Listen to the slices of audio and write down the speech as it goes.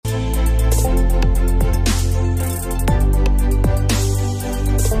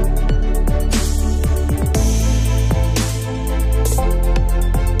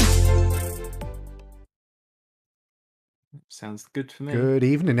Sounds good for me. Good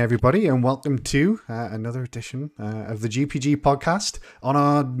evening, everybody, and welcome to another edition of the GPG podcast on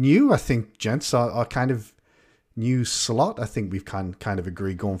our new, I think, gents, our kind of new slot. I think we've kind of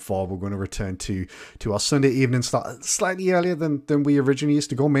agreed going forward. We're going to return to our Sunday evening slot slightly earlier than we originally used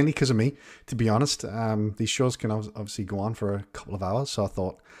to go, mainly because of me, to be honest. These shows can obviously go on for a couple of hours, so I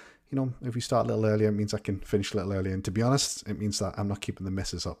thought, you know, if we start a little earlier, it means I can finish a little earlier. And to be honest, it means that I'm not keeping the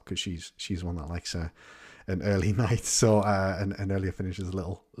missus up because she's one that likes an early night, so an earlier finish is a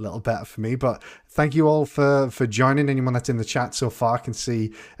little better for me. But thank you all for joining. Anyone that's in the chat so far, I can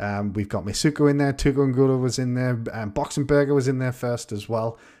see we've got Misuko in there, Tugo Ngula was in there, Boxenberger was in there first as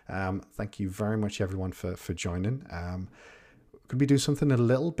well. Thank you very much, everyone, for joining. Could we do something a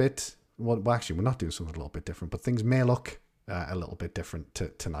little bit, well, actually we're not doing something a little bit different, but things may look a little bit different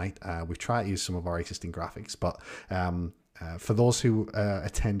tonight. We've tried to use some of our existing graphics, but for those who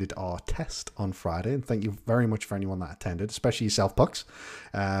attended our test on Friday, and thank you very much for anyone that attended, especially yourself, Pucks.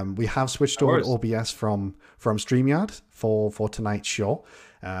 We have switched over to OBS from StreamYard for tonight's show.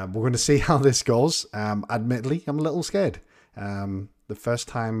 We're going to see how this goes. Admittedly, I'm a little scared. The first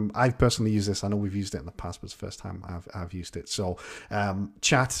time I've personally used this, I know we've used it in the past, but it's the first time I've used it. So,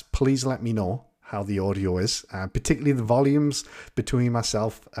 chat, please let me know how the audio is, particularly the volumes between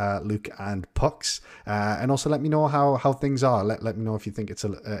myself, Luke, and Pucks, and also let me know how things are. Let me know if you think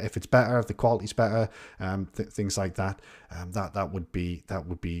if it's better, if the quality's better, things like that. That would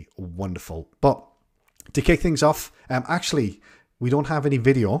be wonderful. But to kick things off, actually, we don't have any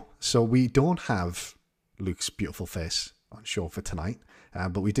video, so we don't have Luke's beautiful face on show for tonight,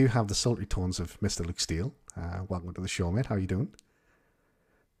 but we do have the sultry tones of Mr. Luke Steele. Welcome to the show, mate. How are you doing?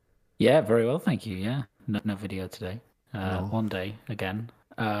 Yeah, very well, thank you. Yeah, no video today. One day again.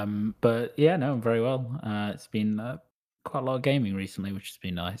 But yeah, no, very well. It's been quite a lot of gaming recently, which has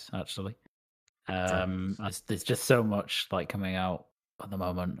been nice, actually. There's just so much like coming out at the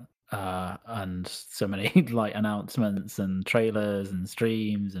moment, and so many like announcements and trailers and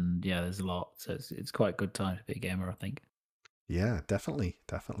streams, and yeah, there's a lot. So it's quite a good time to be a gamer, I think. Yeah, definitely.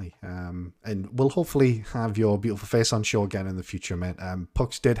 And we'll hopefully have your beautiful face on show again in the future, mate.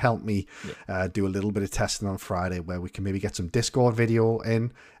 Pucks did help me do a little bit of testing on Friday where we can maybe get some Discord video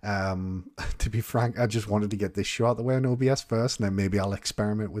in. To be frank, I just wanted to get this show out the way on OBS first, and then maybe I'll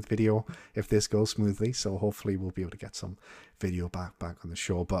experiment with video if this goes smoothly. So hopefully we'll be able to get some video back on the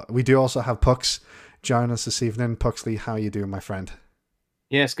show. But we do also have Pucks join us this evening. Puxley, how are you doing, my friend?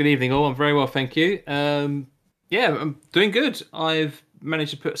 Yes, good evening all. I'm very well, thank you. Yeah, I'm doing good. I've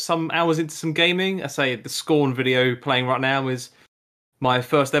managed to put some hours into some gaming. I say the Scorn video playing right now is my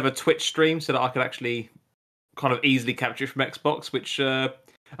first ever Twitch stream, so that I could actually kind of easily capture it from Xbox, which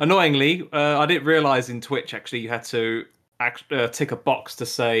annoyingly, I didn't realise in Twitch actually you had to tick a box to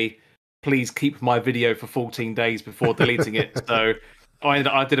say, please keep my video for 14 days before deleting it. So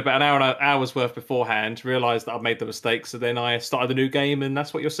I did about an hour's worth beforehand, realised that I'd made the mistake, so then I started a new game, and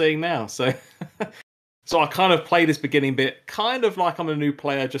that's what you're seeing now. So... So I kind of play this beginning bit kind of like I'm a new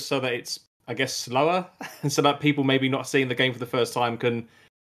player, just so that it's, I guess, slower, and so that people maybe not seeing the game for the first time can,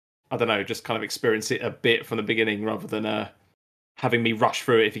 I don't know, just kind of experience it a bit from the beginning rather than having me rush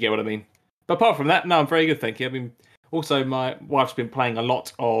through it, if you get what I mean. But apart from that, no, I'm very good, thank you. I mean, also my wife's been playing a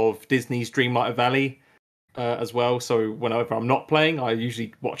lot of Disney's Dreamlight Valley as well, so whenever I'm not playing, I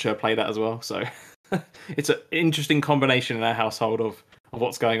usually watch her play that as well. So it's an interesting combination in our household of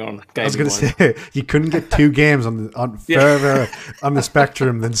what's going on. I was going to say, you couldn't get two games further on the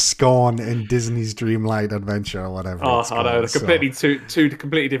spectrum than Scorn and Disney's Dreamlight Adventure or whatever. Oh, I know, two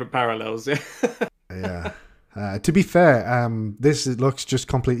completely different parallels. Yeah. Yeah. To be fair, this looks just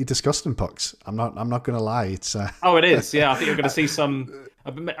completely disgusting, Pucks. I'm not going to lie. It's Oh, it is. Yeah, I think you're going to see some.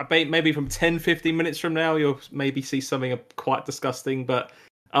 Maybe from 10-15 minutes from now, you'll maybe see something quite disgusting, but.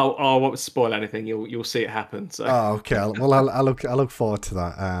 I won't spoil anything. You'll see it happen. So. Oh, okay. Well, I look forward to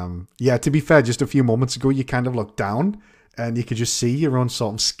that. Yeah. To be fair, just a few moments ago, you kind of looked down, and you could just see your own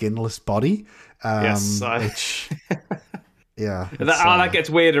sort of skinless body. Yes. Yeah. That gets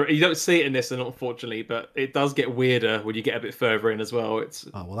weirder. You don't see it in this, unfortunately, but it does get weirder when you get a bit further in as well.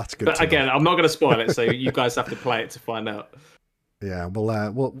 Oh well, that's good. But again, I'm not going to spoil it, so you guys have to play it to find out. Yeah,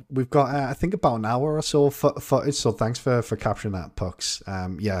 well, we've got I think about an hour or so footage. So thanks for capturing that, Pucks.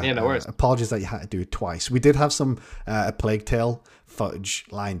 Yeah, no worries. Apologies that you had to do it twice. We did have some A Plague Tale footage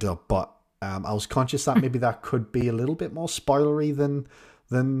lined up, but I was conscious that maybe that could be a little bit more spoilery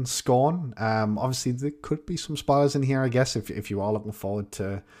than Scorn. Obviously, there could be some spoilers in here, I guess, if you are looking forward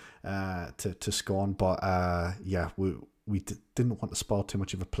to Scorn. But yeah, didn't want to spoil too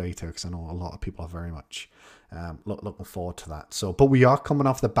much of a playthrough because I know a lot of people are very much looking forward to that. So, but we are coming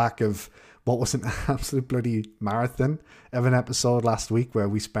off the back of what was an absolute bloody marathon of an episode last week where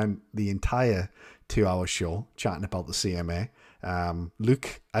we spent the entire 2-hour show chatting about the CMA.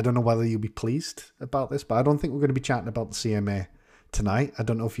 Luke, I don't know whether you'll be pleased about this, but I don't think we're going to be chatting about the CMA tonight. I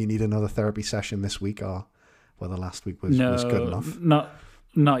don't know if you need another therapy session this week or whether last week was good enough.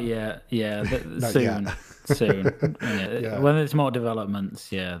 Not yet. Yeah, soon. Yet. Soon. Yeah. Yeah. When there's more developments,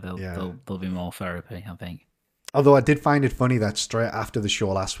 there'll be more therapy, I think. Although I did find it funny that straight after the show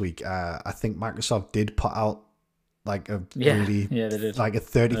last week, I think Microsoft did put out like a they did. like a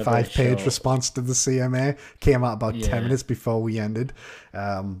 35-page response to the CMA. Came out about 10 minutes before we ended.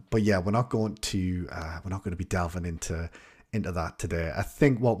 But yeah, we're not going to be delving into that today. I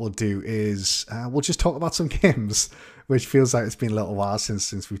think what we'll do is we'll just talk about some games, which feels like it's been a little while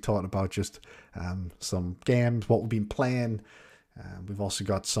since we've talked about just some games, what we've been playing. We've also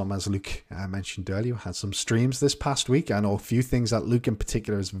got some, as Luke mentioned earlier, had some streams this past week. I know a few things that Luke in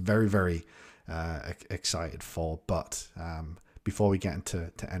particular is very, very excited for. But before we get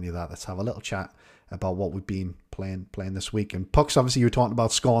into any of that, let's have a little chat about what we've been playing this week. And Pucks, obviously you were talking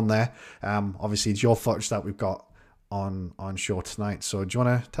about Scorn there. Obviously it's your footage that we've got on show tonight. So do you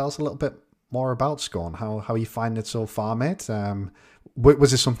want to tell us a little bit more about Scorn? How you find it so far, mate?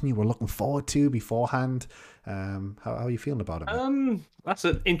 Was this something you were looking forward to beforehand? How are you feeling about it, mate? That's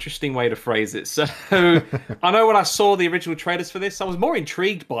an interesting way to phrase it. So I know when I saw the original trailers for this, I was more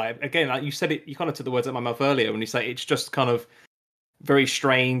intrigued by it. Again, like you said, you kind of took the words out of my mouth earlier when you say it's just kind of very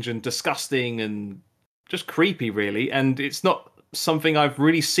strange and disgusting and just creepy, really. And it's not something I've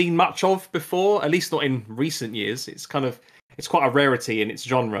really seen much of before, at least not in recent years. It's quite a rarity in its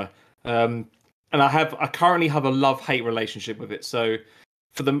genre. And I currently have a love-hate relationship with it. So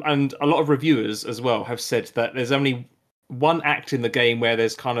for them, and a lot of reviewers as well have said that there's only one act in the game where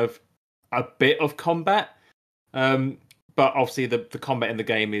there's kind of a bit of combat. But obviously the combat in the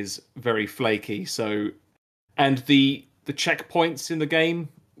game is very flaky. So, and the checkpoints in the game,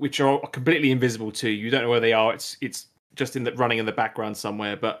 which are completely invisible to you, don't know where they are. It's just running in the background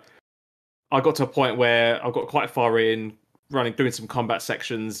somewhere. But I got to a point where I got quite far in, doing some combat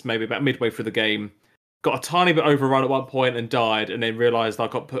sections, maybe about midway through the game. Got a tiny bit overrun at one point and died, and then realised I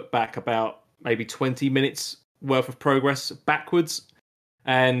got put back about maybe 20 minutes worth of progress backwards,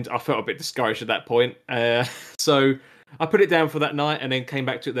 and I felt a bit discouraged at that point. So I put it down for that night, and then came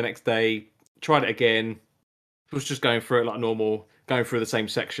back to it the next day, tried it again, was just going through it like normal, going through the same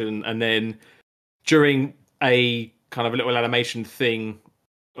section, and then during a kind of a little animation thing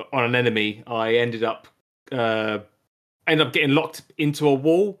on an enemy, I ended up getting locked into a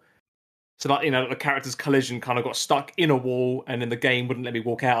wall. So that, the character's collision kind of got stuck in a wall, and then the game wouldn't let me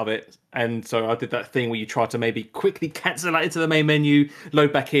walk out of it. And so I did that thing where you try to maybe quickly cancel out into the main menu,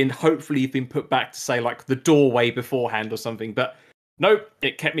 load back in. Hopefully you've been put back to say like the doorway beforehand or something. But nope,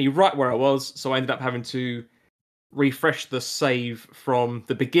 it kept me right where I was. So I ended up having to refresh the save from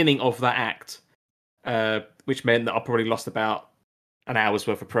the beginning of that act, which meant that I probably lost about an hour's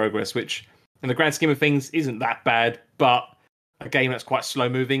worth of progress, which in the grand scheme of things isn't that bad, but a game that's quite slow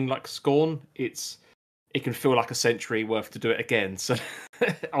moving like Scorn, it can feel like a century worth to do it again. So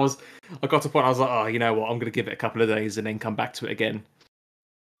I got to a point I was like, oh, you know what, I'm going to give it a couple of days and then come back to it again.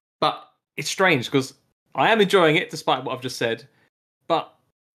 But it's strange because I am enjoying it despite what I've just said, but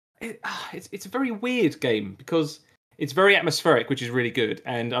it's a very weird game because it's very atmospheric, which is really good.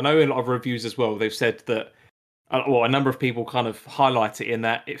 And I know in a lot of reviews as well, they've said that a number of people kind of highlight it in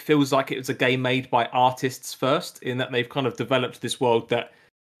that it feels like it was a game made by artists first, in that they've kind of developed this world that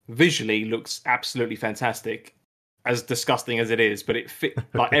visually looks absolutely fantastic, as disgusting as it is, but it fit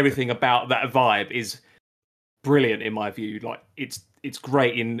like everything about that vibe is brilliant in my view. Like it's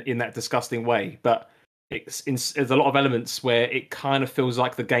great in that disgusting way, but there's a lot of elements where it kind of feels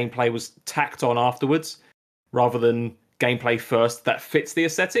like the gameplay was tacked on afterwards rather than gameplay first that fits the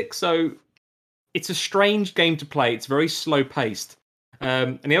aesthetic. So it's a strange game to play. It's very slow paced.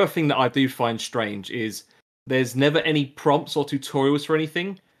 And the other thing that I do find strange is there's never any prompts or tutorials for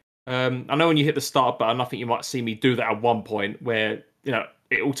anything. I know when you hit the start button, I think you might see me do that at one point where,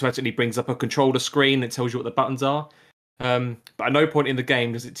 it automatically brings up a controller screen that tells you what the buttons are. But at no point in the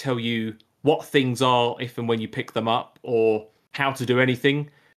game does it tell you what things are if and when you pick them up or how to do anything.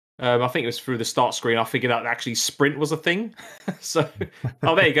 I think it was through the start screen I figured out that actually sprint was a thing. So,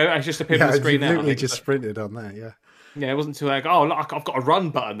 there you go. It just appeared on the screen now. Yeah, literally just sprinted on there, yeah. Yeah, it wasn't until like, oh, look, I've got a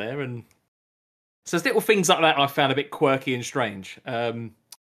run button there. And so there's little things like that I found a bit quirky and strange.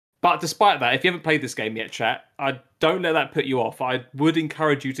 But despite that, if you haven't played this game yet, chat, I don't let that put you off. I would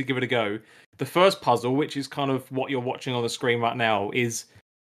encourage you to give it a go. The first puzzle, which is kind of what you're watching on the screen right now, is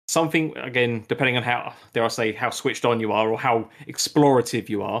something, again, depending on how, dare I say, how switched on you are or how explorative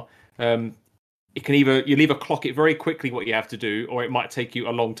you are. It can you'll either clock it very quickly what you have to do, or it might take you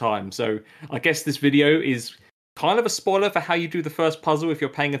a long time. So I guess this video is kind of a spoiler for how you do the first puzzle if you're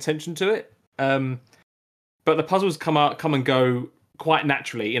paying attention to it. But the puzzles come and go quite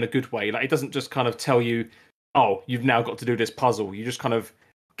naturally in a good way. Like, it doesn't just kind of tell you, oh, you've now got to do this puzzle. You just kind of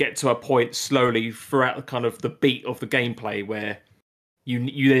get to a point slowly throughout the kind of the beat of the gameplay where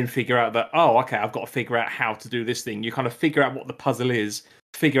you then figure out that, oh, okay, I've got to figure out how to do this thing. You kind of figure out what the puzzle is,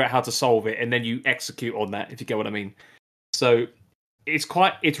 figure out how to solve it, and then you execute on that, if you get what I mean. So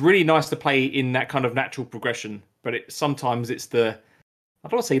it's really nice to play in that kind of natural progression, but sometimes it's the, I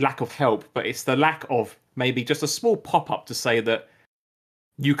don't want to say lack of help, but it's the lack of maybe just a small pop-up to say that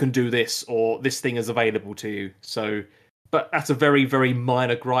you can do this or this thing is available to you. So, but that's a very, very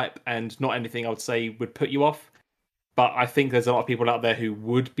minor gripe and not anything I would say would put you off. But I think there's a lot of people out there who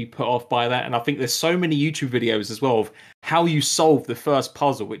would be put off by that. And I think there's so many YouTube videos as well of how you solve the first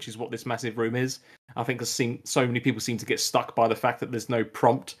puzzle, which is what this massive room is. I think so many people seem to get stuck by the fact that there's no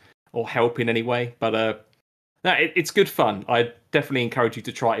prompt or help in any way. But it's good fun. I definitely encourage you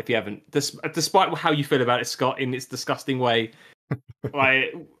to try it if you haven't. Despite how you feel about it, Scott, in its disgusting way,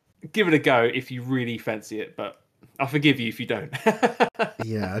 give it a go if you really fancy it. But I'll forgive you if you don't.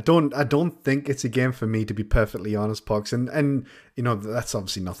 Yeah, I don't think it's a game for me, to be perfectly honest, Pogs. And you know, that's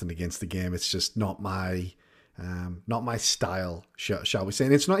obviously nothing against the game. It's just not my style, shall we say?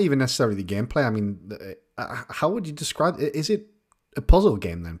 And it's not even necessarily the gameplay. I mean, how would you describe it? Is it a puzzle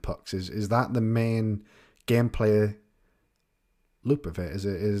game then, Pogs? Is that the main gameplay loop of it? Is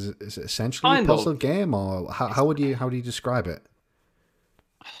it essentially a puzzle game, or how would you describe it?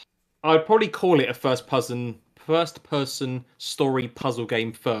 I'd probably call it a first person story puzzle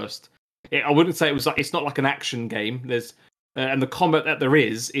game first. I wouldn't say it's not like an action game. There's and the combat that there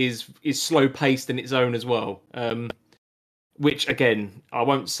is slow paced in its own as well. Which again, I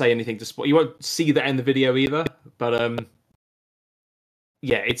won't say anything to spoil. You won't see that in the video either. But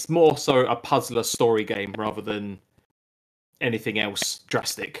yeah, it's more so a puzzler story game rather than anything else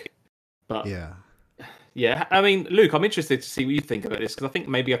drastic. But yeah. I mean, Luke, I'm interested to see what you think about this, because I think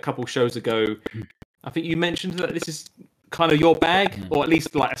maybe a couple shows ago, I think you mentioned that this is kind of your bag, or at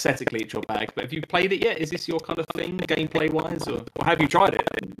least like aesthetically it's your bag. But have you played it yet? Is this your kind of thing, gameplay wise, or have you tried it?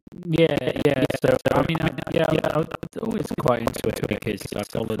 Yeah. So I mean, I was always quite into it because I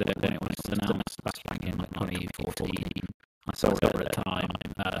followed it when it was announced back in 2014. I saw it at the time,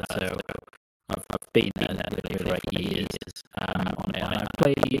 so I've been there for 8 years on it. I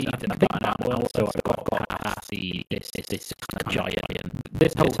played about an hour, so I got past this kind of giant.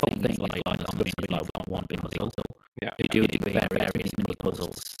 This whole thing is like one big puzzle. Yeah, you do various mini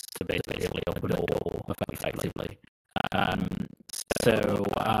puzzles to basically open a door effectively. So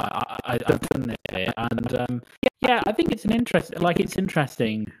I've done this bit, and yeah, I think it's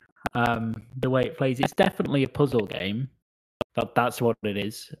interesting the way it plays. It's definitely a puzzle game. That's what it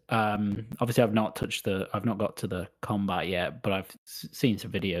is. Obviously, I've not got to the combat yet, but I've seen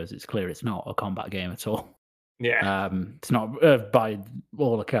some videos. It's clear it's not a combat game at all. Yeah. It's not by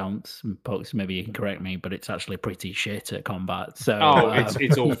all accounts. Folks, maybe you can correct me, but it's actually pretty shit at combat. So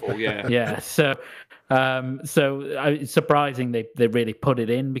it's awful. Yeah. Yeah. So it's surprising they really put it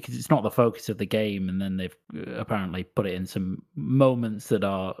in, because it's not the focus of the game, and then they've apparently put it in some moments that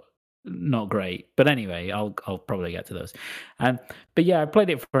are not great. But anyway, I'll probably get to those. But yeah, I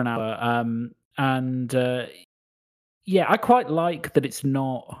played it for an hour, and yeah, I quite like that it's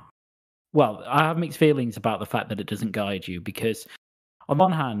not. Well, I have mixed feelings about the fact that it doesn't guide you, because on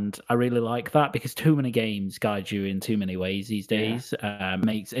one hand, I really like that, because too many games guide you in too many ways these days. Yeah. It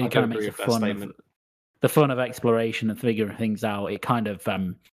makes the fun of exploration and figuring things out. It kind of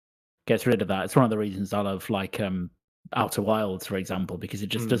gets rid of that. It's one of the reasons I love Outer Wilds, for example, because it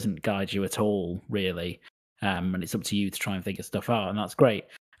just doesn't guide you at all, really, and it's up to you to try and figure stuff out, and that's great.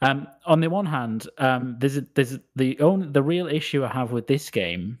 On the one hand, there's the real issue I have with this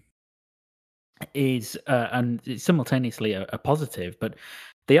game is, and it's simultaneously a positive, but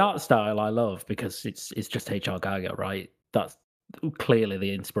the art style I love, because it's just H.R. Giger, right? That's clearly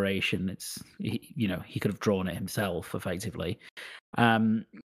the inspiration. He could have drawn it himself, effectively.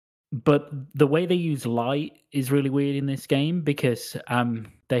 But the way they use light is really weird in this game, because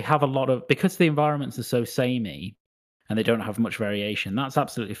they have because the environments are so samey and they don't have much variation. That's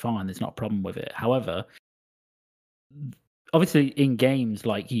absolutely fine. There's not a problem with it. However, obviously in games,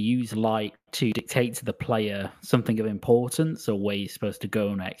 like, you use light to dictate to the player something of importance or where you're supposed to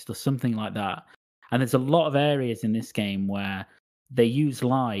go next or something like that. And there's a lot of areas in this game where they use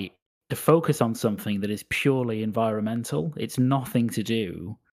light to focus on something that is purely environmental. It's nothing to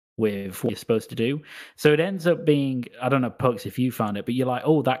do with what you're supposed to do. So it ends up being, I don't know, Pokes, if you found it, but you're like,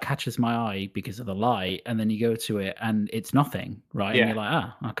 oh, that catches my eye because of the light. And then you go to it and it's nothing, right? Yeah. And you're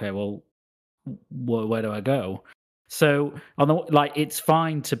like, okay, well, where do I go? So on the like, it's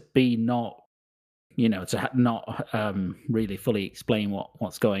fine to be not, to not really fully explain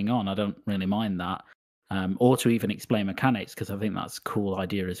what's going on. I don't really mind that, or to even explain mechanics, because I think that's a cool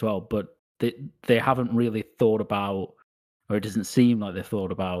idea as well. But they haven't really thought about, or it doesn't seem like they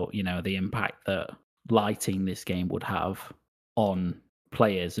thought about, the impact that lighting this game would have on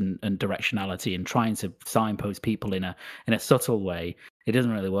players and directionality, and trying to signpost people in a subtle way. It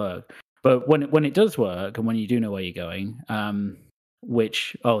doesn't really work. But when it does work, and when you do know where you're going,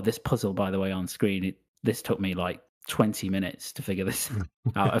 this puzzle, by the way, on screen, this took me like 20 minutes to figure this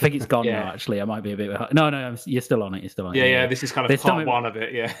out. I think it's gone now, actually. I might be a bit... No, you're still on it. You're still on it. Yeah, this is kind of part one of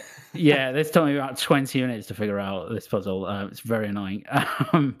it, yeah. Yeah, this took me about 20 minutes to figure out this puzzle. It's very annoying.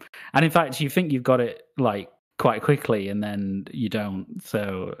 And in fact, you think you've got it like quite quickly, and then you don't.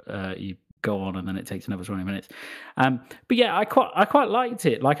 So you go on, and then it takes another 20 minutes. But yeah, I quite liked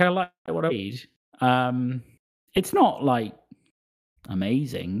it. Like, I liked what I read. It's not like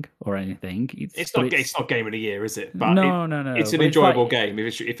amazing or anything. It's not game of the year, is it? But no. It's an enjoyable game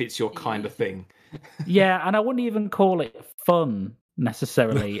if it's your kind of thing. Yeah, and I wouldn't even call it fun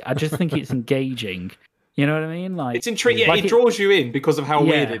necessarily. I just think it's engaging. You know what I mean? Like, it's intriguing. Yeah, it draws you in because of how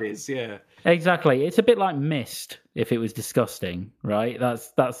weird it is. Yeah, exactly. It's a bit like Myst if it was disgusting, right?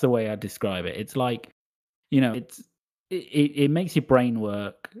 That's the way I describe it. It's like, it makes your brain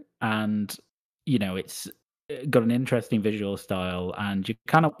work, and it's got an interesting visual style, and you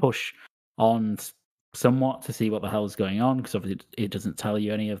kind of push on somewhat to see what the hell's going on, because obviously it doesn't tell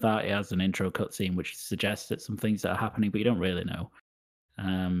you any of that. It has an intro cutscene which suggests that some things that are happening, but you don't really know.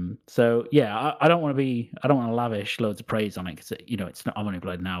 So yeah, I don't want to lavish loads of praise on it, because it's not. I've only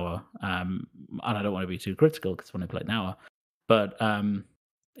played an hour, and I don't want to be too critical because I've only played an hour. But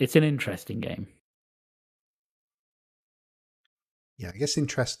it's an interesting game. Yeah, I guess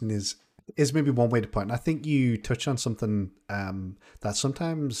interesting is maybe one way to put it. And I think you touch on something that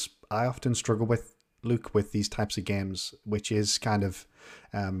sometimes I often struggle with, Luke, with these types of games, which is kind of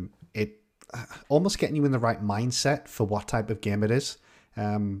it almost getting you in the right mindset for what type of game it is.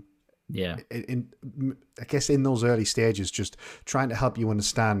 Yeah. I guess in those early stages, just trying to help you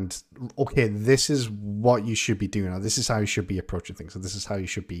understand, okay, this is what you should be doing, or this is how you should be approaching things, or this is how you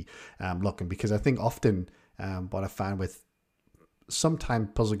should be looking. Because I think often what I find with sometimes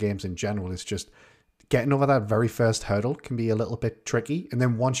puzzle games in general is just getting over that very first hurdle can be a little bit tricky. And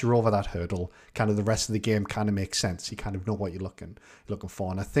then once you're over that hurdle, kind of the rest of the game kind of makes sense. You kind of know what you're looking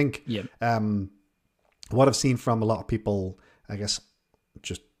for. And I think what I've seen from a lot of people, I guess,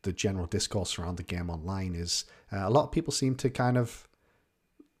 just the general discourse around the game online is a lot of people seem to kind of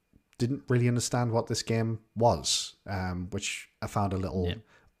didn't really understand what this game was, which I found a little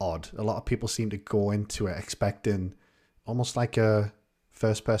odd. A lot of people seem to go into it expecting almost like a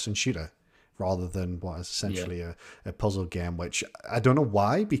first-person shooter rather than what is essentially a puzzle game, which I don't know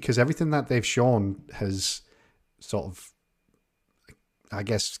why, because everything that they've shown has sort of, I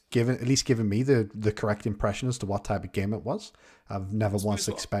guess, given me the correct impression as to what type of game it was. I've never once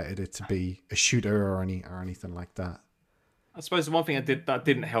expected it to be a shooter or anything like that. I suppose the one thing that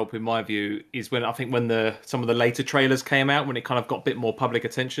didn't help in my view is when some of the later trailers came out, when it kind of got a bit more public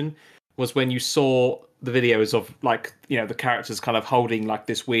attention, was when you saw the videos of, like, the characters kind of holding like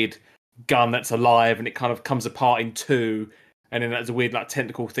this weird gun that's alive, and it kind of comes apart in two, and then there's a weird like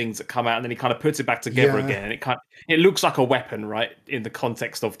tentacle things that come out, and then he kind of puts it back together again, and it looks like a weapon, right, in the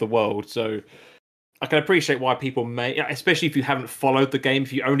context of the world. So I can appreciate why people may, especially if you haven't followed the game,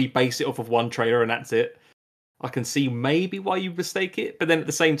 if you only base it off of one trailer and that's it, I can see maybe why you mistake it. But then at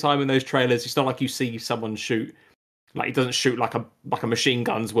the same time, in those trailers, it's not like you see someone shoot, like, he doesn't shoot like a machine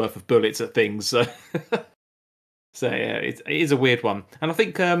gun's worth of bullets at things. So, so yeah, it is a weird one. And I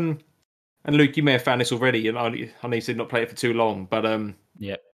think, and Luke, you may have found this already, and I know you said not play it for too long, but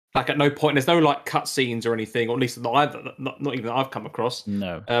like at no point, there's no like cutscenes or anything, or at least not even that I've come across.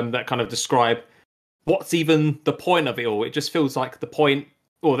 No. That kind of describe what's even the point of it all. It just feels like the point,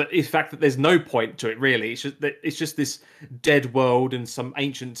 or the fact that there's no point to it really. It's just this dead world and some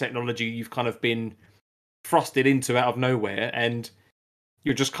ancient technology you've kind of been thrusted into out of nowhere, and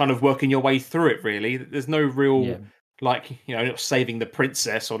you're just kind of working your way through it really. There's no real like, you know, not saving the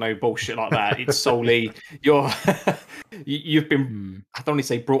princess or no bullshit like that. It's solely you've been, I don't want to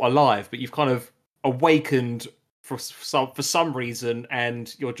say brought alive, but you've kind of awakened for some reason,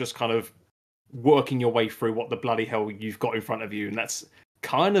 and you're just kind of working your way through what the bloody hell you've got in front of you, and that's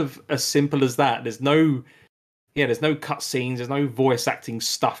kind of as simple as that. There's no cutscenes, there's no voice acting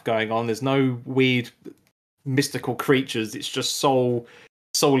stuff going on, there's no weird mystical creatures. It's just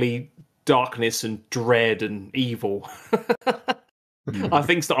solely darkness and dread and evil. I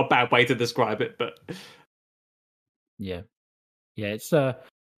think it's not a bad way to describe it, but yeah, it's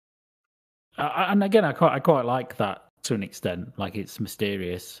and again, I quite like that to an extent. Like, it's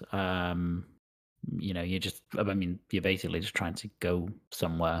mysterious. You know, you're basically just trying to go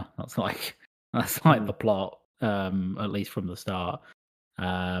somewhere. That's like the plot, at least from the start.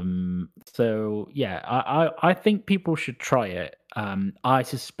 So yeah, I think people should try it. I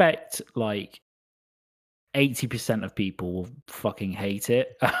suspect like 80% of people will fucking hate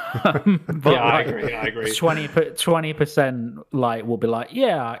it. But yeah, I agree. 20% like will be like,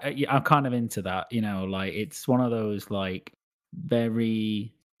 yeah, I'm kind of into that. You know, like, it's one of those like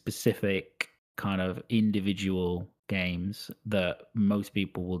very specific kind of individual games that most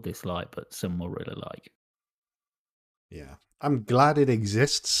people will dislike, but some will really like. Yeah, I'm glad it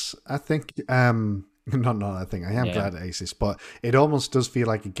exists. I think, I am glad it exists, but it almost does feel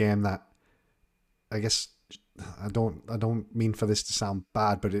like a game that, I guess, I don't mean for this to sound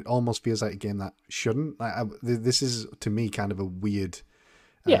bad, but it almost feels like a game that shouldn't. This is, to me, kind of a weird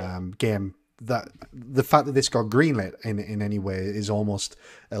game. That the fact that this got greenlit in any way is almost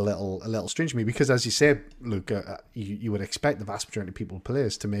a little strange to me, because, as you said, Luke, you would expect the vast majority of people who play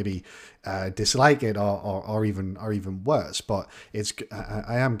this to maybe dislike it or even worse. But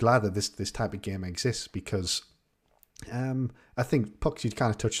I am glad that this type of game exists, because I think, Pucks, you kind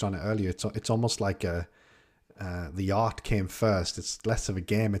of touched on it earlier. It's almost like the art came first. It's less of a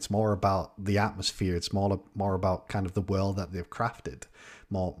game. It's more about the atmosphere. It's more about kind of the world that they've crafted,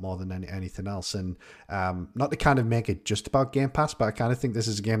 more than anything else. And not to kind of make it just about Game Pass, but I kind of think this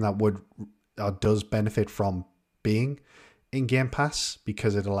is a game that does benefit from being in Game Pass,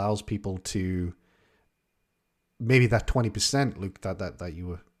 because it allows people to, maybe that 20%, Luke, that you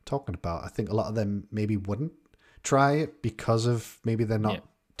were talking about. I think a lot of them maybe wouldn't try it because of maybe they're not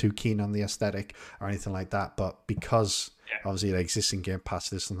too keen on the aesthetic or anything like that, but because obviously it exists in Game Pass,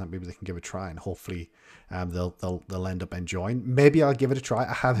 there's something that maybe they can give a try, and hopefully they'll end up enjoying. Maybe I'll give it a try.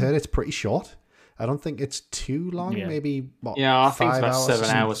 I have heard it's pretty short. I don't think it's too long. Maybe I think it's about 7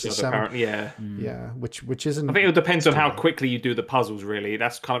 hours. Apparently, which isn't. I think it depends on how quickly you do the puzzles. Really,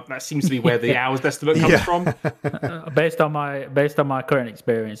 that seems to be where the hours estimate comes from. Based on my current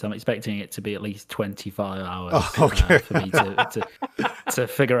experience, I'm expecting it to be at least 25 hours for me to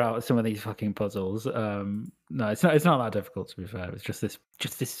figure out some of these fucking puzzles. No, it's not that difficult, to be fair. It's just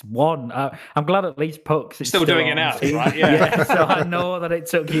this one. I'm glad at least Pucks is still doing it now, right? Yeah. So I know that it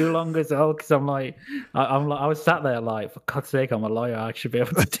took you long as well, because I'm like, I was sat there like, for God's sake, I'm a lawyer. I should be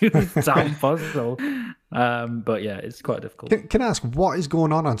able to do this damn puzzle. But yeah, it's quite difficult. Can I ask, what is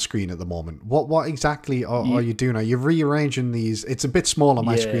going on screen at the moment? What exactly are you doing? Are you rearranging these? It's a bit small on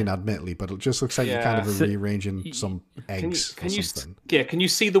my screen, admittedly, but it just looks like you're kind of rearranging some eggs or something. Can you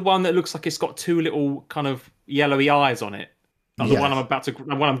see the one that looks like it's got two little kind of yellowy eyes on it? Like the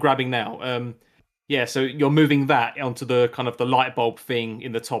one I'm grabbing now. So you're moving that onto the kind of the light bulb thing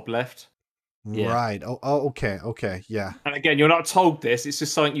in the top left. Yeah. Right. Oh, okay. Yeah. And again, you're not told this. It's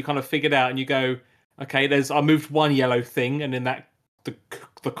just something you kind of figured out, and you go, okay, I moved one yellow thing, and then the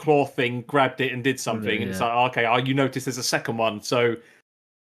claw thing grabbed it and did something. And it's like, okay, you notice there's a second one. So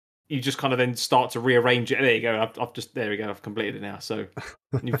you just kind of then start to rearrange it. There you go. I've completed it now. So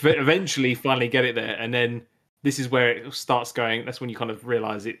you eventually finally get it there. And then this is where it starts going. That's when you kind of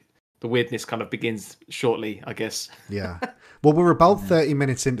realize the weirdness kind of begins shortly, I guess. Yeah. Well, we're about 30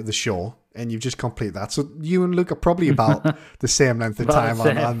 minutes into the show, and you've just completed that. So you and Luke are probably about the same length of time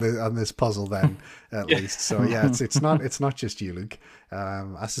on this puzzle then, at least. So yeah, it's not just you, Luke.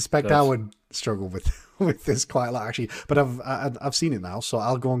 I suspect I would struggle with this quite a lot, actually. But I've seen it now, so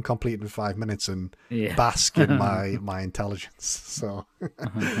I'll go and complete it in 5 minutes and bask in my intelligence. So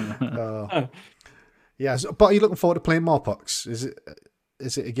yeah. But are you looking forward to playing more, Pucks? Is it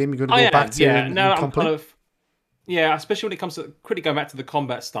a game you're going to go back to? I'm kind of. Yeah, especially when it comes to quickly going back to the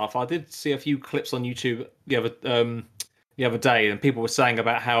combat stuff. I did see a few clips on YouTube the other day, and people were saying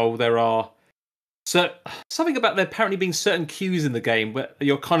about how there are something about there apparently being certain cues in the game where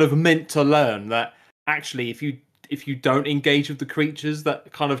you're kind of meant to learn that actually if you don't engage with the creatures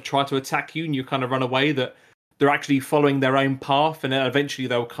that kind of try to attack you and you kind of run away, that they're actually following their own path, and then eventually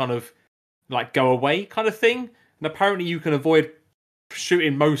they'll kind of like go away, kind of thing. and apparently you can avoid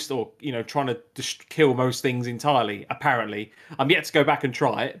shooting most, or trying to just kill most things entirely. Apparently, I'm yet to go back and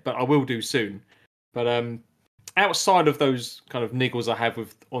try it, but I will do soon. But outside of those kind of niggles I have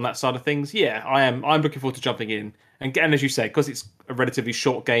with on that side of things, yeah, I'm looking forward to jumping in. And as you say, because it's a relatively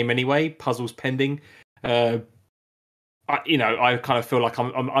short game anyway, puzzles pending. I kind of feel like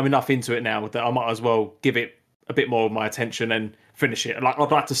I'm enough into it now that I might as well give it a bit more of my attention and finish it. Like,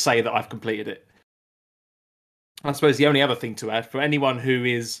 I'd like to say that I've completed it. I suppose the only other thing to add, for anyone who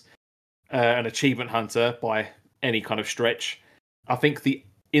is an achievement hunter by any kind of stretch, I think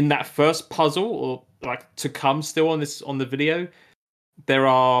in that first puzzle, or like to come still on the video,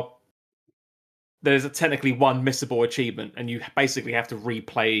 there's technically one missable achievement, and you basically have to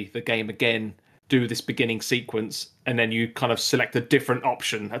replay the game again, do this beginning sequence, and then you kind of select a different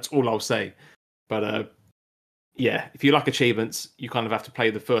option. That's all I'll say. But yeah, if you like achievements, you kind of have to play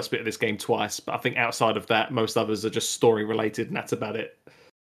the first bit of this game twice. But I think outside of that, most others are just story related, and that's about it.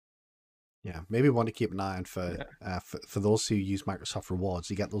 Yeah, maybe want to keep an eye on for those who use Microsoft Rewards.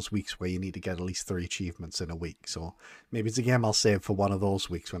 You get those weeks where you need to get at least 3 achievements in a week. So maybe it's a game I'll save for one of those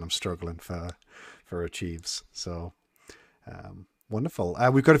weeks when I'm struggling for achieves. So wonderful.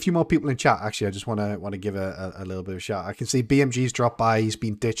 We've got a few more people in chat. Actually, I just want to give a little bit of a shout. I can see BMG's dropped by. He's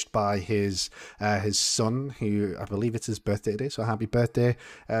been ditched by his son, who I believe it's his birthday today. So happy birthday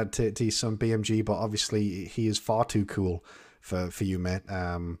to his son BMG. But obviously he is far too cool for you, mate.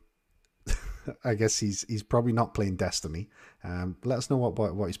 I guess he's probably not playing Destiny. Let us know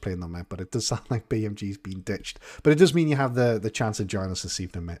what he's playing on, mate. But it does sound like BMG's been ditched. But it does mean you have the chance to join us this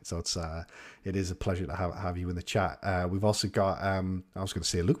evening, mate. So it is a pleasure to have you in the chat. We've also got I was going to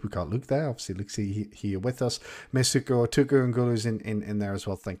say Luke. We've got Luke there. Obviously, Luke's here with us. Mesuko, Tuku, and Gulu's in there as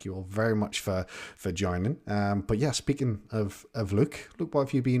well. Thank you all very much for joining. But yeah, speaking of Luke, what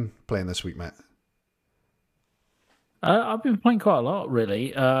have you been playing this week, mate? I've been playing quite a lot,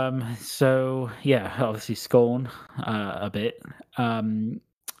 really. So yeah, obviously Scorn a bit.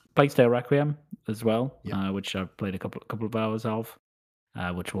 Plague Tale Requiem as well, which I've played a couple of hours of,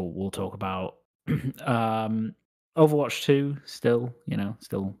 which we'll talk about. Overwatch 2 still,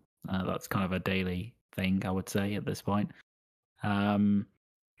 that's kind of a daily thing, I would say at this point. Trying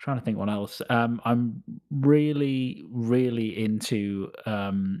to think what else. I'm really, really into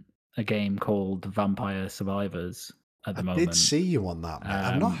a game called Vampire Survivors at the moment. I did see you on that, mate.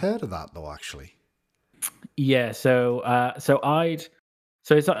 I've not heard of that though, actually. Yeah, so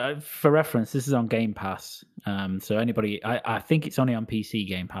it's for reference, this is on Game Pass. So anybody, I think it's only on PC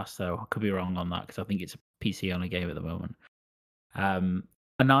Game Pass though. I could be wrong on that because I think it's a PC only game at the moment.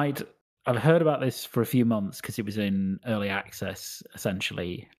 And I've heard about this for a few months because it was in early access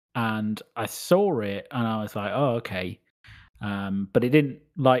essentially, and I saw it and I was like, oh okay. But it didn't,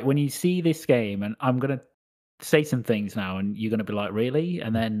 like, when you see this game, and I'm gonna say some things now and you're gonna be like, really?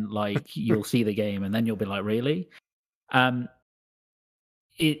 And then like you'll see the game and then you'll be like, really?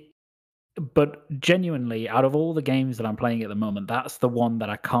 But genuinely, out of all the games that I'm playing at the moment, that's the one that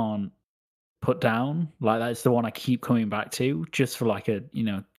I can't put down. Like, that's the one I keep coming back to just for like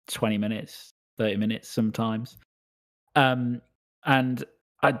 20 minutes, 30 minutes sometimes. And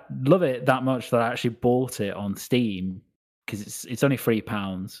I love it that much that I actually bought it on Steam because it's only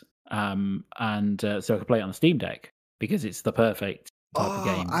 £3. And so I could play it on the Steam Deck because it's the perfect type of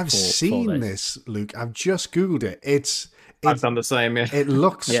game. I've seen this, Luke. I've just Googled it. I've done the same, yeah. It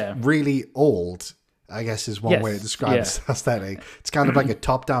looks really old, I guess is one way to describe this aesthetic. It's kind of like a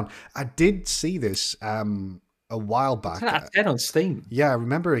top-down. I did see this a while back. It's 10 on Steam. Yeah, I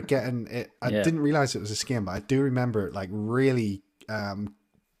remember it getting it. I didn't realize it was a skin, but I do remember it like really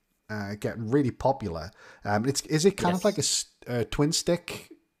getting really popular. Is it kind of like a twin stick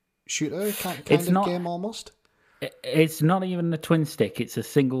shooter kind of game almost? It's not even a twin stick. It's a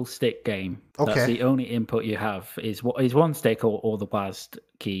single stick game. Okay. That's the only input you have is one stick or the WASD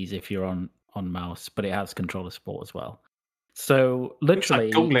keys if you're on mouse, but it has controller support as well. So literally,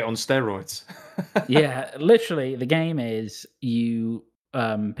 it's like Gauntlet on steroids. Yeah, literally, the game is you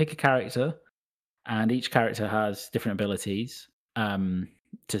pick a character, and each character has different abilities.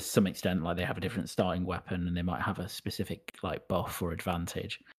 To some extent, like they have a different starting weapon, and they might have a specific like buff or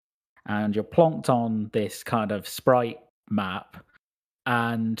advantage. And you're plonked on this kind of sprite map,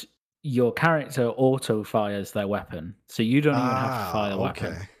 and your character auto fires their weapon, so you don't even have to fire the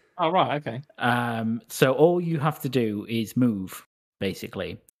weapon. Oh, right, okay. So all you have to do is move,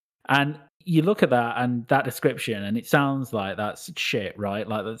 basically. And you look at that and that description, and it sounds like that's shit, right?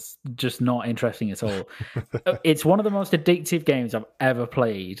 Like that's just not interesting at all. It's one of the most addictive games I've ever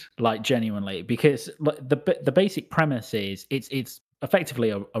played, like genuinely, because the basic premise is it's effectively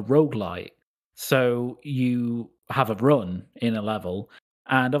a roguelite. So you have a run in a level,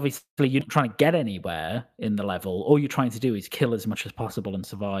 and obviously you're not trying to get anywhere in the level. All you're trying to do is kill as much as possible and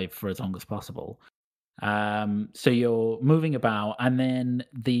survive for as long as possible. So you're moving about, and then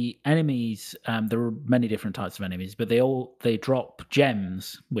the enemies. There are many different types of enemies, but they drop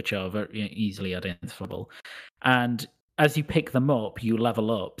gems, which are very easily identifiable. And as you pick them up, you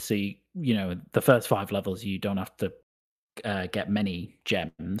level up. So the first 5 levels, you don't have to get many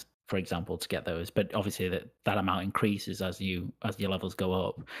gems, for example, to get those. But obviously, that amount increases as your levels go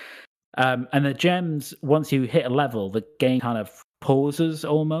up. And the gems, once you hit a level, the game kind of pauses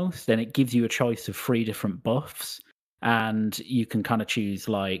almost, and it gives you a choice of 3 different buffs, and you can kind of choose,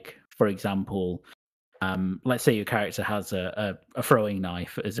 like, for example, let's say your character has a throwing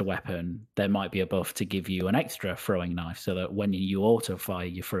knife as a weapon. There might be a buff to give you an extra throwing knife, so that when you auto fire,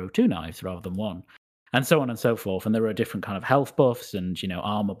 you throw 2 knives rather than 1, and so on and so forth. And there are different kind of health buffs and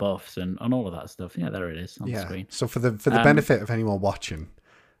armor buffs and all of that stuff. Yeah, there it is on the screen. So for the benefit of anyone watching,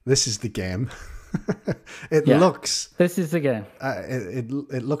 this is the game. This is the game.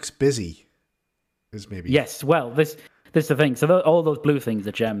 It looks busy. Is maybe yes. Well, this is the thing. So all those blue things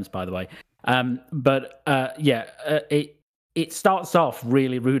are gems, by the way. It starts off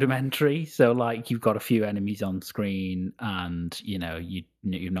really rudimentary. So like you've got a few enemies on screen, and you've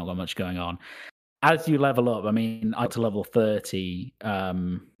not got much going on. As you level up, I mean, I got to level 30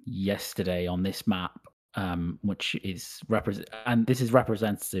 yesterday on this map, which is and this is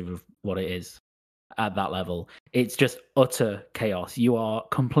representative of what it is at that level. It's just utter chaos. You are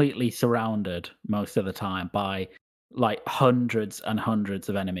completely surrounded most of the time by like hundreds and hundreds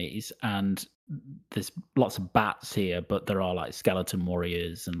of enemies, and there's lots of bats here, but there are like skeleton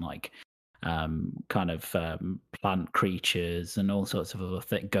warriors and like plant creatures and all sorts of other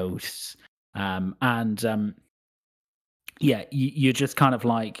ghosts. You're just kind of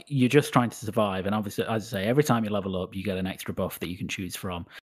like, you're just trying to survive. And obviously, as I say, every time you level up, you get an extra buff that you can choose from.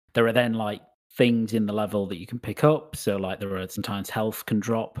 There are then like things in the level that you can pick up. So like there are sometimes health can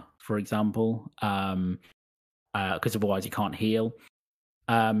drop, for example, because otherwise you can't heal.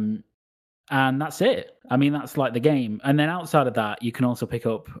 And that's it. I mean, that's like the game. And then outside of that, you can also pick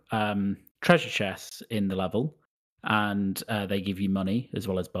up treasure chests in the level, and they give you money as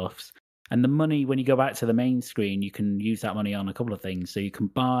well as buffs. And the money, when you go back to the main screen, you can use that money on a couple of things. So you can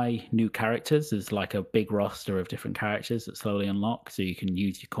buy new characters. There's like a big roster of different characters that slowly unlock. So you can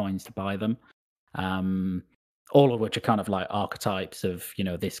use your coins to buy them. All of which are kind of like archetypes of,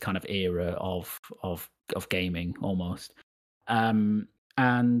 this kind of era of gaming almost.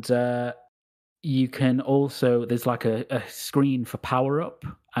 You can also, there's like a screen for power up.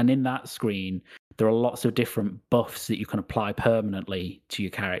 And in that screen, there are lots of different buffs that you can apply permanently to your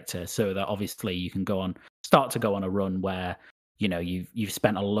character, so that obviously you can start to go on a run where you've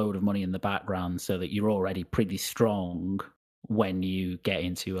spent a load of money in the background, so that you're already pretty strong when you get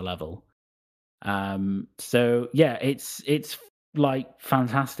into a level. So yeah, it's like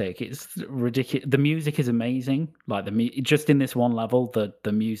fantastic. It's ridiculous. The music is amazing. Like just in this one level,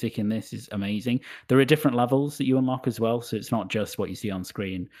 the music in this is amazing. There are different levels that you unlock as well, so it's not just what you see on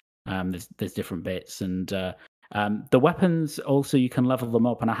screen. There's different bits, and the weapons also, you can level them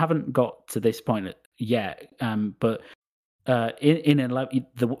up. And I haven't got to this point yet, but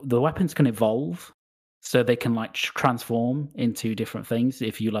the weapons can evolve, so they can like transform into different things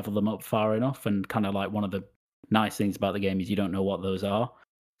if you level them up far enough. And kind of like one of the nice things about the game is you don't know what those are,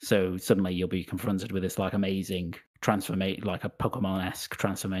 so suddenly you'll be confronted with this like amazing transformation, like a Pokemon-esque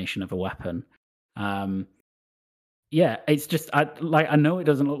transformation of a weapon. It's just I know it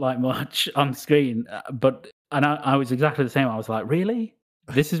doesn't look like much on screen, but I was exactly the same. I was like, really?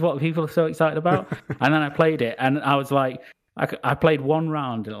 This is what people are so excited about? And then I played it, and I was like, I played one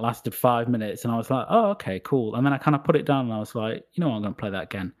round and it lasted 5 minutes, and I was like, oh, okay, cool. And then I kind of put it down, and I was like, I'm going to play that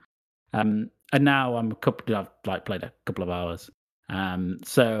again. And now I've played a couple of hours.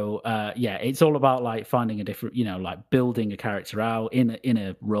 It's all about like finding a different, like building a character out in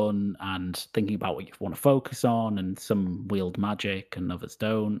a run, and thinking about what you want to focus on. And some wield magic and others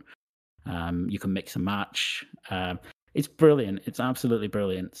don't. You can mix and match. It's brilliant. It's absolutely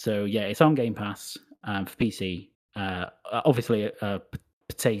brilliant. So yeah, it's on Game Pass for PC. Obviously,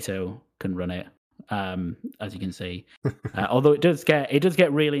 Potato can run it. As you can see, although it does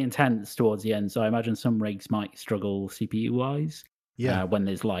get really intense towards the end, so I imagine some rigs might struggle CPU wise. When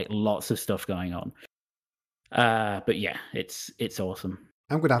there's like lots of stuff going on. But yeah, it's awesome.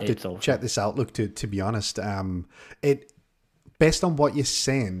 I'm gonna have to check this out. Look, to be honest, it based on what you're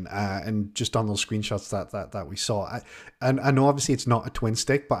saying, and just on those screenshots that we saw, I know obviously it's not a twin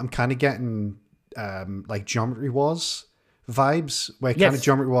stick, but I'm kind of getting like Geometry Wars vibes, where kind of Yes.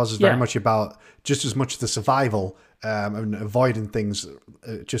 Geometry Wars is very much about just as much the survival and avoiding things,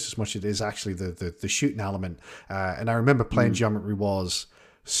 just as much as it is actually the shooting element. And I remember playing Geometry Wars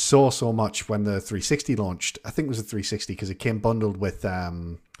so much when the 360 launched. I think it was a 360 because it came bundled with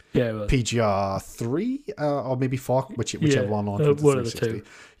PGR 3 or maybe 4, whichever one launched with the 360.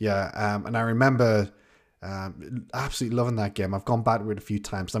 Yeah, and I remember absolutely loving that game. I've gone back to it a few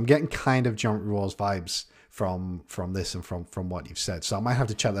times. I'm getting kind of Geometry Wars vibes from this and from what you've said. So I might have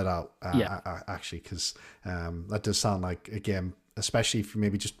to check that out actually, because that does sound like a game, especially if you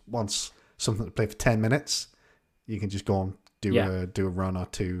maybe just wants something to play for 10 minutes. You can just go and do a run or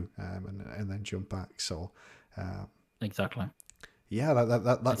two and then jump back. So exactly. Yeah,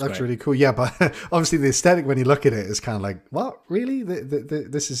 that's really cool. Yeah, but obviously the aesthetic when you look at it is kind of like, what, really?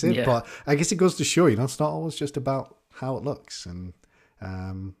 This is it? Yeah. But I guess it goes to show, it's not always just about how it looks and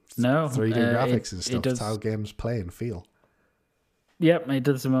 3D graphics and stuff. It's how games play and feel. Yep, it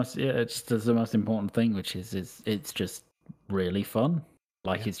does the most. Yeah, it just does the most important thing, which is it's just really fun.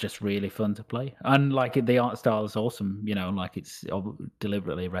 It's just really fun to play, and the art style is awesome. It's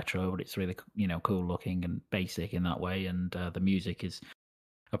deliberately retro, but it's really cool looking and basic in that way, and the music is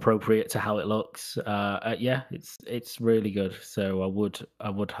appropriate to how it looks. It's really good. So I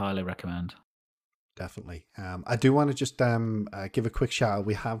would highly recommend. Definitely. I do want to just give a quick shout out.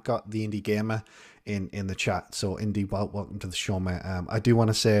 We have got the Indie Gamer in the chat. So Indie, welcome to the show, mate. I do want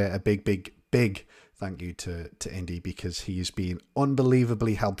to say a big thank you to Indy, because he's been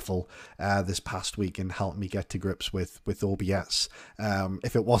unbelievably helpful this past week in helping me get to grips with OBS.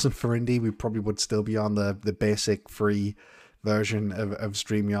 If it wasn't for Indy, we probably would still be on the basic free version of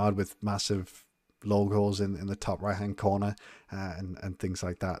StreamYard with massive logos in the top right hand corner and things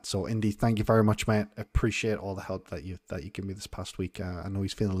like that. So Indy, thank you very much, mate. I appreciate all the help that you give me this past week. I know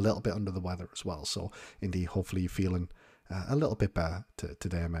he's feeling a little bit under the weather as well. So Indy, hopefully you're feeling a little bit better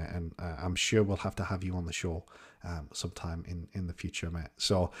today, mate, and I'm sure we'll have to have you on the show sometime in the future, mate.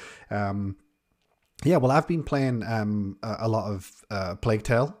 So well, I've been playing a lot of Plague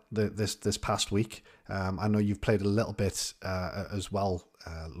Tale this past week. I know you've played a little bit as well,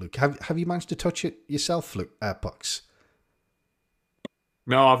 Luke. Have you managed to touch it yourself, Luke, Bucks?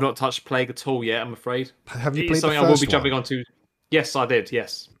 No, I've not touched Plague at all yet, I'm afraid. Have you played something the first I will be jumping onto? Yes, I did,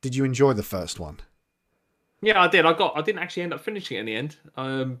 yes. Did you enjoy the first one? Yeah, I did. I didn't actually end up finishing it in the end.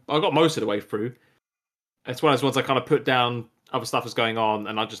 I got most of the way through. It's one of those ones I kind of put down, other stuff was going on,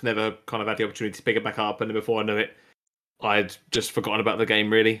 and I just never kind of had the opportunity to pick it back up. And then before I knew it, I'd just forgotten about the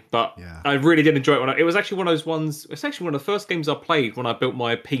game, really. But I really did enjoy it. It was actually one of those ones. It's actually one of the first games I played when I built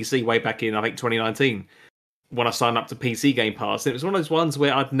my PC way back in, I think, 2019, when I signed up to PC Game Pass. And it was one of those ones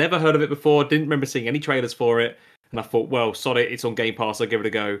where I'd never heard of it before, didn't remember seeing any trailers for it, and I thought, well, sod it, it's on Game Pass, I'll give it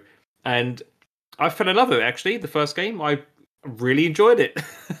a go. And I fell in love with it, actually, the first game. I really enjoyed it,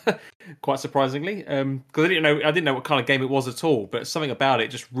 quite surprisingly, because I didn't know what kind of game it was at all, but something about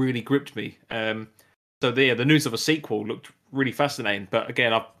it just really gripped me. So the news of a sequel looked really fascinating, but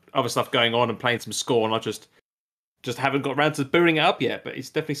again, I've other stuff going on and playing some score, and I just haven't got around to booting it up yet. But it's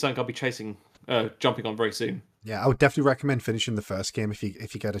definitely something I'll be jumping on very soon. Yeah, I would definitely recommend finishing the first game if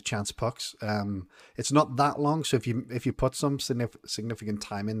you get a chance, Pucks. It's not that long, so if you put some significant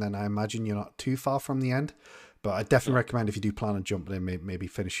time in, then I imagine you're not too far from the end. But I definitely recommend, if you do plan on jumping in, maybe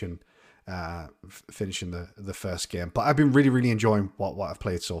finishing the first game. But I've been really enjoying what I've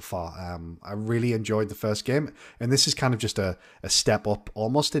played so far. I really enjoyed the first game, and this is kind of just a step up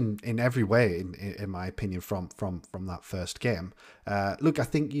almost in every way, in my opinion, from that first game. Look, I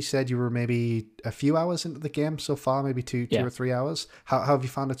think you said you were maybe a few hours into the game so far, maybe two or 3 hours. How have you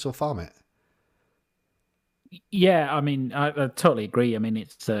found it so far, mate? Yeah, I mean, I totally agree. I mean,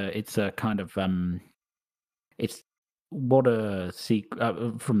 it's a kind of it's what a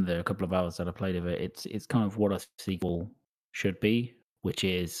sequel, from the couple of hours that I played of it, it's kind of what a sequel should be, which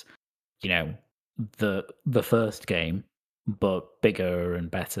is, the first game, but bigger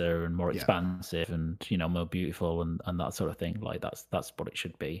and better and more expansive and more beautiful and that sort of thing. Like that's what it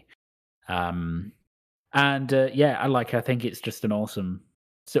should be. I think it's just an awesome.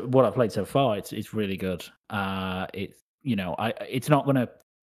 So what I've played so far, it's really good. It's not gonna.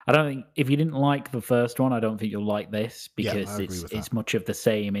 I don't think, if you didn't like the first one, I don't think you'll like this, because it's much of the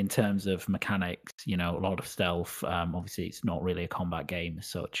same in terms of mechanics. A lot of stealth. Obviously, it's not really a combat game as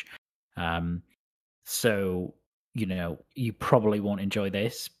such. So you probably won't enjoy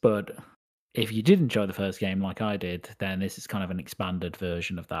this. But if you did enjoy the first game like I did, then this is kind of an expanded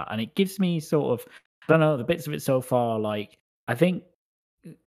version of that, and it gives me sort of, I don't know, the bits of it so far. Like, I think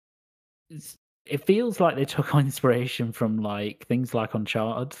it feels like they took inspiration from like things like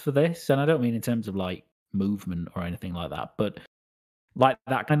Uncharted for this, and I don't mean in terms of like movement or anything like that. But like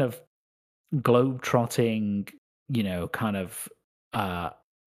that kind of globe-trotting, kind of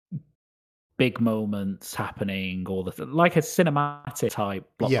big moments happening, all like a cinematic type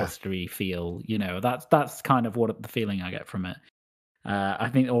blockbustery feel. That's kind of what the feeling I get from it. I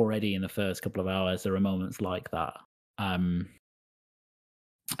think already in the first couple of hours there are moments like that.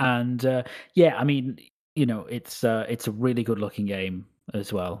 Yeah, I mean, it's a really good looking game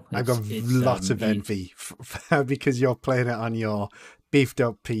as well. I've got lots of envy because you're playing it on your beefed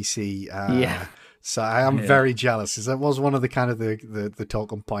up PC. Yeah. So I am very jealous. That was one of the kind of the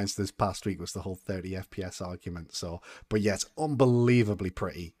talking points this past week was the whole 30 FPS argument. So, but yeah, it's unbelievably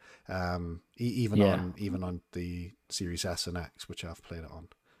pretty. Even on the Series S and X, which I've played it on.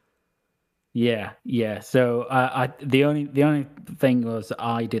 Yeah. So the only thing was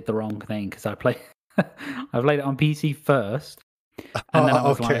I did the wrong thing because I played it on PC first. And then I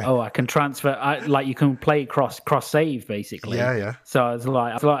was like, I can transfer. You can play cross save basically. Yeah. So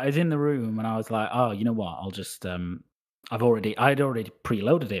I was in the room and I was like, oh, you know what? I'll just I'd already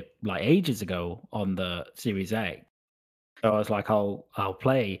preloaded it like ages ago on the Series X. So I was like, I'll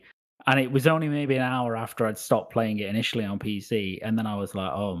play. And it was only maybe an hour after I'd stopped playing it initially on PC, and then I was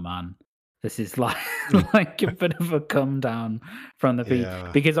like, oh man, this is like like a bit of a come down from the beat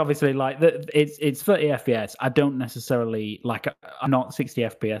because obviously like it's 30 FPS. I don't necessarily I'm not 60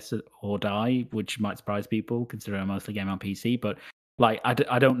 FPS or die, which might surprise people considering I mostly game on PC. But like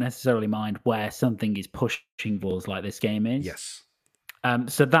I don't necessarily mind where something is pushing balls like this game is. Yes.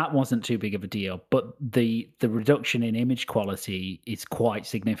 So that wasn't too big of a deal, but the reduction in image quality is quite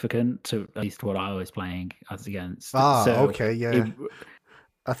significant to at least what I was playing as against. Okay, yeah.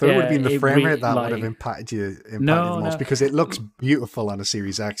 I thought it would have been the frame rate that would have impacted you the most because it looks beautiful on a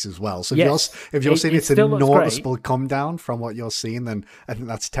Series X as well. So if you're saying it's a noticeable come down from what you're seeing, then I think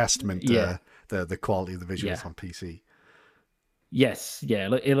that's testament to the quality of the visuals on PC. Yes,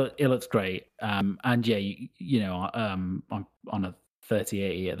 it looks great. And I'm on a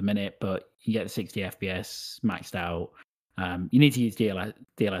 3080 at the minute, but you get 60 FPS maxed out. You need to use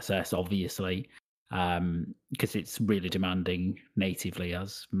DLSS obviously, because it's really demanding natively,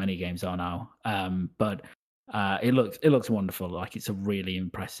 as many games are now. But it looks wonderful. Like it's a really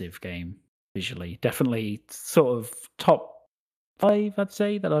impressive game visually. Definitely sort of top 5, I'd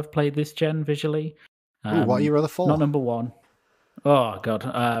say, that I've played this gen visually. What are your other 4? Not number 1. Oh God,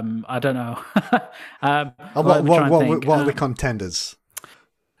 I don't know. What are the contenders?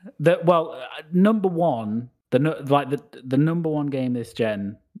 Number 1, the number 1 game this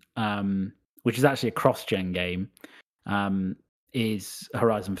gen, which is actually a cross-gen game, is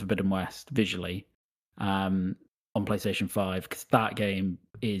Horizon Forbidden West visually on PlayStation 5, because that game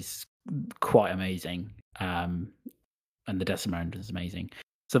is quite amazing, and the Decima engine is amazing.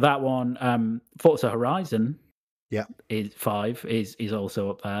 So that one, Forza Horizon, is 5 is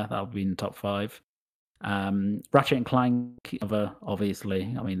also up there. That'll be in the top 5. Ratchet and Clank,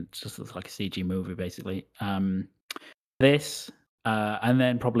 obviously. I mean, it just looks like a CG movie, basically. This, and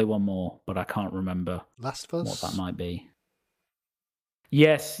then probably one more, but I can't remember Last of Us? what that might be.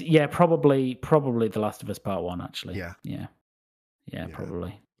 Yes, probably The Last of Us Part 1, actually. Yeah,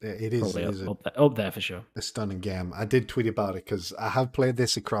 probably. It is, up there for sure. A stunning game. I did tweet about it because I have played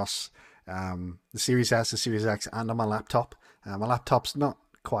this across the Series S, the Series X, and on my laptop. My laptop's not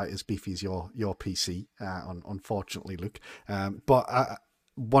quite as beefy as your PC, unfortunately, Luke. But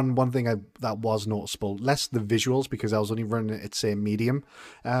one thing that was noticeable, less the visuals because I was only running it at say medium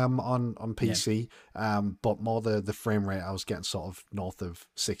on PC, but more the frame rate. I was getting sort of north of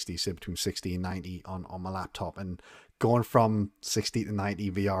 60, so between 60 and 90 on my laptop, and going from 60 to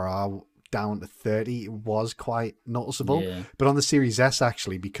 90 VRR down to 30 was quite noticeable. But on the Series S,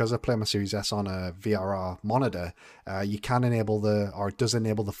 actually, because I play my Series S on a VRR monitor, you can enable it does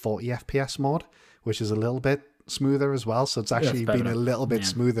enable the 40 FPS mode, which is a little bit smoother as well. So it's actually been a little bit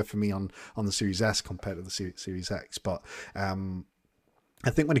smoother for me on the Series S compared to the Series X. But I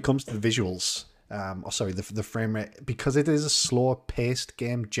think when it comes to the visuals, the frame rate, because it is a slower paced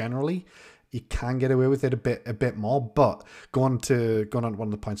game generally, you can get away with it a bit more. But going on one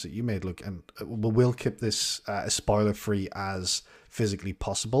of the points that you made, look, and we'll keep this as spoiler free as physically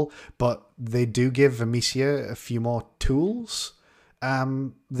possible, but they do give Amicia a few more tools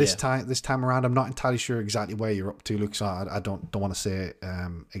this time around. I'm not entirely sure exactly where you're up to, Luke, so I don't want to say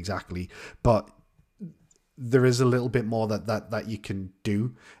exactly, but there is a little bit more that you can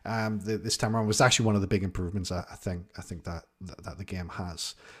do this time around. It was actually one of the big improvements I think that the game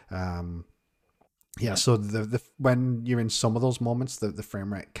has. So the when you're in some of those moments, the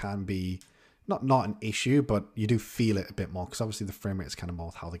frame rate can be not an issue, but you do feel it a bit more, because obviously the frame rate is kind of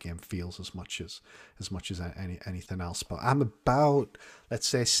more how the game feels as much as anything else. But I'm about, let's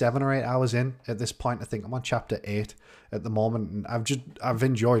say, 7 or 8 hours in at this point. I think I'm on chapter 8 at the moment, and I've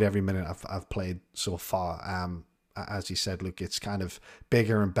enjoyed every minute I've played so far. As you said, Luke, it's kind of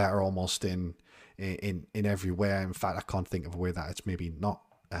bigger and better almost in every way. In fact, I can't think of a way that it's maybe not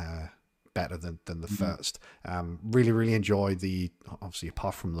better than the first. Really enjoy obviously,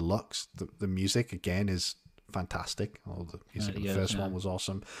 apart from the looks, the music again is fantastic. All the music in the first one was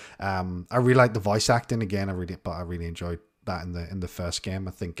awesome. I really like the voice acting again. I really enjoyed that in the first game.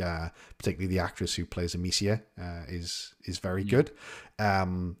 I think particularly the actress who plays Amicia is very good.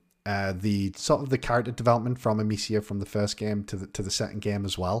 The sort of the character development from Amicia from the first game to the second game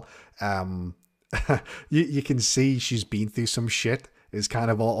as well. You can see she's been through some shit, is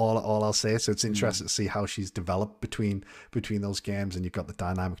kind of all I'll say. So it's interesting to see how she's developed between those games, and you've got the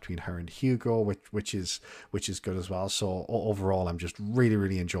dynamic between her and Hugo, which is good as well. So overall, I'm just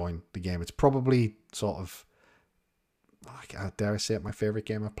really enjoying the game. It's probably sort of, dare I say it, my favorite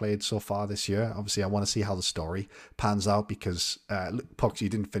game I've played so far this year. Obviously, I want to see how the story pans out, because Pucks, you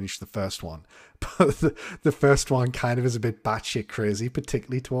didn't finish the first one, but the first one kind of is a bit batshit crazy,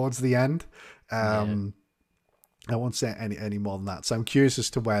 particularly towards the end. I won't say any more than that. So I'm curious as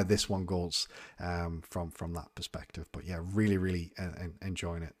to where this one goes from that perspective. But yeah, really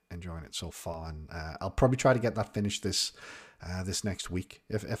enjoying it so far, and I'll probably try to get that finished this next week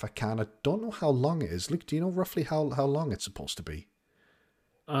if I can. I don't know how long it is. Luke, do you know roughly how long it's supposed to be?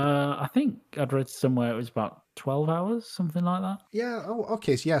 I think I'd read somewhere it was about 12 hours, something like that. Yeah. Oh,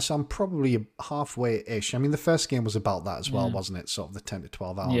 okay. So, so I'm probably halfway-ish. I mean, the first game was about that as well, wasn't it? Sort of the 10 to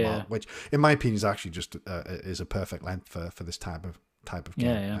 12 hour mark, which, in my opinion, is actually just is a perfect length for this type of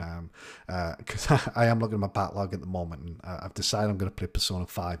game. Because I am looking at my backlog at the moment, and I've decided I'm going to play Persona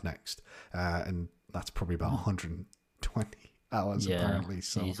 5 next, and that's probably about 120 hours apparently.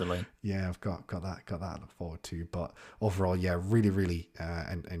 So easily. Yeah, I've got that to look forward to. But overall, really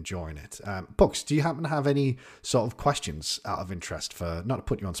enjoying it. Bucks, do you happen to have any sort of questions out of interest, for not to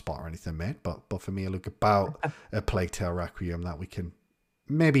put you on spot or anything, mate, but for me, look about A Plague Tale Requiem that we can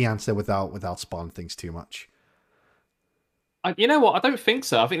maybe answer without spoiling things too much? You know what? I don't think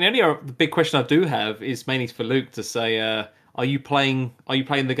so. I think the only big question I do have is mainly for Luke to say, are you playing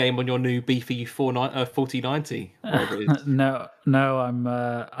the game on your new beefy 4090? No,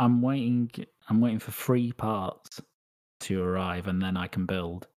 I'm waiting for 3 parts to arrive, and then I can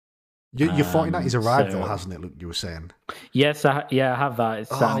build. Your 4090's arrived though, hasn't it, Luke? You were saying. Yes, I have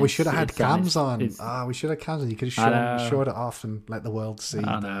that. We should have had cams on. We should have cams on. You could have showed it off and let the world see.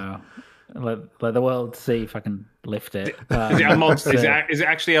 I know. Let the world see if I can lift it. Is it a monster? Is it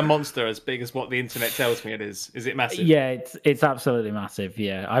actually a monster as big as what the internet tells me it is? Is it massive? Yeah, it's absolutely massive.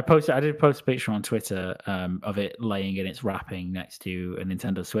 Yeah, I did post a picture on Twitter of it laying in its wrapping next to a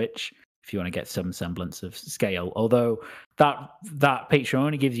Nintendo Switch, if you want to get some semblance of scale. Although that picture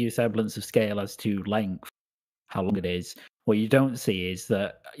only gives you a semblance of scale as to length, how long it is. What you don't see is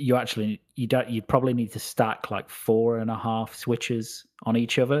that you probably need to stack like 4.5 switches on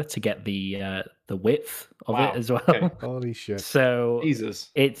each other to get the width of it as well. Okay. Holy shit! So Jesus,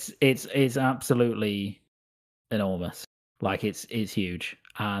 it's absolutely enormous. Like it's huge,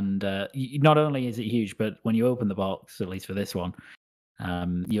 and not only is it huge, but when you open the box, at least for this one,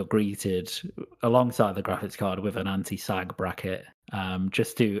 you're greeted alongside the graphics card with an anti-sag bracket,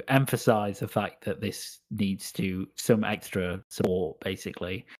 just to emphasize the fact that this needs some extra support,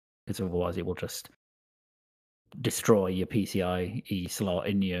 basically, because otherwise it will just destroy your PCIe slot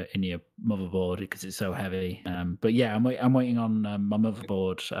in your motherboard because it's so heavy. But yeah, I'm waiting on my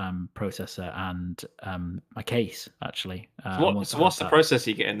motherboard, processor, and my case actually. What's the processor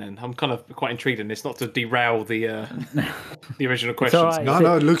you're getting then? I'm kind of quite intrigued in this, not to derail the the original questions. Right.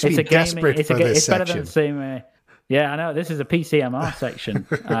 No, it looks me desperate for this section. Better than the same. Yeah, I know. This is a PCMR section,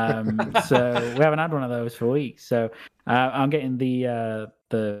 so we haven't had one of those for weeks. So I'm getting the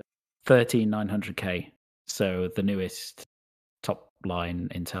 13900K. So the newest top line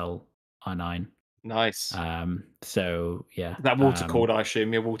Intel i9. Nice. So yeah. That water cooled, I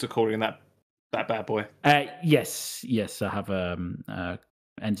assume. You're water cooling that bad boy. Yes. I have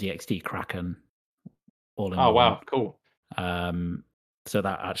NZXT Kraken all in one. Oh wow, cool. So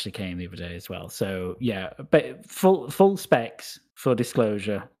that actually came the other day as well. So yeah, but full specs for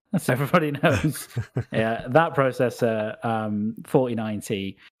disclosure, so everybody knows. Yeah, that processor,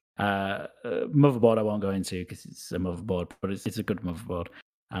 4090. Motherboard I won't go into because it's a motherboard, but it's a good motherboard.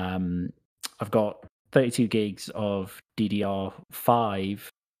 I've got 32 gigs of DDR5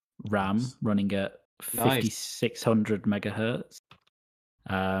 RAM running at 5600 megahertz.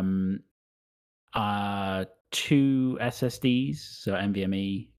 2 SSDs, so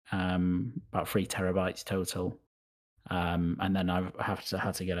NVMe, about 3 terabytes total. And then I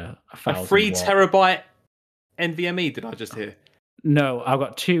had to get a 1,000 3 watt. terabyte NVMe, did I just hear? No, I've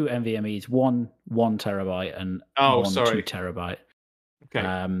got 2 NVMe's, one 1 terabyte and one 2 terabyte.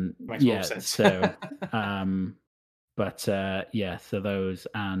 Okay. Makes yeah, more sense. so so those,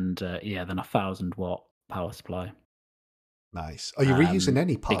 and then a 1,000 watt power supply. Nice. Are you reusing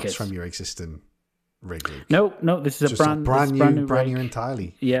any parts from your existing rig, Luke? No, this is just a brand new rig.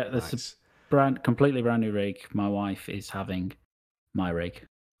 entirely. Yeah, this is completely brand new rig. My wife is having my rig,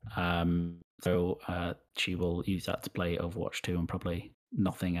 so she will use that to play Overwatch 2 and probably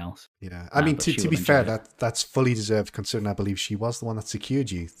nothing else. Yeah, I mean, to be fair, that's fully deserved, considering I believe she was the one that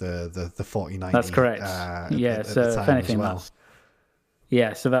secured you the 4090. That's correct. So if anything,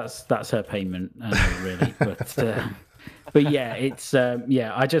 so that's her payment, really. But yeah, it's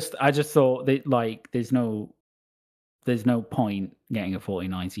I just thought that, like, there's no point getting a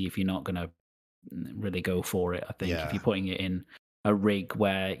 4090 if you're not gonna really go for it. I think if you're putting it in a rig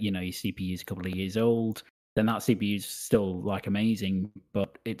where your CPU is a couple of years old, then that CPU is still like amazing,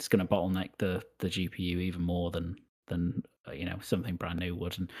 but it's going to bottleneck the GPU even more than something brand new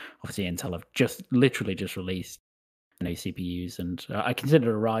would. And obviously Intel have literally just released new CPUs, and I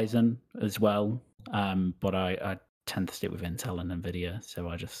consider Ryzen as well, but I tend to stick with Intel and Nvidia, so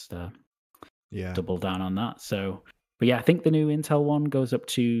I just double down on that. So, but yeah, I think the new Intel one goes up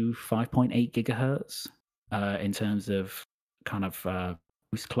to 5.8 gigahertz in terms of kind of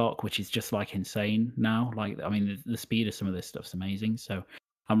boost clock, which is just like insane now. Like, I mean, the speed of some of this stuff's amazing. So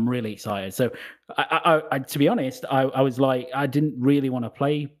I'm really excited. So I to be honest, I was like, I didn't really want to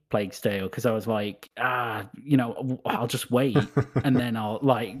play Plague Tale because I was like, I'll just wait and then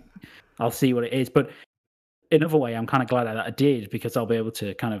I'll see what it is. But in another way, I'm kind of glad that I did, because I'll be able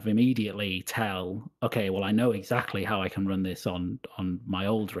to kind of immediately tell, okay, well, I know exactly how I can run this on my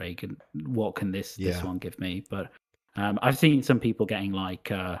old rig, and what can this one give me. But I've seen some people getting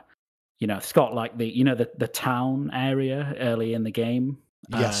like, Scott, like the town area early in the game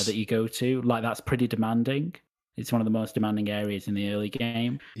that you go to, like that's pretty demanding. It's one of the most demanding areas in the early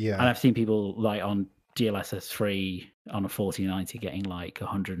game. Yeah, and I've seen people like on DLSS 3 on a 4090 getting like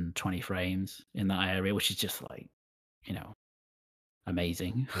 120 frames in that area, which is just like,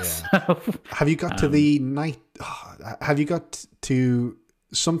 amazing. Yeah. So, have you got to the night? Have you got to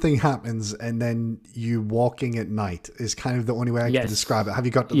something happens and then you walking at night is kind of the only way I can describe it. Have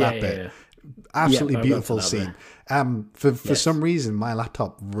you got to that bit? Yeah. Absolutely beautiful scene. For some reason, my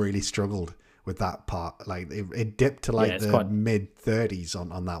laptop really struggled with that part. Like it dipped to like the mid 30s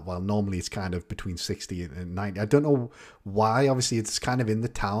on that, while normally it's kind of between 60 and 90. I don't know why. Obviously it's kind of in the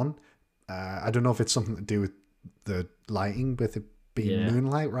town. I don't know if it's something to do with the lighting, with it being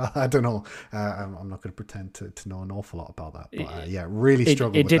moonlight. I don't know. I'm not going to pretend to know an awful lot about that, but really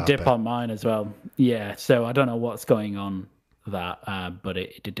struggled with that. It did dip on mine as well. Yeah, so I don't know what's going on with that, but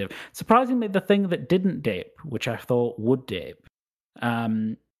it did dip. Surprisingly, the thing that didn't dip, which I thought would dip,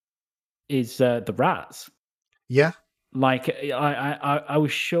 is the rats. Yeah, like I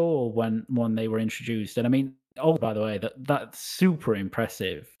was sure when they were introduced, and I mean, by the way, that's super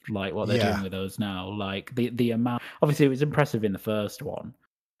impressive. Like what they're doing with those now, like the amount. Obviously, it was impressive in the first one,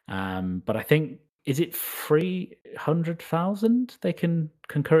 but I think, is it 300,000 they can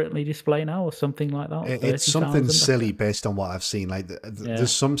concurrently display now, or something like that? It's something silly based on what I've seen. Like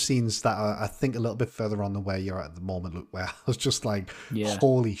there's some scenes that are, I think, a little bit further on than where you're at the moment, where I was just like,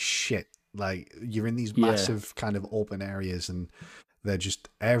 holy shit. Like you're in these massive kind of open areas and they're just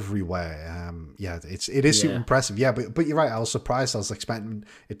everywhere. It is super impressive. Yeah, but you're right. I was surprised. I was expecting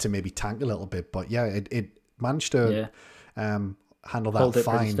it to maybe tank a little bit, but it managed to handle that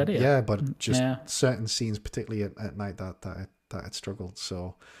fine. Steady, but just certain scenes, particularly at night, that it struggled.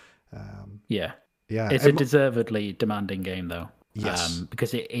 So it's a deservedly demanding game, though. Yes,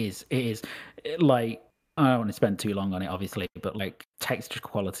 because it is like, I don't want to spend too long on it, obviously, but like texture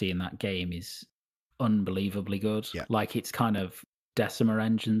quality in that game is unbelievably good. Yeah. Like it's kind of Decima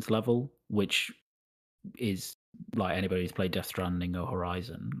Engines level, which is like, anybody who's played Death Stranding or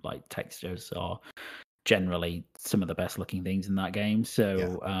Horizon, like textures are generally some of the best looking things in that game.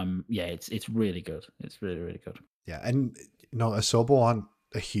 So it's really good. It's really, really good. Yeah, and Asobo aren't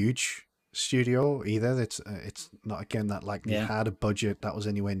a huge studio either. It's not, again, that like they had a budget that was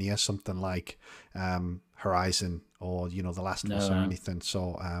anywhere near something like Horizon or The Last of Us or anything.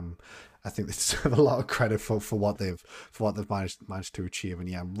 So I think they deserve a lot of credit for what they've managed to achieve.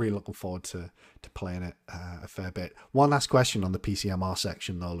 And I'm really looking forward to playing it a fair bit. One last question on the PCMR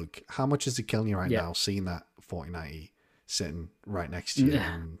section though, Luke. How much is it killing you right now, seeing that 4090 sitting right next to you?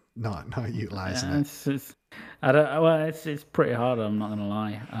 And not utilizing Yeah, it. I don't. Well, it's pretty hard. I'm not gonna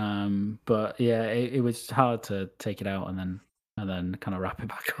lie. But yeah, it was hard to take it out and then kind of wrap it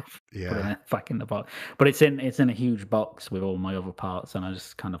back up, put Yeah, it back in the box. But it's in a huge box with all my other parts, and I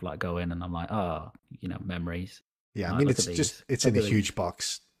just kind of like go in and I'm like, oh, memories. yeah. I Like, mean, look it's at just these. it's in Look a at these. huge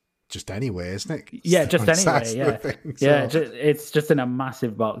box, just anyway, isn't it? Yeah, It's just the size anyway. of the Yeah, thing, yeah. so. It's just in a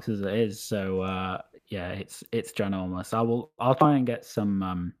massive box as it is. So yeah, it's ginormous. I'll try and get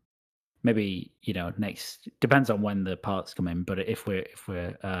some. Maybe next depends on when the parts come in. But if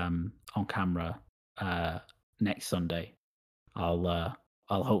we're on camera next Sunday, I'll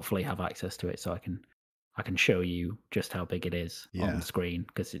hopefully have access to it so I can show you just how big it is Yeah. on screen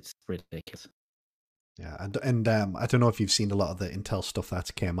because it's ridiculous. Yeah, and I don't know if you've seen a lot of the Intel stuff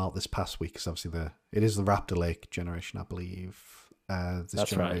that came out this past week. Because obviously it is the Raptor Lake generation, I believe. This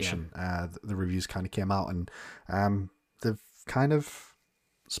That's right, yeah. generation, the reviews kind of came out, and they've kind of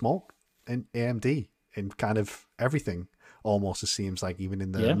smoked in AMD in kind of everything. Almost, it seems like, even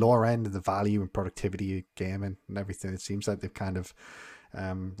in the Yeah. lower end of the value and productivity of gaming and everything, it seems like they've kind of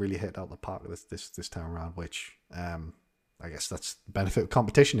really hit out the park this time around. Which I guess that's the benefit of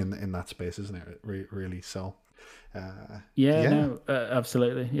competition in that space, isn't it? Really. So, No,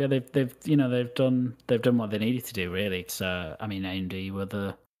 absolutely. Yeah, they've done what they needed to do. Really, it's I mean, AMD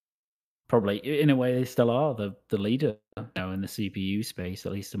were probably in a way they still are the leader in the CPU space,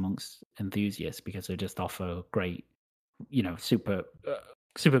 at least amongst enthusiasts, because they just offer great, super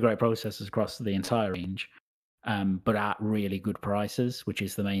great processors across the entire range, but at really good prices, which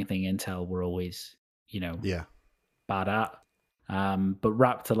is the main thing Intel were always yeah, bad at. But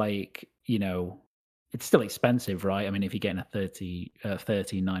Raptor Lake, it's still expensive, right? I mean, if you're getting a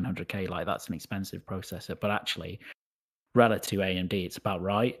 13900K, like that's an expensive processor, but actually relative to AMD, it's about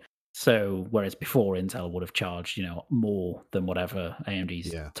right. So whereas before Intel would have charged, more than whatever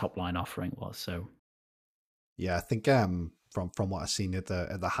AMD's top line offering was. So yeah, I think from what I've seen at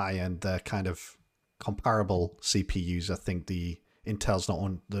the high end, kind of comparable CPUs, I think the Intel's not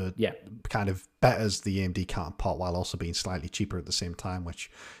on the kind of betters the AMD counterpart while also being slightly cheaper at the same time, which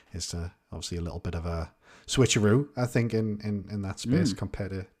is obviously a little bit of a switcheroo, I think, in that space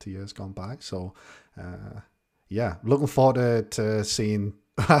compared to years gone by. So yeah, looking forward to seeing.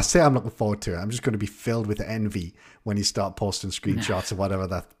 I say I'm looking forward to it. I'm just going to be filled with envy when you start posting screenshots of whatever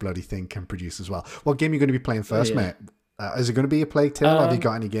that bloody thing can produce as well. What game are you going to be playing first, mate? Is it going to be a Plague Tale? Have you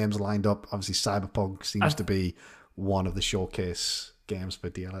got any games lined up? Obviously, Cyberpunk seems to be one of the showcase games for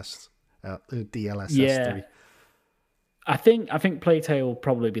DLSS 3. I think Plague Tale will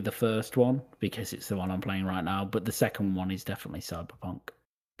probably be the first one because it's the one I'm playing right now. But the second one is definitely Cyberpunk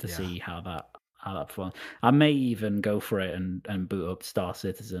to see how that performs. I may even go for it and boot up Star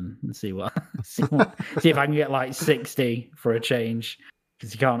Citizen and see if I can get like 60 for a change,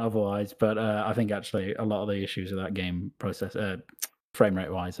 because you can't otherwise. But I think actually a lot of the issues with that game frame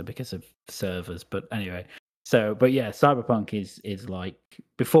rate wise are because of servers. But anyway, but yeah, Cyberpunk is like,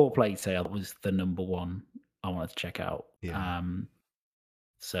 before Plague Tale was the number one I wanted to check out.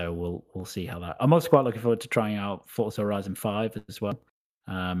 So we'll see how that. I'm also quite looking forward to trying out Forza Horizon 5 as well.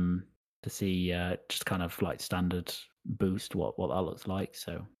 To see just kind of like standard boost what that looks like.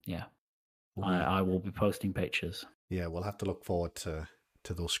 So yeah, I will be posting pictures. Yeah, we'll have to look forward to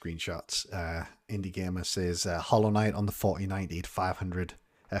those screenshots. Indie Gamer says Hollow Knight on the 4090 at 500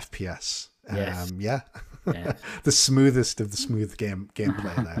 FPS. Yes. The smoothest of the smooth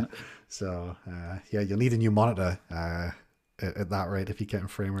gameplay there. So yeah, you'll need a new monitor at that rate if you're getting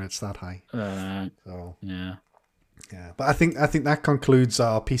frame rates that high. Yeah, but I think that concludes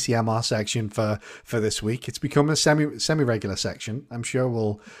our PCMR section for this week. It's become a semi regular section. I'm sure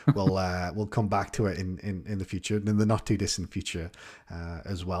we'll come back to it in the future, in the not too distant future,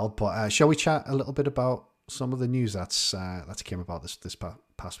 as well. But shall we chat a little bit about some of the news that's came about this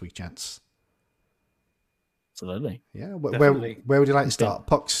past week, gents? Absolutely. Yeah. Where would you like to start,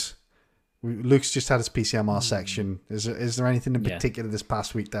 Pucks? Luke's just had his PCMR section. Is there anything in particular this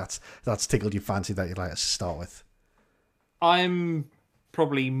past week that's tickled your fancy that you'd like us to start with? I'm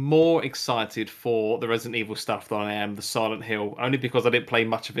probably more excited for the Resident Evil stuff than I am the Silent Hill, only because I didn't play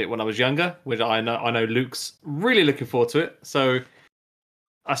much of it when I was younger, which I know Luke's really looking forward to it. So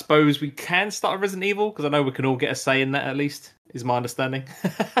I suppose we can start with Resident Evil, because I know we can all get a say in that, at least, is my understanding.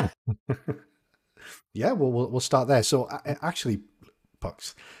 Yeah, we'll start there. So actually,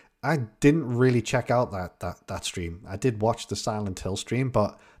 Pucks, I didn't really check out that stream. I did watch the Silent Hill stream,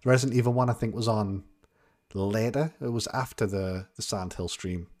 but the Resident Evil one I think was on later. It was after the Silent Hill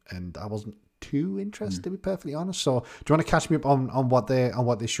stream, and I wasn't too interested, to be perfectly honest. So do you want to catch me up on what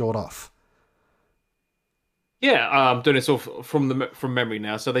they showed off? Yeah, I'm doing this all from memory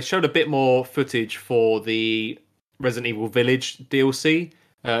now. So they showed a bit more footage for the Resident Evil Village DLC.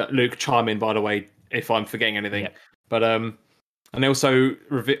 Luke, chime in by the way if I'm forgetting anything. Yep. But and they also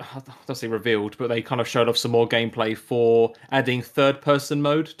I don't say revealed, but they kind of showed off some more gameplay for adding third-person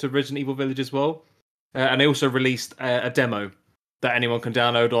mode to Resident Evil Village as well. And they also released a demo that anyone can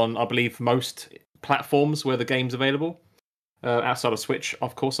download on, I believe, most platforms where the game's available. Outside of Switch,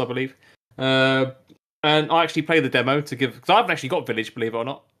 of course, I believe. And I actually played the demo because I haven't actually got Village, believe it or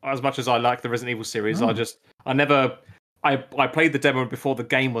not. As much as I like the Resident Evil series, I played the demo before the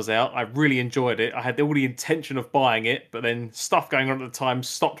game was out. I really enjoyed it. I had all the intention of buying it, but then stuff going on at the time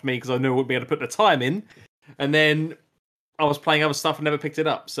stopped me because I knew I wouldn't be able to put the time in. And then I was playing other stuff and never picked it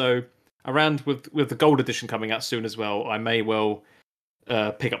up. So around with the gold edition coming out soon as well, I may well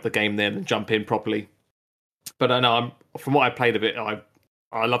pick up the game then and jump in properly. But I know from what I played of it,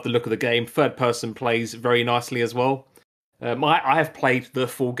 I love the look of the game. Third person plays very nicely as well. I have played the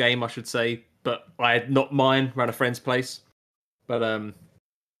full game, I should say, but I had not mine around a friend's place. But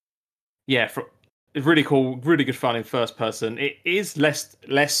yeah, it's really cool, really good fun in first person. It is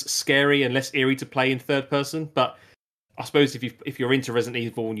less scary and less eerie to play in third person, but I suppose if you're into Resident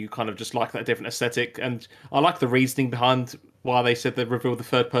Evil and you kind of just like that different aesthetic, and I like the reasoning behind why they said they revealed the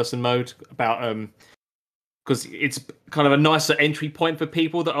third person mode about because it's kind of a nicer entry point for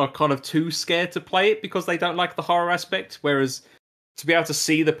people that are kind of too scared to play it because they don't like the horror aspect. Whereas to be able to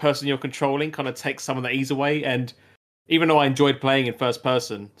see the person you're controlling kind of takes some of the ease away. And even though I enjoyed playing in first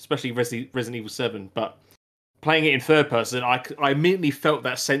person, especially Resident Evil 7, but playing it in third person, I immediately felt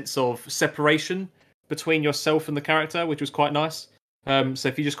that sense of separation between yourself and the character, which was quite nice. So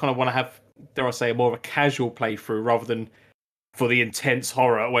if you just kind of want to have, dare I say, more of a casual playthrough rather than for the intense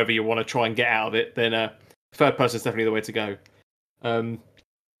horror, whatever you want to try and get out of it, then third person is definitely the way to go.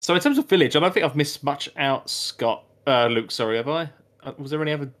 So in terms of Village, I don't think I've missed much out, Scott. Luke, sorry, have I? Was there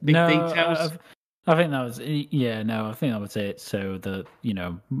any other big details? I think that was I think I would say it's so the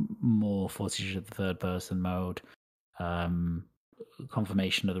more footage of the third person mode,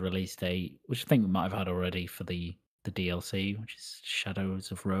 confirmation of the release date, which I think we might have had already for the DLC, which is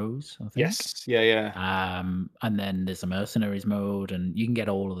Shadows of Rose, I think. Yes, yeah. And then there's a Mercenaries mode, and you can get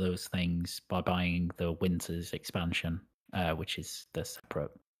all of those things by buying the Winters expansion, which is the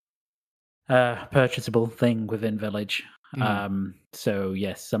separate purchasable thing within Village. So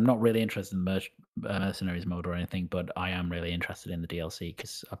yes, I'm not really interested in Mercenaries mode or anything, but I am really interested in the DLC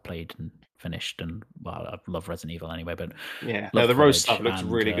because I played and finished, and well, I love Resident Evil anyway. But yeah, no, the Rose stuff looks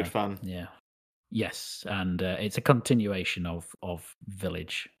really good fun. Yeah. Yes, and it's a continuation of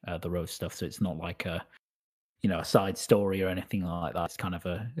Village, the Rose stuff. So it's not like a side story or anything like that. It's kind of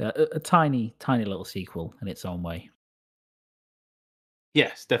a tiny little sequel in its own way.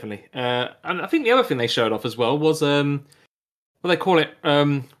 Yes, definitely. And I think the other thing they showed off as well was what they call it,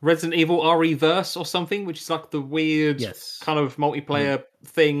 Resident Evil ReVerse or something, which is like the weird kind of multiplayer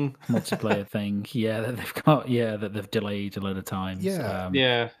thing. Multiplayer thing, yeah, that they've got, that they've delayed a lot of times.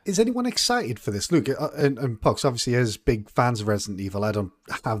 Yeah. Is anyone excited for this? Luke and Pox, obviously, as big fans of Resident Evil, I don't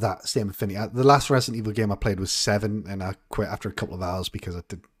have that same affinity. The last Resident Evil game I played was 7, and I quit after a couple of hours because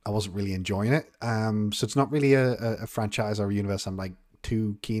I wasn't really enjoying it. So it's not really a franchise or a universe I'm like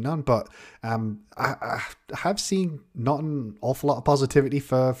too keen on, but I have seen not an awful lot of positivity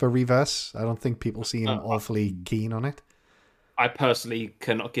for ReVerse. I don't think people seem awfully keen on it. I personally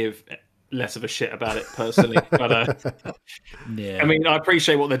cannot give less of a shit about it personally, but yeah, I mean, I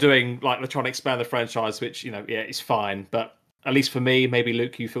appreciate what they're doing. Like they're trying to expand the franchise, which it's fine. But at least for me, maybe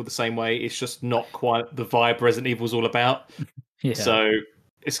Luke, you feel the same way. It's just not quite the vibe Resident Evil's all about. Yeah. So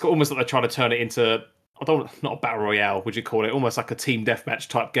it's almost like they're trying to turn it into not a battle royale, would you call it? Almost like a team deathmatch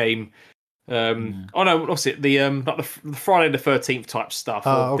type game. Oh no, what's it? The like the Friday the 13th type stuff,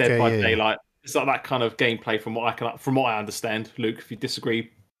 or Dead by Daylight. It's like that kind of gameplay from what I understand. Luke, if you disagree,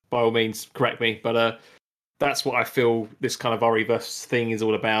 by all means, correct me. But that's what I feel this kind of ReVerse thing is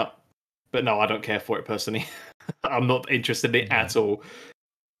all about. But no, I don't care for it personally. I'm not interested in it at all.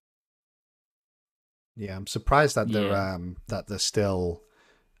 Yeah, I'm surprised that they're still.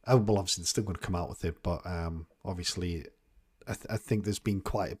 Well, obviously they're still going to come out with it, but obviously, I think there's been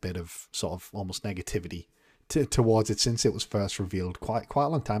quite a bit of sort of almost negativity towards it since it was first revealed quite a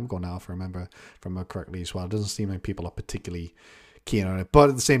long time ago now, if I remember correctly as well. It doesn't seem like people are particularly keen on it, but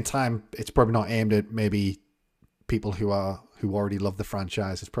at the same time, it's probably not aimed at maybe people who already love the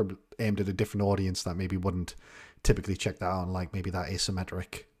franchise. It's probably aimed at a different audience that maybe wouldn't typically check that out, like maybe that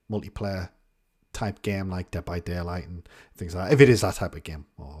asymmetric multiplayer type game like Dead by Daylight and things like that. If it is that type of game,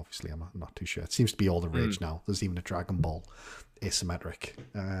 well, obviously I'm not too sure. It seems to be all the rage now. There's even a Dragon Ball asymmetric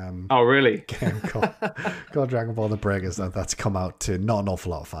oh, really? game called Dragon Ball The Breakers that's come out to not an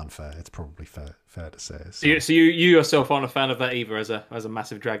awful lot of fanfare. It's probably fair to say. So you yourself aren't a fan of that either, as a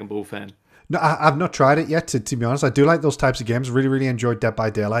massive Dragon Ball fan? No, I've not tried it yet. To be honest, I do like those types of games. Really, really enjoyed Dead by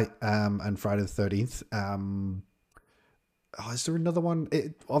Daylight and Friday the 13th. Is there another one?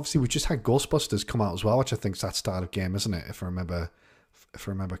 Obviously, we just had Ghostbusters come out as well, which I think is that style of game, isn't it? If I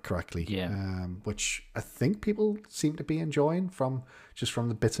remember correctly. Yeah. Which I think people seem to be enjoying from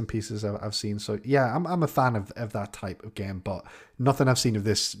the bits and pieces I've seen. So yeah, I'm a fan of that type of game, but nothing I've seen of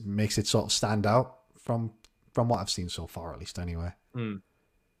this makes it sort of stand out from what I've seen so far, at least anyway.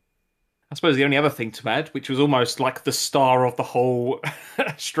 I suppose the only other thing to add, which was almost like the star of the whole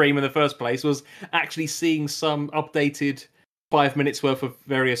stream in the first place, was actually seeing some updated 5 minutes worth of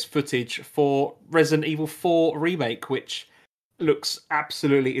various footage for Resident Evil 4 Remake, which looks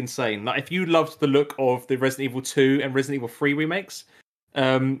absolutely insane. Like, if you loved the look of the Resident Evil 2 and Resident Evil 3 remakes,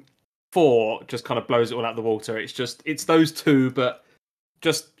 4 just kind of blows it all out of the water. It's those two, but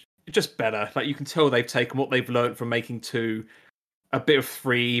just better. Like, you can tell they've taken what they've learned from making 2, a bit of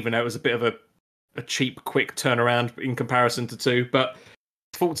 3, even though it was a bit of a cheap, quick turnaround in comparison to 2. But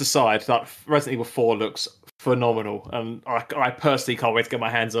faults aside, that Resident Evil 4 looks phenomenal, and I personally can't wait to get my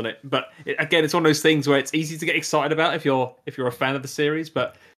hands on it. But again, it's one of those things where it's easy to get excited about if you're a fan of the series.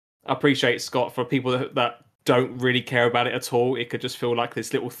 But I appreciate, Scott, for people that don't really care about it at all, it could just feel like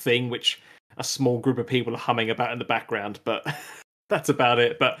this little thing which a small group of people are humming about in the background. But that's about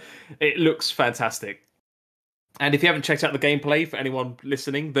it. But it looks fantastic. And if you haven't checked out the gameplay, for anyone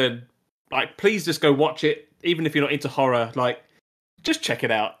listening, then please just go watch it. Even if you're not into horror, just check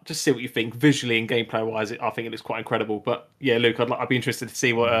it out. Just see what you think visually and gameplay wise. I think it looks quite incredible. But yeah, Luke, I'd be interested to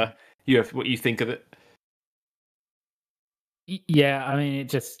see what you think of it. Yeah, I mean, it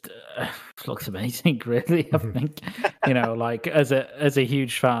just looks amazing, really. I think, as a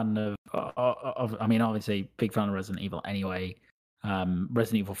huge fan of, I mean, obviously, big fan of Resident Evil anyway.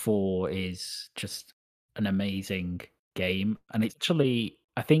 Resident Evil 4 is just an amazing game, and it's actually,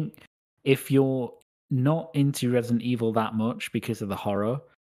 I think, if you're not into Resident Evil that much because of the horror,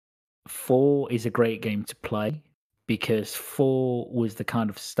 4 is a great game to play, because 4 was the kind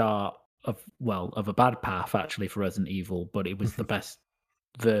of start of a bad path actually for Resident Evil, but it was the best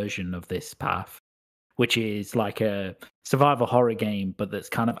version of this path, which is like a survival horror game, but that's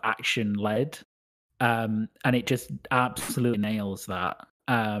kind of action led, and it just absolutely nails that.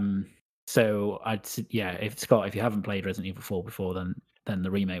 So if you haven't played Resident Evil 4 before, then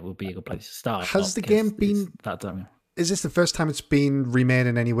the remake will be a good place to start. Has the game been is this the first time it's been remade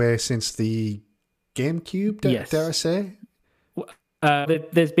in any way since the GameCube? Yes. Dare I say?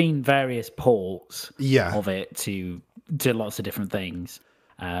 There's been various ports of it to lots of different things,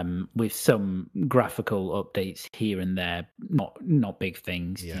 with some graphical updates here and there, not big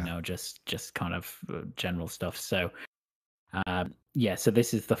things, just kind of general stuff. So so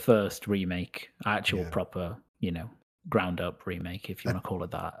this is the first remake, actual proper, ground up remake, if you want to call it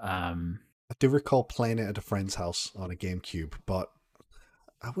that. I do recall playing it at a friend's house on a GameCube, but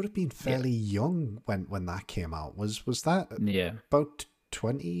I would have been fairly young when that came out. Was that about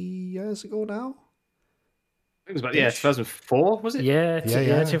 20 years ago now? It was about 2004, was it? Yeah,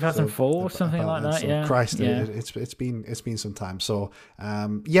 2004, so something like that. So Christ, it's been some time. So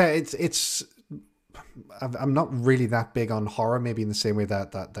it's. I'm not really that big on horror, maybe in the same way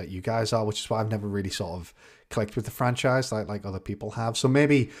that you guys are, which is why I've never really sort of clicked with the franchise like other people have. So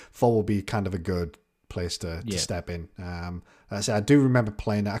maybe 4 will be kind of a good place to step in. As I said, I do remember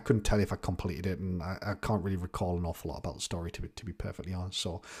playing it. I couldn't tell you if I completed it, and I can't really recall an awful lot about the story, to be perfectly honest.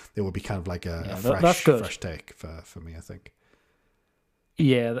 So it would be kind of like a fresh take for me, I think.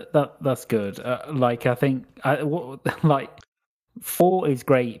 Yeah, that's good. I think 4 is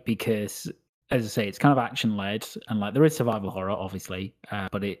great because, as I say, it's kind of action led, and there is survival horror, obviously,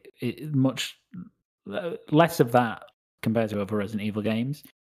 but it much less of that compared to other Resident Evil games.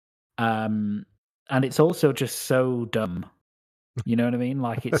 And it's also just so dumb. You know what I mean?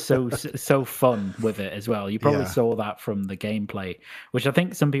 It's so fun with it as well. You probably saw that from the gameplay, which I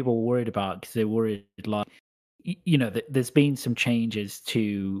think some people were worried about, because they're worried, there's been some changes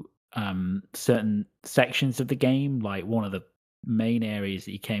to certain sections of the game, like one of the main areas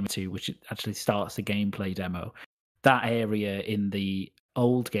that you came to, which actually starts the gameplay demo. That area in the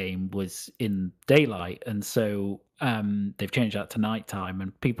old game was in daylight, and so they've changed that to nighttime,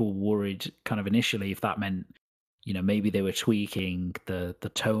 and people were worried kind of initially if that meant maybe they were tweaking the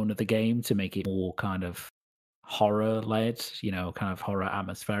tone of the game to make it more kind of horror led, kind of horror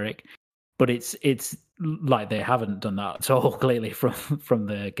atmospheric. but it's like they haven't done that at all clearly from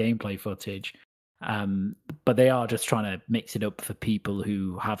the gameplay footage. But they are just trying to mix it up for people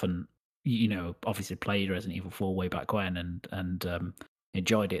who haven't, obviously played Resident Evil 4 way back when and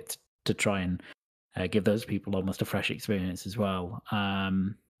enjoyed it, to try and give those people almost a fresh experience as well.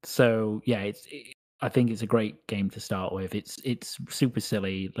 So yeah, I think it's a great game to start with. It's super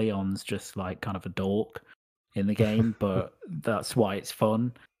silly. Leon's just like kind of a dork in the game, but that's why it's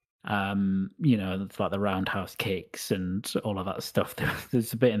fun. It's like the roundhouse kicks and all of that stuff.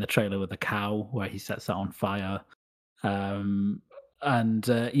 There's a bit in the trailer with a cow where he sets that on fire. There's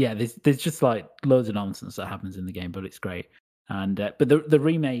just like loads of nonsense that happens in the game, but it's great. And but the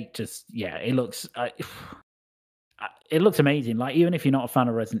remake it looks amazing. Like, even if you're not a fan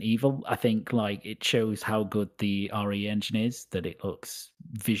of Resident Evil, I think like it shows how good the RE engine is, that it looks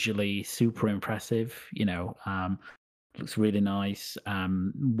visually super impressive. Looks really nice.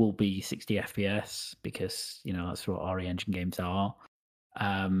 Will be 60 FPS because that's what RE engine games are.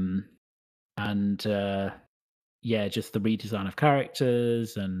 Just the redesign of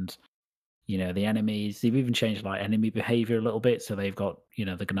characters and the enemies. They've even changed like enemy behavior a little bit, so they've got the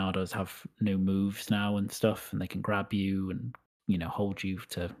Ganados have new moves now and stuff, and they can grab you and hold you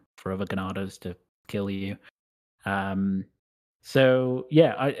for other Ganados to kill you. I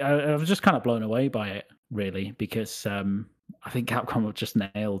was just kind of blown away by it, really, because I think Capcom have just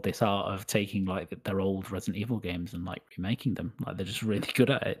nailed this art of taking like their old Resident Evil games and like remaking them. Like, they're just really good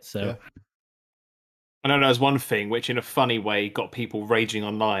at it. So. Yeah. I know there's one thing which, in a funny way, got people raging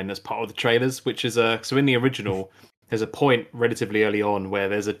online as part of the trailers, which is so in the original, there's a point relatively early on where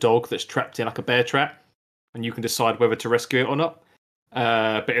there's a dog that's trapped in like a bear trap, and you can decide whether to rescue it or not.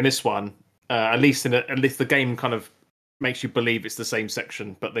 But in this one, at least the game kind of makes you believe it's the same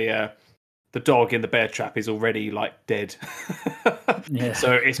section, but the dog in the bear trap is already like dead. Yeah.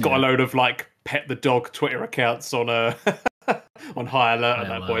 So it's got a load of like pet the dog Twitter accounts on on high alert at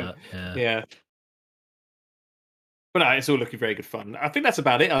that point. Yeah. But no, it's all looking very good fun. I think that's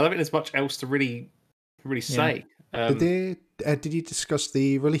about it. I don't think there's much else to really say. Did you discuss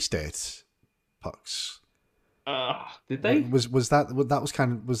the release date, Pucks? Did they? Was it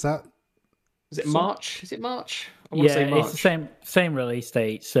March? Is it March? I want to say March. It's the same release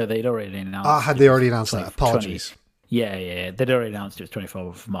date, so they'd already announced. Had they already announced that? Apologies. Yeah, they'd already announced it was 24th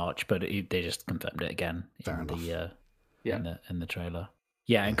of March, but they just confirmed it again in the trailer.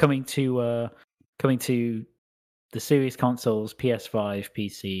 Yeah, and coming to the Series consoles, PS5,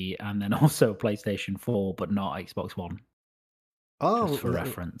 PC, and then also PlayStation 4, but not Xbox One. Oh, just for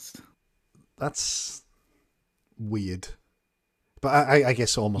reference. That's weird, but I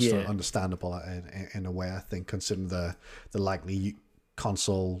guess almost understandable in a way. I think, considering the likely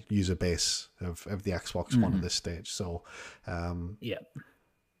console user base of the Xbox One at this stage. So,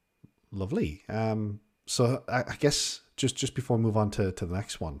 lovely. So I guess just before we move on to the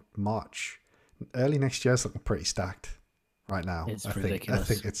next one, March. Early next year is looking pretty stacked right now. It's ridiculous.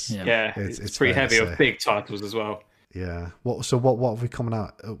 I think it's it's pretty heavy of big titles as well. Yeah. What have we coming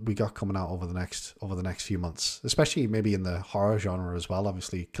out? We got coming out over the next few months, especially maybe in the horror genre as well.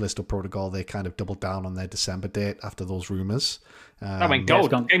 Obviously, Callisto Protocol, they kind of doubled down on their December date after those rumors. Game's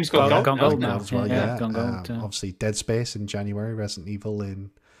gone gold now as well. Yeah, obviously Dead Space in January, Resident Evil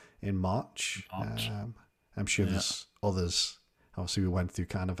in March. I'm sure there's others. Obviously, we went through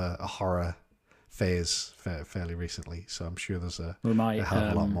kind of a horror phase fairly recently, so I'm sure there's a hell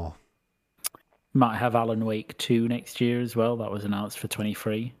of a lot more. Might have Alan Wake 2 next year as well. That was announced for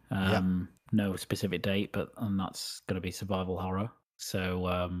 23. No specific date, and that's going to be survival horror.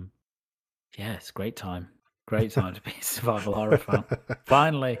 So it's a great time to be a survival horror fan.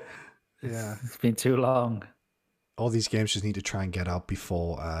 Finally. It's been too long. All these games just need to try and get out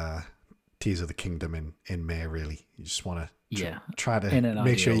before Tears of the Kingdom in May, really. You just want to try to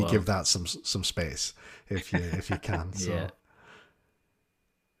make sure you give that some space if you can. So.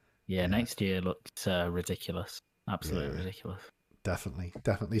 Next year looks ridiculous. Absolutely ridiculous. Definitely.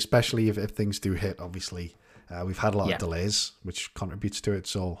 Especially if things do hit, obviously. We've had a lot of delays, which contributes to it.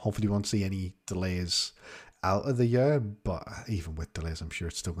 So hopefully we won't see any delays out of the year. But even with delays, I'm sure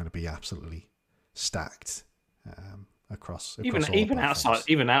it's still going to be absolutely stacked across even outside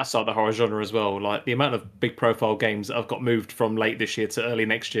the horror genre as well. Like the amount of big profile games that have got moved from late this year to early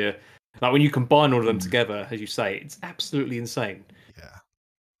next year. Like when you combine all of them together, as you say, it's absolutely insane. Yeah.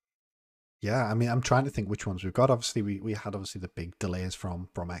 Yeah, I mean, I'm trying to think which ones we've got. Obviously, we had the big delays from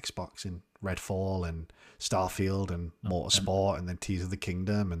Xbox in Redfall and Starfield and Motorsport, and then Tears of the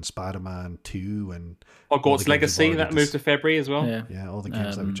Kingdom and Spider-Man 2 and Hogwarts Legacy that moved to February as well. Yeah, all the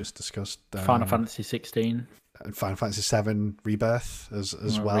games that we just discussed. Final Fantasy 16 and Final Fantasy 7 Rebirth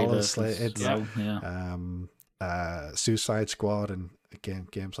as well as slated. Suicide Squad and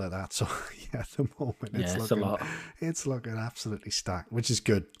games like that. So yeah, at the moment it's looking absolutely stacked, which is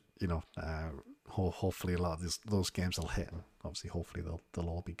good. You know, hopefully a lot of those games will hit, and obviously hopefully they'll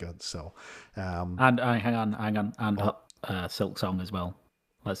all be good. So and hang on, and Silk Song as well.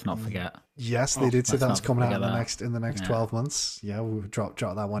 Let's not forget. Yes, they did say that's coming out in the next 12 months. Yeah, we'll drop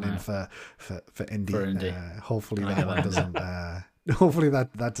that one in for indie. Hopefully that one doesn't. Hopefully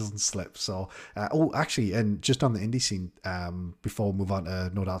that doesn't slip. So, actually, and just on the indie scene, before we move on to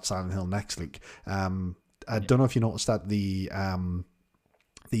No Doubt Silent Hill next week, I don't know if you noticed that the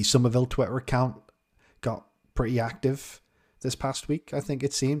Somerville Twitter account got pretty active this past week. I think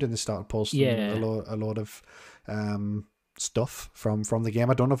it seemed, and they started posting a lot of stuff from the game.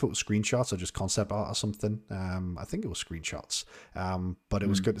 I don't know if it was screenshots or just concept art or something. I think it was screenshots. But it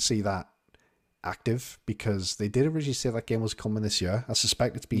was good to see that active, because they did originally say that game was coming this year. I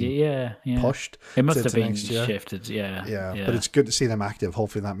suspect it's been pushed. It must have been shifted. Yeah. But it's good to see them active.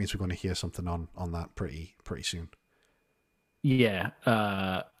 Hopefully that means we're going to hear something on that pretty soon.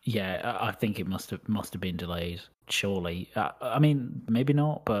 I think it must have been delayed. Surely, I mean, maybe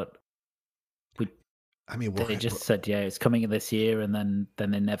not, but they just said it's coming this year, and then they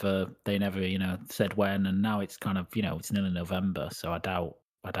never said when, and now it's kind of it's nearly November, so I doubt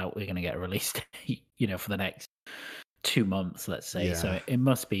we're going to get a release date for the next 2 months, let's say. So it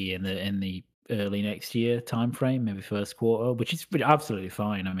must be in the early next year time frame, maybe first quarter, which is absolutely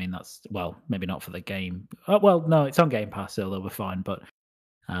fine. I mean, that's, well, maybe not for the game. Well, no, it's on Game Pass, so they'll be fine. But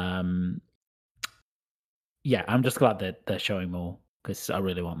I'm just glad that they're showing more, because I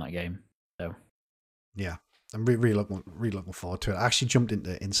really want that game. So yeah, I'm really looking forward to it. I actually jumped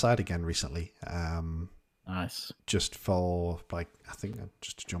into Inside again recently. Nice. Just for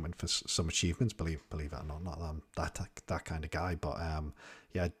just to jump in for some achievements. Believe it or not that I'm that kind of guy, but I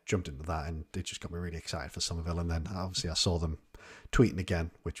jumped into that, and it just got me really excited for Somerville. And then obviously I saw them tweeting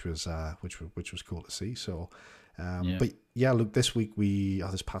again, which was cool to see. So, but yeah, look, this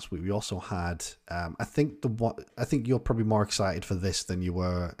past week we also had. I think you're probably more excited for this than you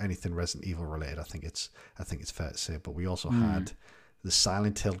were anything Resident Evil related. I think it's fair to say. But we also had the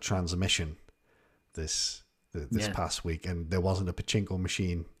Silent Hill transmission this past week, and there wasn't a pachinko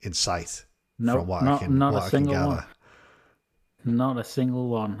machine in sight. No, not a single one. Not a single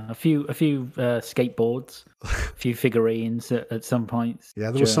one. A few skateboards, a few figurines at some points.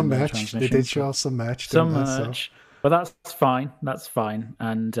 Yeah, there was some merch. They did show some merch. Some merch, but that's fine. That's fine.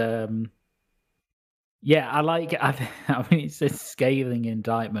 And I like it. I mean, it's a scathing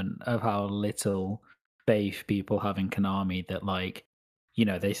indictment of how little faith people have in Konami. That, like,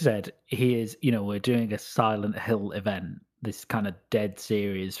 they said, we're doing a Silent Hill event, this kind of dead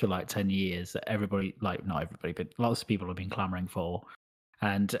series for like 10 years that everybody, like, not everybody, but lots of people have been clamoring for.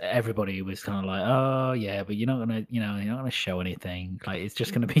 And everybody was kind of like, oh yeah, but you're not gonna show anything. Like, it's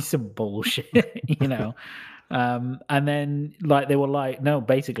just gonna be some bullshit, And then, like, they were like, no,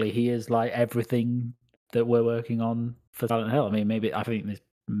 basically he is like everything that we're working on for Silent Hill. I mean, I think there's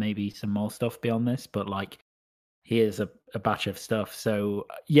maybe some more stuff beyond this, but like, here's a batch of stuff. So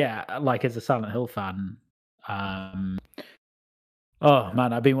yeah, like, as a Silent Hill fan, oh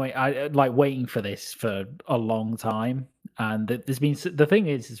man, I've been waiting for this for a long time. And there's been, the thing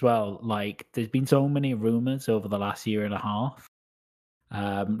is as well, like, there's been so many rumors over the last year and a half.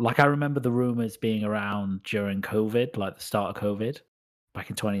 Like, I remember the rumors being around during COVID, like the start of COVID back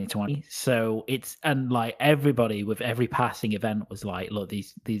in 2020. So and like, everybody with every passing event was like, look,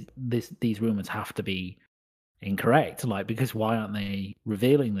 these rumors have to be incorrect, like, because why aren't they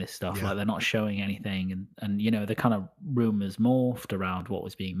revealing this stuff? Like, they're not showing anything, and the kind of rumors morphed around what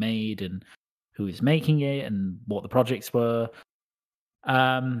was being made and who was making it and what the projects were.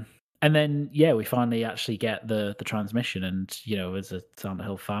 And then we finally actually get the transmission, and as a Silent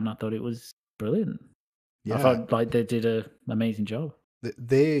Hill fan, I thought it was brilliant. I thought, like, they did an amazing job.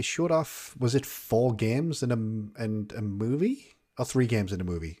 They showed off, was it 4 games in a movie? Or 3 games in a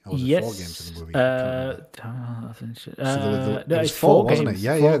movie? Or was it 4 games in a movie? It was 4, wasn't it?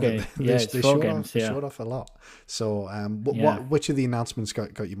 Yeah. They showed off a lot. So, which of the announcements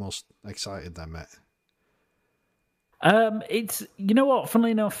got you most excited then, Matt? It's, what?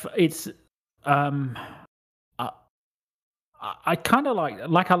 Funnily enough, it's I kind of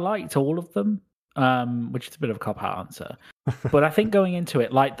I liked all of them. Which is a bit of a cop-out answer. But I think going into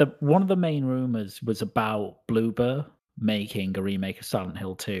it, like one of the main rumors was about Bloober making a remake of Silent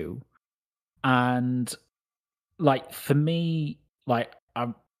Hill 2. And like for me, like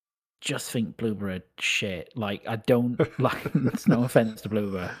I just think Bloober are shit. Like I don't like it's no offense to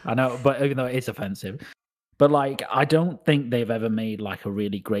Bloober. I know, but even though it is offensive. But like I don't think they've ever made like a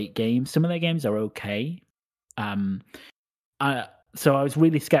really great game. Some of their games are okay. Um so I was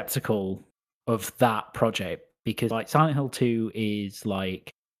really skeptical of that project because like Silent Hill 2 is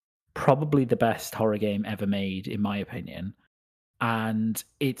like probably the best horror game ever made in my opinion, and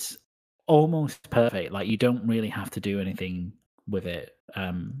it's almost perfect. Like you don't really have to do anything with it,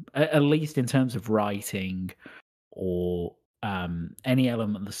 at least in terms of writing or any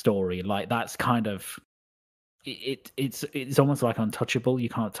element of the story. Like that's kind of it's almost like untouchable. You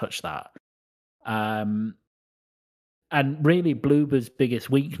can't touch that. Um, and really, Bloober's biggest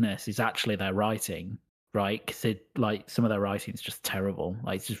weakness is actually their writing, right? Because like some of their writing is just terrible.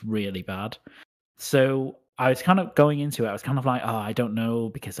 Like it's just really bad. So I was kind of going into it. I was kind of like, oh, I don't know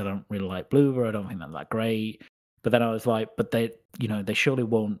because I don't really like Bloober. I don't think they're that great. But then I was like, but they surely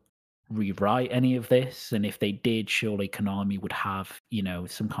won't rewrite any of this. And if they did, surely Konami would have,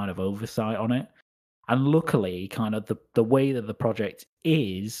 some kind of oversight on it. And luckily, kind of the way that the project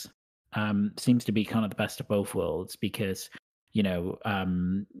is seems to be kind of the best of both worlds because,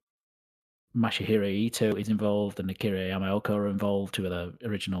 Masahiro Ito is involved and Akira Yamaoka are involved, who are the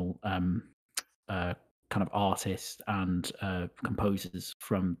original kind of artists and composers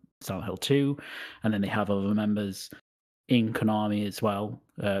from Silent Hill 2. And then they have other members in Konami as well,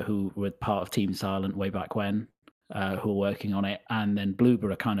 who were part of Team Silent way back when, who are working on it. And then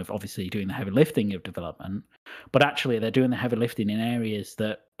Bloober are kind of obviously doing the heavy lifting of development. But actually, they're doing the heavy lifting in areas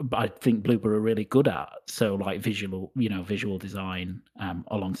that I think Bloober are really good at. So like visual design,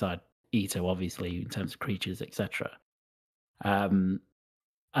 alongside Ito, obviously, in terms of creatures, etc. And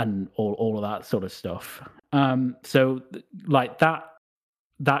all of that sort of stuff. So like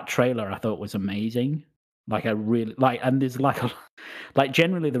that trailer I thought was amazing. Like I really like, and there's like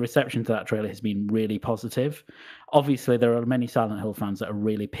generally the reception to that trailer has been really positive. Obviously, there are many Silent Hill fans that are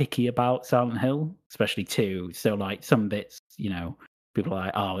really picky about Silent Hill, especially 2. So like some bits, people are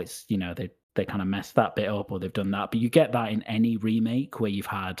like, oh, it's they kind of messed that bit up or they've done that. But you get that in any remake where you've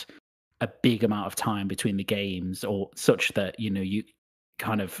had a big amount of time between the games or such that you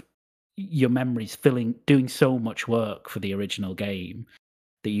kind of your memory's doing so much work for the original game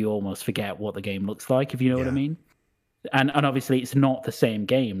that you almost forget what the game looks like, if you know what I mean. And obviously it's not the same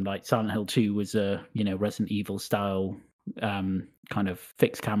game. Like Silent Hill 2 was a Resident Evil style kind of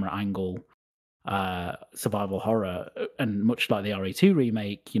fixed camera angle survival horror, and much like the RE2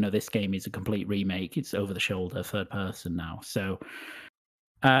 remake, this game is a complete remake. It's over the shoulder, third person now. So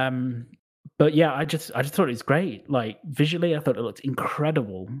but yeah, I just thought it was great. Like visually, I thought it looked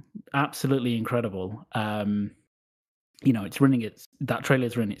incredible, absolutely incredible. It's running that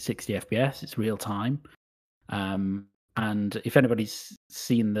trailer's running at 60 FPS. It's real time. And if anybody's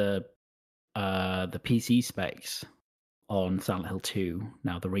seen the PC specs on Silent Hill 2,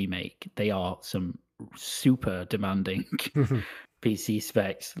 now the remake, they are some super demanding PC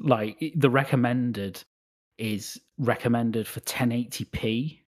specs. Like the recommended is recommended for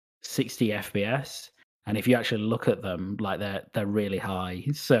 1080p. 60 FPS, and if you actually look at them, like they're really high.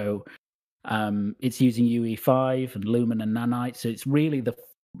 So it's using UE5 and Lumen and Nanite, so it's really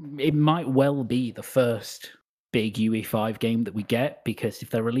it might well be the first big UE5 game that we get, because if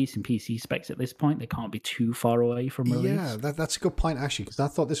they're releasing PC specs at this point, they can't be too far away from release. Yeah, that's a good point, actually, because I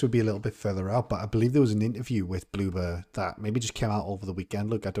thought this would be a little bit further out, but I believe there was an interview with Bloober that maybe just came out over the weekend.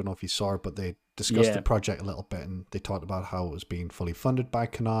 Look, I don't know if you saw it, but they discussed the project a little bit, and they talked about how it was being fully funded by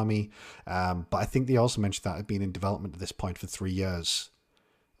Konami. But I think they also mentioned that it had been in development at this point for 3 years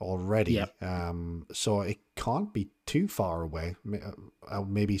already. Yep. So it can't be too far away. I'll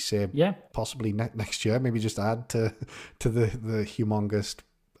maybe say possibly next year, maybe just add to the humongous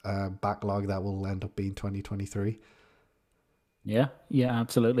backlog that will end up being 2023. Yeah,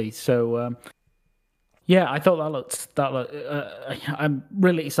 absolutely. So I thought that looked I'm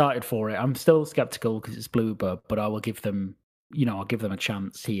really excited for it. I'm still skeptical because it's Bloober, but I will give them a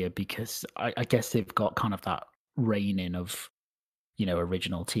chance here, because I guess they've got kind of that rein in of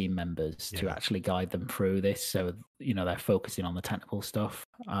original team members to actually guide them through this. So they're focusing on the technical stuff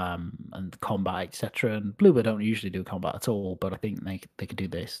and combat, etc. And Bloober don't usually do combat at all, but I think they could do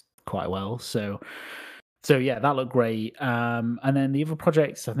this quite well. So yeah, that looked great. And then the other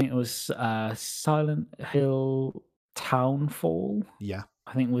projects, I think it was Silent Hill Townfall. Yeah,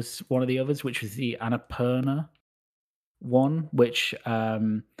 I think was one of the others, which was the Annapurna one, which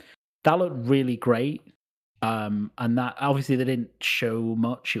that looked really great. And that obviously they didn't show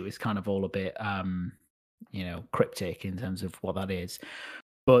much. It was kind of all a bit, cryptic in terms of what that is.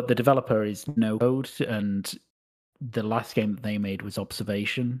 But the developer is No Code, and the last game that they made was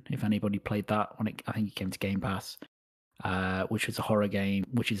Observation. If anybody played that, I think it came to Game Pass, which was a horror game,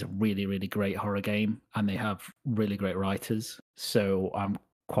 which is a really, really great horror game, and they have really great writers. So I'm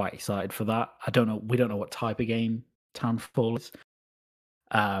quite excited for that. We don't know what type of game Townfall is,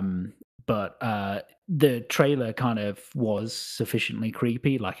 but the trailer kind of was sufficiently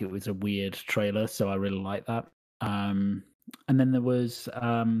creepy, like it was a weird trailer, so I really like that. And then there was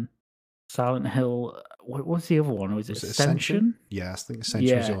Silent Hill. What was the other one? Was it Ascension? Yeah, I think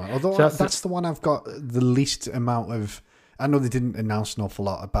Ascension was the one. Although that's the one I've got the least amount of. I know they didn't announce an awful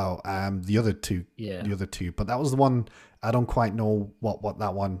lot about the other two. Yeah. The other two, but that was the one I don't quite know what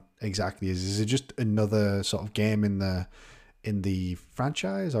that one exactly is. Is it just another sort of game in the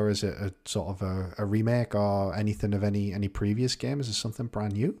franchise, or is it a sort of a remake or anything of any previous game? Is it something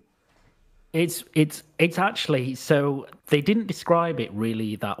brand new? It's actually, so they didn't describe it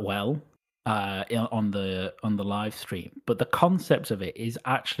really that well on the live stream, but the concept of it is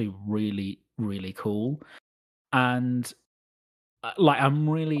actually really, really cool. And I'm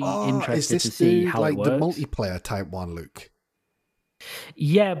really interested to see how it works. The multiplayer type one, Luke?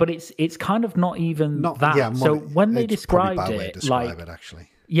 Yeah, but it's kind of not even that. Yeah, so when they described it, actually.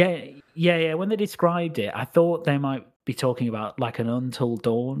 Yeah. When they described it, I thought they might be talking about like an Until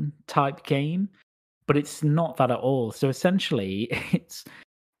Dawn type game, but it's not that at all. So essentially,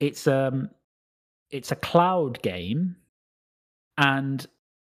 it's a cloud game, and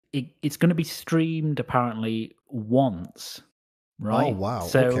it's going to be streamed apparently once, right? Oh wow!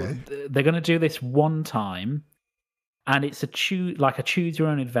 So they're going to do this one time. And it's a choose your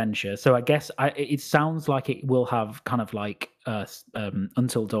own adventure. So I guess it sounds like it will have kind of like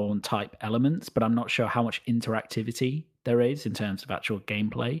Until Dawn type elements, but I'm not sure how much interactivity there is in terms of actual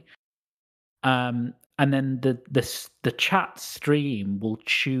gameplay. And then the chat stream will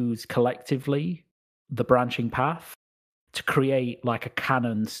choose collectively the branching path to create like a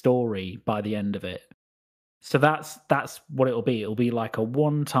canon story by the end of it. So that's what it'll be. It'll be like a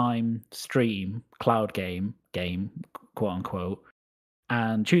one-time stream cloud game, quote unquote,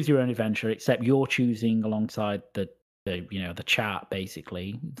 and choose your own adventure. Except you're choosing alongside the chat.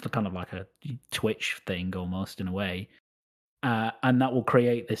 Basically, it's kind of like a Twitch thing almost in a way, and that will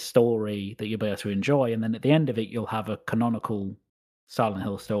create this story that you'll be able to enjoy. And then at the end of it, you'll have a canonical Silent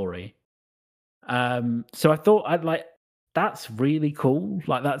Hill story. So I thought that's really cool.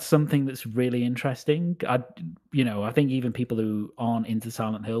 Like that's something that's really interesting. I think even people who aren't into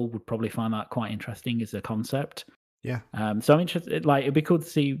Silent Hill would probably find that quite interesting as a concept. Yeah. So I'm interested. Like it'd be cool to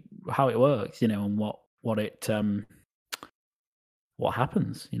see how it works, and what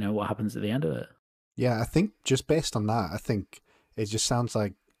happens. What happens at the end of it. Yeah, I think just based on that, I think it just sounds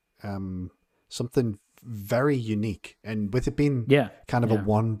like something very unique, and with it being kind of a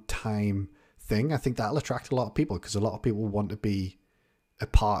one-time thing, I think that'll attract a lot of people because a lot of people want to be a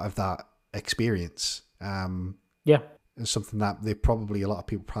part of that experience. It's something that a lot of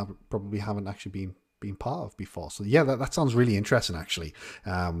people probably haven't actually been part of before. So yeah, that sounds really interesting actually.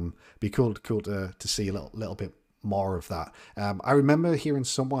 Be cool to see a little bit more of that. I remember hearing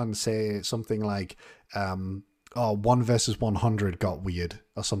someone say something like 1 versus 100 got weird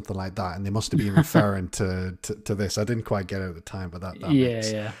or something like that, and they must have been referring to this. I didn't quite get it at the time, but that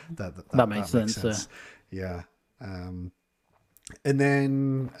makes sense. Yeah. And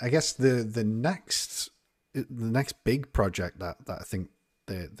then I guess the next big project that I think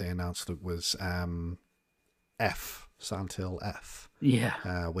they announced was Silent Hill F.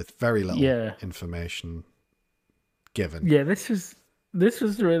 Yeah. With very little information given. Yeah, this was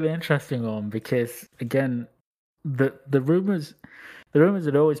a really interesting one because again, the rumors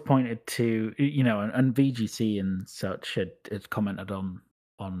had always pointed to, and VGC and such had commented on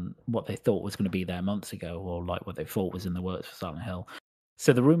what they thought was going to be there months ago, or like what they thought was in the works for Silent Hill.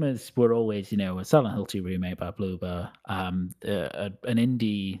 So the rumors were always, a Silent Hill 2 remake by Bloober, an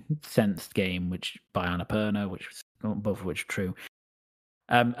indie sensed game by Annapurna, which was both of which are true.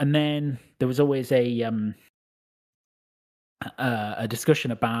 And then there was always a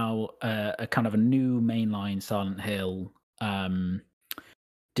discussion about a kind of a new mainline Silent Hill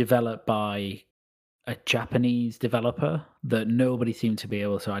developed by a Japanese developer that nobody seemed to be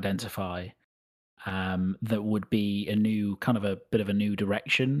able to identify. That would be a bit of a new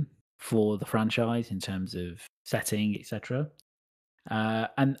direction for the franchise in terms of setting, etc.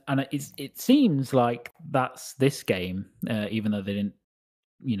 And it seems like that's this game, even though they didn't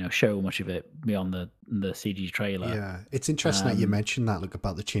show much of it beyond the CG trailer. Yeah, it's interesting that you mentioned that, look,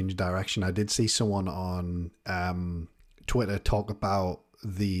 about the change of direction. I did see someone on Twitter talk about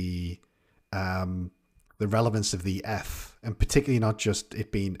the relevance of the F, and particularly not just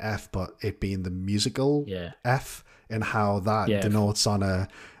it being F, but it being the musical F, and how that denotes on a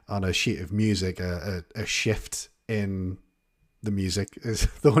sheet of music a shift in the music is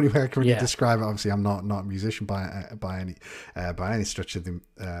the only way I can really describe it. Obviously, I'm not a musician by any stretch of the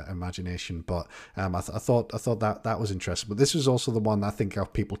imagination, but I thought that was interesting. But this was also the one I think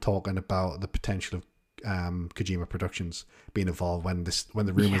of people talking about the potential of Kojima Productions being involved when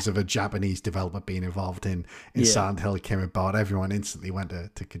the rumors of a Japanese developer being involved in Silent Hill came about. Everyone instantly went to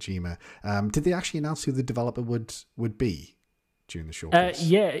Kojima. Did they actually announce who the developer would be during the showcase?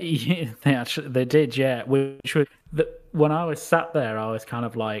 They did. Yeah, which was when I was sat there, I was kind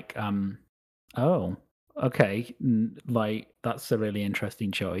of like, oh, okay, like that's a really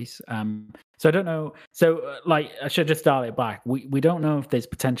interesting choice. So I don't know. So I should just dial it back. We don't know if there's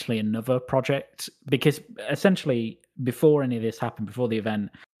potentially another project, because essentially before any of this happened, before the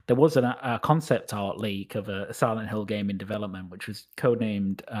event, there was a concept art leak of a Silent Hill game in development, which was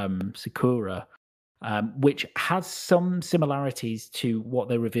codenamed Sakura, which has some similarities to what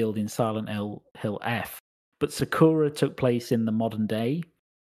they revealed in Silent Hill F. But Sakura took place in the modern day.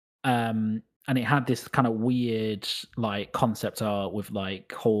 And it had this kind of weird concept art with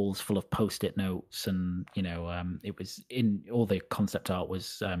halls full of post-it notes, and it was in all the concept art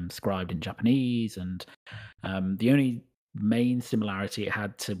was scribed in Japanese, and the only main similarity it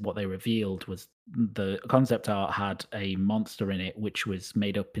had to what they revealed was the concept art had a monster in it which was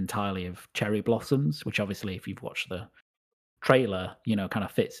made up entirely of cherry blossoms, which obviously if you've watched the trailer kind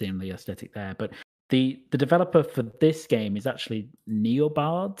of fits in the aesthetic there. But the developer for this game is actually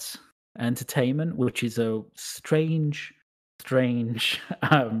Neobards Entertainment, which is a strange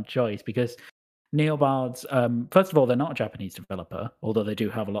choice, because Neobards, first of all, they're not a Japanese developer, although they do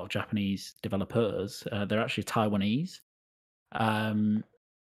have a lot of Japanese developers. They're actually Taiwanese. And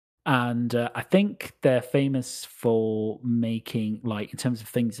I think they're famous for making, in terms of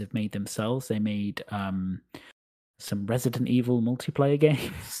things they've made themselves, they made some Resident Evil multiplayer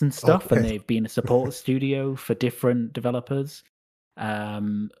games and stuff, and they've been a support studio for different developers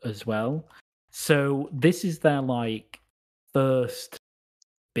as well. So this is their first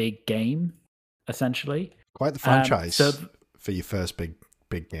big game, essentially. Quite the franchise for your first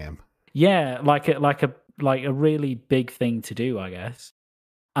big game. Yeah, like a really big thing to do, I guess.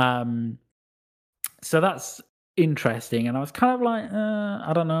 So that's interesting, and I was kind of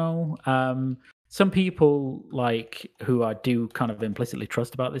I don't know. Some people who I do kind of implicitly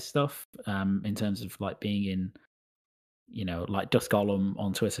trust about this stuff, in terms of being in, Dusk Golem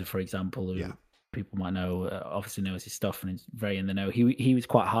on Twitter, for example, who people might know, obviously knows his stuff and is very in the know. He was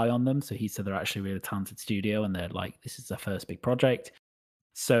quite high on them, so he said they're actually a really talented studio, and they're this is their first big project.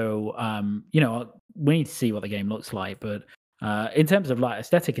 So we need to see what the game looks like, but in terms of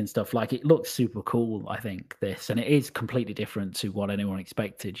aesthetic and stuff, it looks super cool, I think, this, and it is completely different to what anyone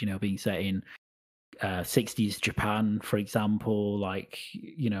expected, being set in 60s Japan, for example.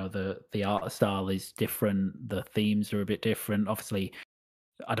 The art style is different, the themes are a bit different. Obviously,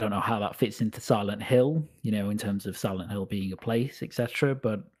 I don't know how that fits into Silent Hill, in terms of Silent Hill being a place, etc.,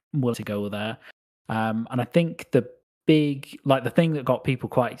 but we'll to go there. And I think the big, the thing that got people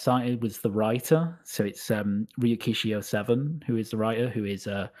quite excited was the writer. So it's Ryukishio 7, who is the writer, who is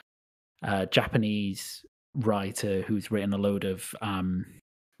a Japanese writer who's written a load of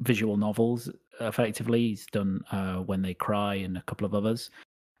visual novels. Effectively, he's done When They Cry and a couple of others.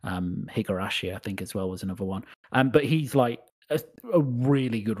 Higurashi, I think, as well, was another one. But he's a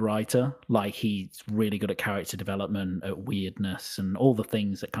really good writer. He's really good at character development, at weirdness, and all the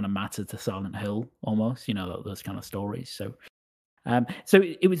things that kind of matter to Silent Hill, almost, those kind of stories. So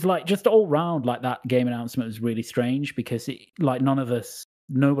it was just all round, that game announcement was really strange, because it,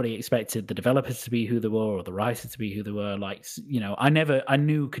 nobody expected the developers to be who they were, or the writers to be who they were. I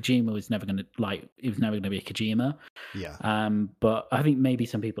knew Kojima was never going to it was never going to be a Kojima. Yeah. But I think maybe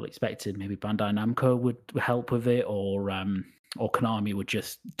some people expected maybe Bandai Namco would help with it, or Konami would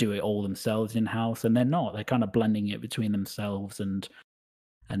just do it all themselves in house, and they're not. They're kind of blending it between themselves and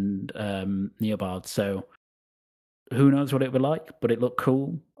Neobard. So who knows what it would like, but it looked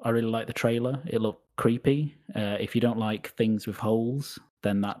cool. I really liked the trailer. It looked creepy. If you don't like things with holes,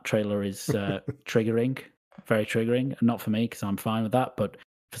 then that trailer is triggering, very triggering. Not for me, because I'm fine with that, but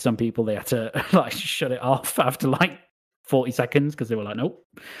for some people, they had to shut it off after 40 seconds because they were nope.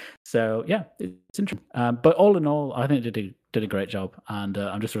 So yeah, it's interesting. But all in all, I think they did a great job, and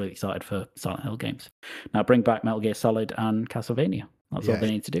I'm just really excited for Silent Hill games. Now bring back Metal Gear Solid and Castlevania. That's all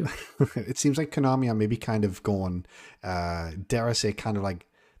they need to do. It seems like Konami are maybe kind of going, dare I say, kind of like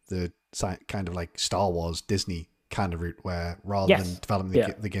Star Wars, Disney kind of route, where rather than developing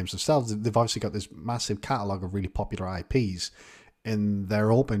the games themselves, they've obviously got this massive catalog of really popular IPs, and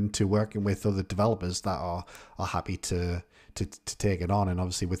they're open to working with other developers that are happy to take it on. And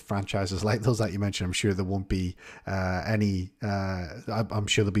obviously with franchises like those that you mentioned, I'm sure there won't be any I'm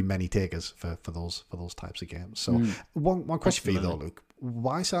sure there'll be many takers for those types of games. So one question for you though, Luke,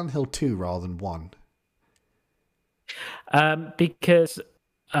 why Silent Hill 2 rather than 1? Because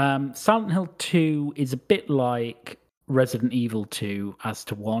Silent Hill 2 is a bit like Resident Evil 2 as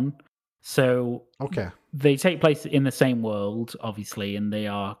to 1. So they take place in the same world, obviously, and they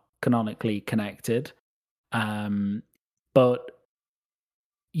are canonically connected. But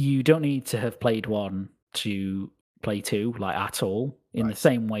you don't need to have played 1 to play 2, like at all. In the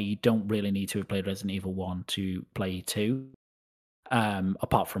same way, you don't really need to have played Resident Evil 1 to play 2.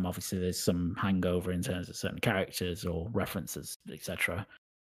 Apart from, obviously, there's some hangover in terms of certain characters or references, etc.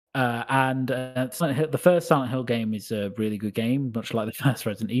 The first Silent Hill game is a really good game, much like the first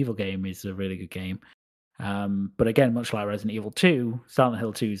Resident Evil game is a really good game. But again, much like Resident Evil 2, Silent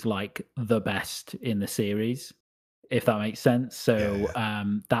Hill 2 is like the best in the series, if that makes sense. So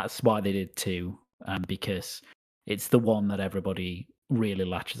that's why they did 2, because it's the one that everybody really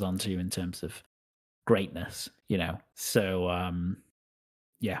latches onto in terms of greatness, you know. So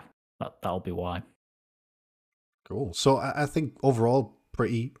that'll be why. Cool. So I think overall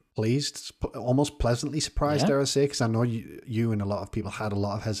pretty pleased, almost pleasantly surprised, dare I say, because I know you and a lot of people had a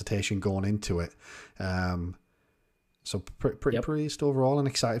lot of hesitation going into it. So pretty pleased overall and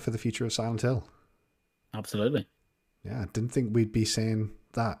excited for the future of Silent Hill. Absolutely. Yeah, I didn't think we'd be saying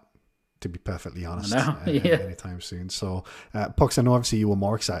that, to be perfectly honest, anytime soon. So, Pucks, I know obviously you were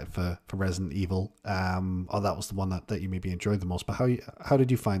more excited for Resident Evil, or that was the one that you maybe enjoyed the most. But how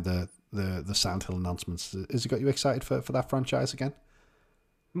did you find the Silent Hill announcements? Has it got you excited for that franchise again?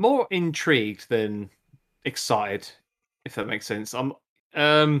 More intrigued than excited, if that makes sense. I'm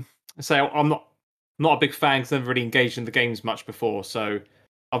not a big fan because I've never really engaged in the games much before, so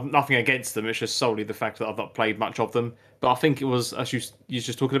I've nothing against them. It's just solely the fact that I've not played much of them. But I think it was, as you were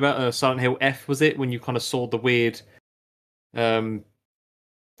just talking about, Silent Hill F, was it? When you kind of saw the weird, the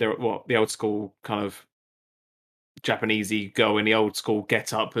old school kind of Japanesey girl in the old school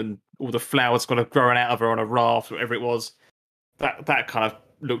get up and all the flowers kind of growing out of her on a raft, whatever it was. That kind of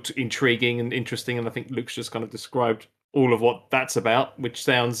looked intriguing and interesting, and I think Luke's just kind of described all of what that's about, which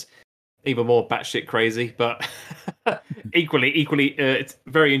sounds even more batshit crazy, but equally, it's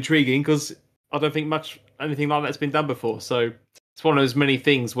very intriguing because I don't think anything like that's been done before. So it's one of those many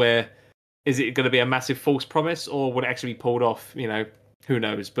things where, is it going to be a massive false promise, or would it actually be pulled off? You know, who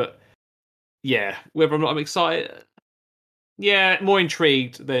knows? But yeah, whether or not I'm excited, more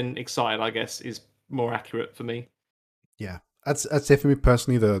intrigued than excited, I guess, is more accurate for me. Yeah, I'd say for me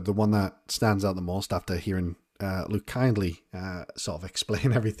personally, the one that stands out the most after hearing Luke kindly sort of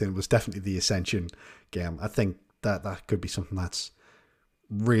explain everything was definitely the Ascension game. I think that could be something that's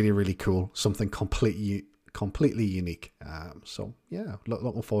really, really cool, something completely unique. So yeah,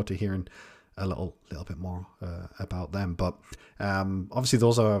 looking forward to hearing a little bit more about them. But obviously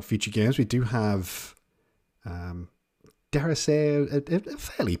those are future games. We do have, dare I say, a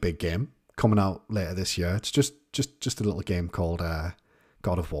fairly big game coming out later this year. It's just a little game called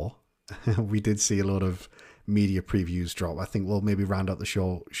God of War. We did see a lot of media previews drop. I think we'll maybe round out the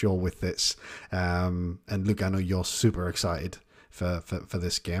show with this. And Luke, I know you're super excited for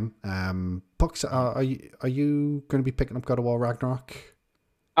this game. Pucks, are you going to be picking up God of War Ragnarok?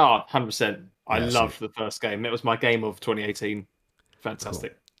 Oh, 100%. I loved the first game. It was my game of 2018.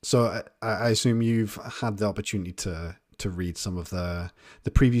 Fantastic. Cool. So I assume you've had the opportunity to read some of the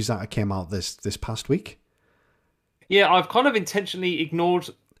previews that came out this past week. Yeah, I've kind of intentionally ignored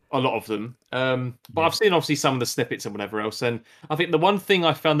a lot of them, but I've seen obviously some of the snippets and whatever else. And I think the one thing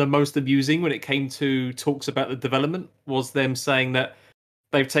I found the most amusing when it came to talks about the development was them saying that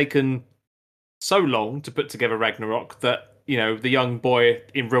they've taken so long to put together Ragnarok that, you know, the young boy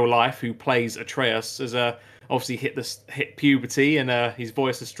in real life who plays Atreus has obviously hit puberty and his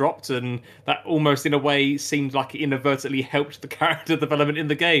voice has dropped, and that almost in a way seemed like it inadvertently helped the character development in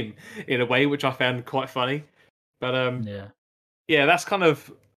the game in a way, which I found quite funny. But yeah, that's kind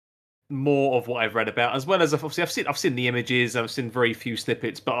of more of what I've read about, as well as obviously I've seen the images, I've seen very few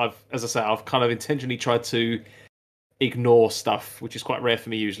snippets, but I've kind of intentionally tried to ignore stuff, which is quite rare for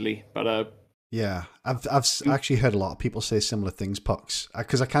me usually. But yeah, I've actually heard a lot of people say similar things, Pucks,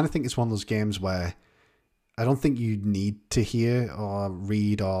 because I kind of think it's one of those games where I don't think you need to hear or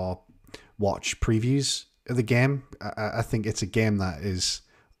read or watch previews of the game. I think it's a game that is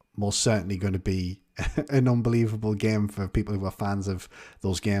most certainly going to be an unbelievable game for people who are fans of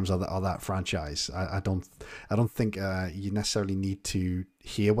those games or that franchise. I don't think you necessarily need to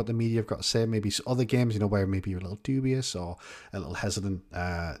hear what the media have got to say. Maybe other games, where maybe you're a little dubious or a little hesitant,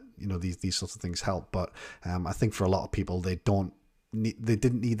 these sorts of things help. But I think for a lot of people, they didn't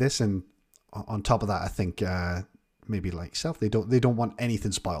need this. And on top of that, I think maybe like yourself, they don't want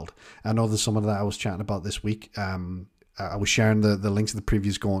anything spoiled. I know there's someone that I was chatting about this week. I was sharing the links to the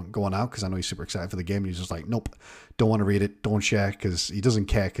previews going out because I know he's super excited for the game. And he's just like, nope, don't want to read it, don't share, because he doesn't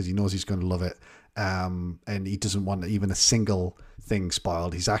care, because he knows he's going to love it. And he doesn't want even a single thing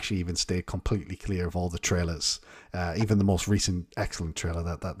spoiled. He's actually even stayed completely clear of all the trailers, even the most recent excellent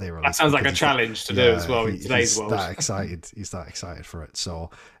trailer that they released. That sounds like a challenge to do as well in today's world. He's that excited for it.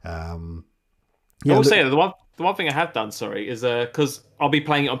 So, I will say the one thing I have done, is because I'll be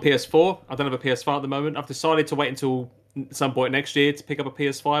playing it on PS4. I don't have a PS5 at the moment. I've decided to wait until some point next year to pick up a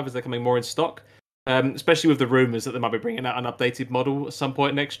PS5 as they're coming more in stock. Especially with the rumours that they might be bringing out an updated model at some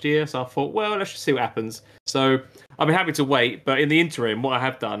point next year. So I thought, well, let's just see what happens. So I'll be happy to wait. But in the interim, what I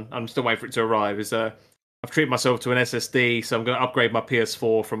have done, I'm still waiting for it to arrive, is I've treated myself to an SSD. So I'm going to upgrade my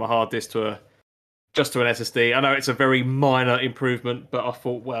PS4 from a hard disk to an SSD. I know it's a very minor improvement, but I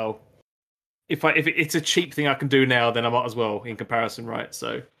thought, well, if it's a cheap thing I can do now, then I might as well in comparison, right?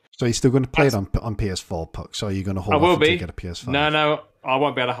 So you're still going to play it on PS4, Puck? So are you going to hold off until you get a PS5? No, I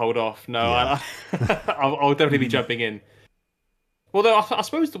won't be able to hold off. No, yeah. I'll definitely be jumping in. Although I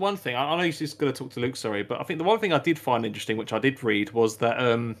suppose the one thing, I know you're just going to talk to Luke, sorry, but I think the one thing I did find interesting, which I did read, was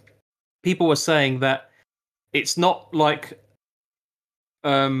that people were saying that it's not like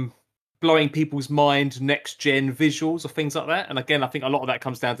blowing people's mind next-gen visuals or things like that. And again, I think a lot of that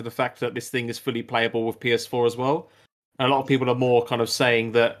comes down to the fact that this thing is fully playable with PS4 as well. And a lot of people are more kind of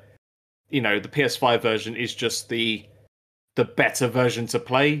saying that, the PS5 version is just the better version to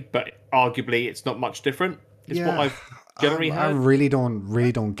play, but arguably it's not much different. Is what I've generally heard. I really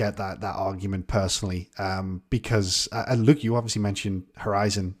don't get that argument personally, because Luke, you obviously mentioned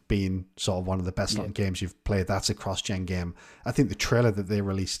Horizon being sort of one of the best looking games you've played. That's a cross-gen game. I think the trailer that they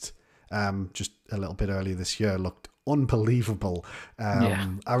released just a little bit earlier this year looked unbelievable.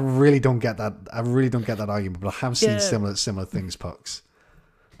 I really don't get that. I really don't get that argument, but I have seen similar things, Pucks.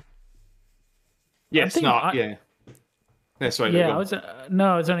 Yes, yeah. Sorry, I was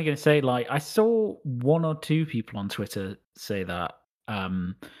only going to say, like, I saw one or two people on Twitter say that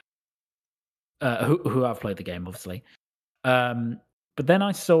who have played the game, obviously. But then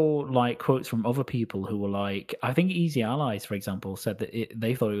I saw like quotes from other people who were like, I think Easy Allies, for example, said that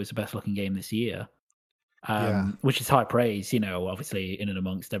they thought it was the best looking game this year. Which is high praise, obviously in and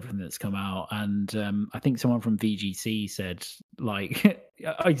amongst everything that's come out. And I think someone from VGC said, like,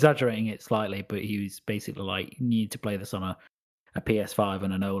 exaggerating it slightly, but he was basically like, you need to play this on a PS5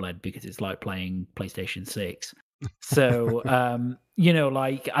 and an OLED because it's like playing PlayStation 6. So,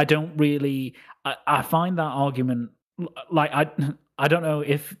 like, I don't really, I find that argument, like, I don't know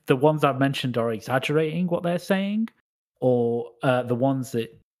if the ones I've mentioned are exaggerating what they're saying, or the ones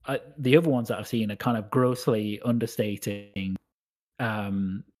that, the other ones that I've seen are kind of grossly understating,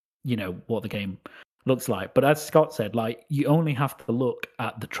 what the game looks like. But as Scott said, like, you only have to look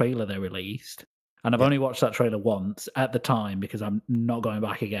at the trailer they released. And I've only watched that trailer once at the time because I'm not going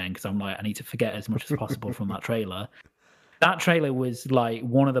back again because I'm like, I need to forget as much as possible from that trailer. That trailer was like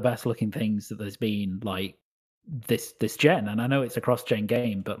one of the best looking things that there's been like this gen. And I know it's a cross-gen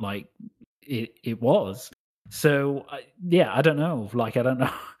game, but like it was. So I don't know. Like, I don't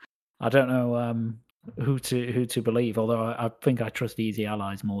know who to believe. Although I think I trust Easy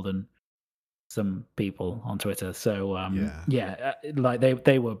Allies more than some people on Twitter. So like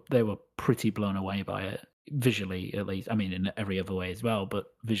they were pretty blown away by it visually, at least. I mean, in every other way as well, but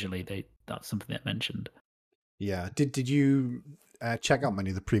visually, that's something they mentioned. Yeah. Did you check out many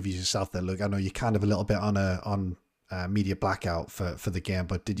of the previews yourself there, Luke? I know you're kind of a little bit on media blackout for the game,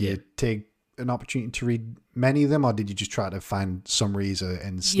 but did you take an opportunity to read many of them, or did you just try to find summaries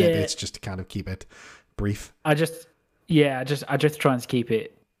and snippets just to kind of keep it brief? I just try and keep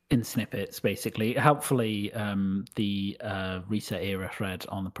it in snippets, basically. Helpfully, the Reset Era thread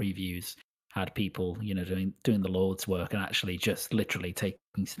on the previews had people, doing the Lord's work and actually just literally taking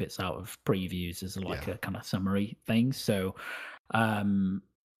snippets out of previews as like a kind of summary thing. So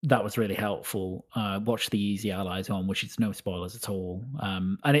that was really helpful. Watch the Easy Allies one, which is no spoilers at all.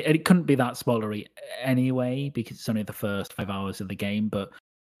 And it couldn't be that spoilery anyway, because it's only the first 5 hours of the game, but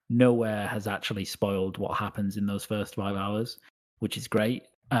nowhere has actually spoiled what happens in those first 5 hours, which is great.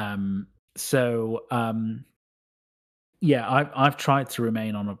 I've tried to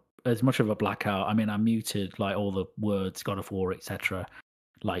remain on as much of a blackout. I mean, I muted like all the words God of War, etc.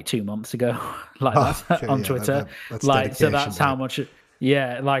 like 2 months ago, like that's on Twitter. That's like, so dedication, that's how much.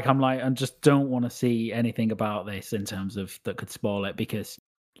 Yeah, like I'm like, I just don't want to see anything about this in terms of that could spoil it, because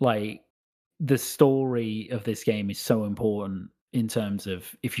like the story of this game is so important in terms of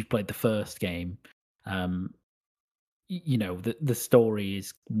if you've played the first game. You know, the story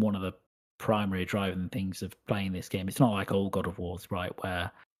is one of the primary driving things of playing this game. It's not like old God of Wars, right, where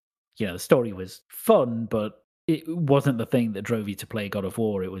you know the story was fun, but it wasn't the thing that drove you to play God of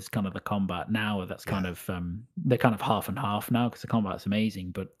War. It was kind of the combat. Now that's kind of they're kind of half and half now, because the combat's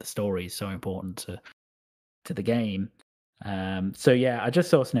amazing, but the story is so important to the game. So yeah, I just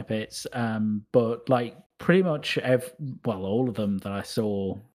saw snippets, but like pretty much all of them that I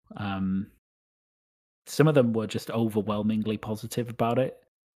saw, some of them were just overwhelmingly positive about it,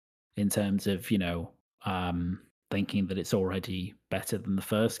 in terms of, you know, thinking that it's already better than the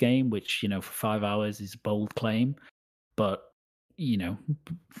first game, which, you know, for 5 hours is a bold claim, but you know,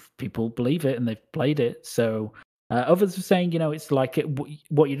 people believe it and they've played it. So others were saying, you know, it's like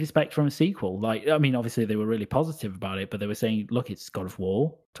what you'd expect from a sequel. Like, I mean, obviously they were really positive about it, but they were saying, look, it's God of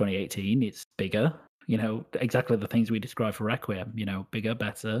War 2018. It's bigger, you know, exactly the things we described for Requiem, you know, bigger,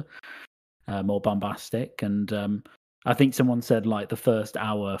 better, more bombastic. And I think someone said like the first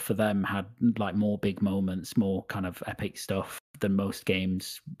hour for them had like more big moments, more kind of epic stuff than most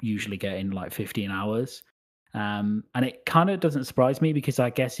games usually get in like 15 hours. And it kind of doesn't surprise me, because I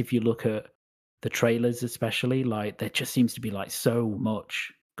guess if you look at the trailers, especially, like there just seems to be like so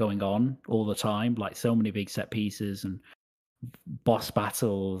much going on all the time, like so many big set pieces and boss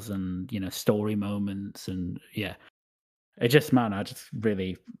battles and, you know, story moments. And yeah, it just, man,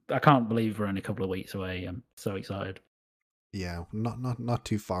 I can't believe we're only a couple of weeks away. I'm so excited. Yeah, not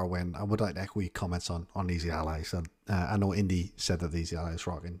too far away. I would like to echo your comments on Easy Allies. And I know Indy said that Easy Allies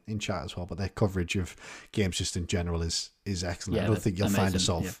rock in chat as well, but their coverage of games just in general is excellent. Yeah, I don't think you'll find a amazing,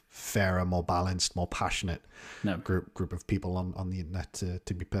 sort of fairer, more balanced, more passionate No. group of people on the internet,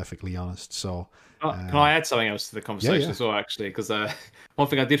 to be perfectly honest. So can I add something else to the conversation as well, actually? Because one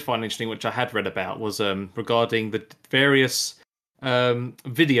thing I did find interesting, which I had read about, was regarding the various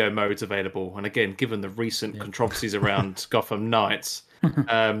video modes available. And again, given the recent controversies around Gotham Knights,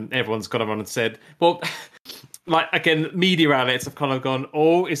 everyone's gone on and said, well, like, again, media outlets have kind of gone,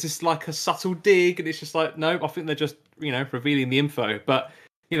 oh, is this like a subtle dig? And it's just like, no, I think they're just, you know, revealing the info. But,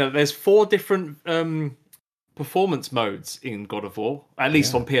 you know, there's 4 different performance modes in God of War, at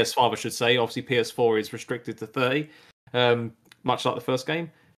least on PS5, I should say. Obviously, PS4 is restricted to 30, much like the first game.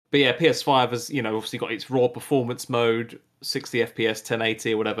 But yeah, PS5 has, you know, obviously got its raw performance mode, 60 FPS,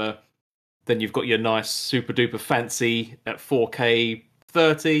 1080 or whatever. Then you've got your nice super duper fancy at 4K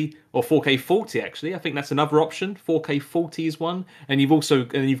 30 or 4K 40, actually. I think that's another option. 4K 40 is one. And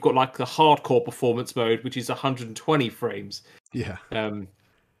you've got like the hardcore performance mode, which is 120 frames. yeah.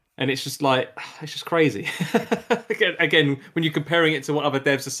 And it's just like, it's just crazy. Again, when you're comparing it to what other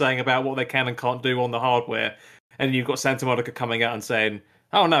devs are saying about what they can and can't do on the hardware, and you've got Santa Monica coming out and saying,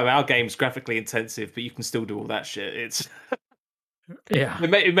 oh no, our game's graphically intensive, but you can still do all that shit. It's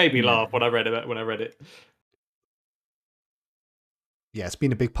it made me laugh when I read it. Yeah, it's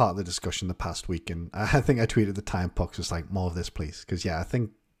been a big part of the discussion the past week, and I think I tweeted the time Pucks was like, more of this, please, because I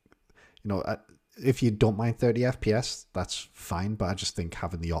think, you know, if you don't mind 30 FPS, that's fine, but I just think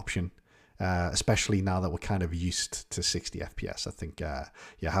having the option, especially now that we're kind of used to 60 FPS, I think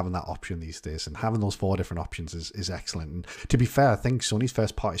having that option these days and having those 4 different options is excellent. And to be fair, I think Sony's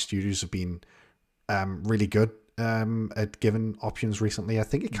first party studios have been really good at giving options recently. I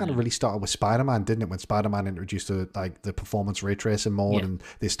think it kind of really started with Spider-Man, didn't it? When Spider-Man introduced the performance ray tracing mode, and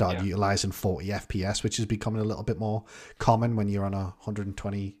they started utilizing 40 FPS, which is becoming a little bit more common when you're on a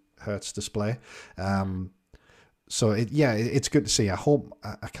 120 hertz display. So it's good to see. I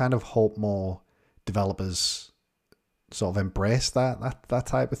kind of hope more developers sort of embrace that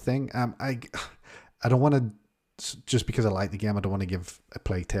type of thing. I don't want to, just because I like the game, I don't want to give A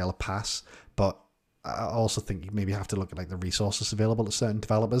Plague Tale a pass, but I also think you maybe have to look at like the resources available to certain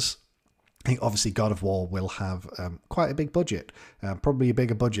developers. I think obviously God of War will have quite a big budget, probably a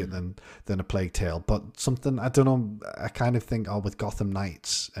bigger budget than A Plague Tale, but something, I don't know, I kind of think, with Gotham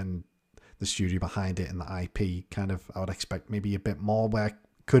Knights and the studio behind it and the IP, kind of, I would expect maybe a bit more, where I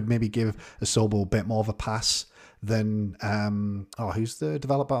could maybe give Asobo a bit more of a pass than, who's the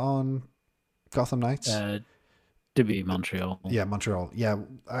developer on Gotham Knights? WB Montreal. Yeah, Montreal. Yeah,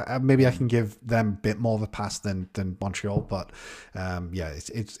 maybe I can give them a bit more of a pass than Montreal, but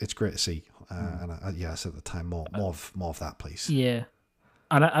it's great to see. And I said at the time, more of that, please. Yeah,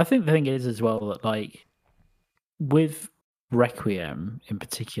 and I think the thing is as well that, like, with Requiem in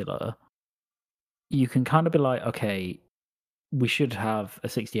particular, you can kind of be like, okay, we should have a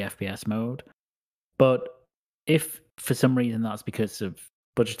 60 FPS mode, but if for some reason that's because of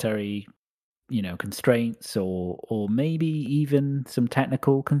budgetary, constraints, or maybe even some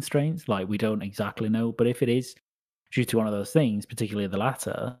technical constraints, like we don't exactly know, but if it is due to one of those things, particularly the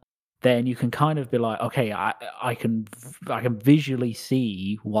latter, then you can kind of be like, okay, I can visually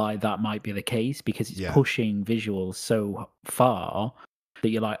see why that might be the case, because it's pushing visuals so far that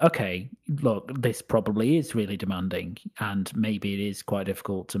you're like, okay, look, this probably is really demanding, and maybe it is quite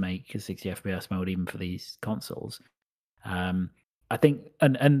difficult to make a 60 FPS mode even for these consoles. I think,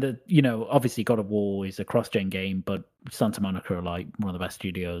 and obviously God of War is a cross-gen game, but Santa Monica are like one of the best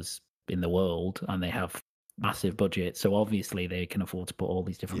studios in the world, and they have massive budget, so obviously they can afford to put all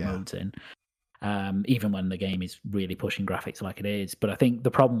these different modes in, even when the game is really pushing graphics like it is. But I think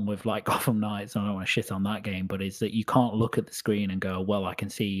the problem with like Gotham Knights, and I don't want to shit on that game, but is that you can't look at the screen and go, well, I can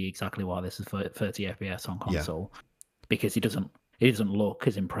see exactly why this is 30 FPS on console, because it doesn't look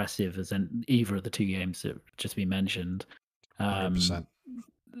as impressive as either of the two games that have just been mentioned. 100%.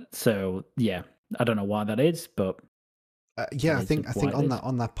 So yeah, I don't know why that is, but I think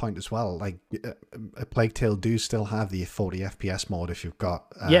on that point as well, like A Plague Tale do still have the 40 FPS mode if you've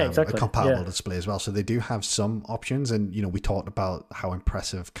got a compatible display as well. So they do have some options, and we talked about how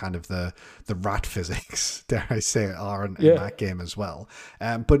impressive kind of the rat physics, dare I say, are in that game as well.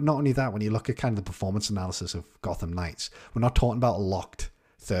 But not only that, when you look at kind of the performance analysis of Gotham Knights, we're not talking about a locked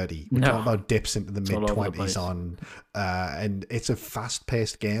 30. We're talking about dips into the mid-20s on, and it's a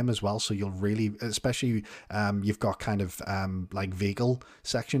fast-paced game as well, so you'll really, especially you've got kind of like vehicle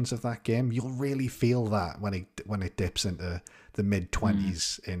sections of that game, you'll really feel that when it dips into the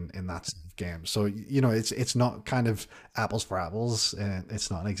mid-20s in that game. So it's not kind of apples for apples, and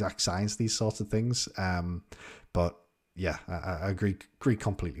it's not an exact science, these sorts of things, but yeah, I agree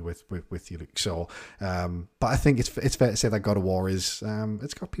completely with you, Luke. So, but I think it's fair to say that God of War is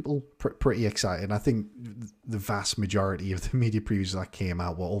it's got people pretty excited. And I think the vast majority of the media previews that came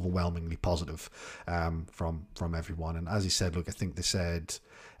out were overwhelmingly positive from everyone. And as you said, look, I think they said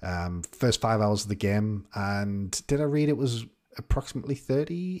first 5 hours of the game, and did I read it was approximately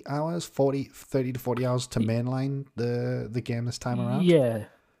 30 hours, 30 to 40 hours to mainline the game this time around? Yeah.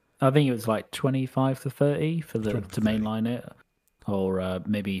 I think it was like 25 to 30 to mainline it, or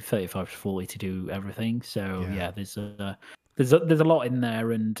maybe 35 to 40 to do everything. So there's a lot in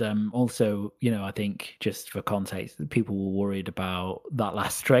there, and also I think just for context, people were worried about that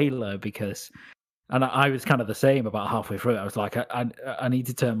last trailer because, and I was kind of the same about halfway through. I was like, I need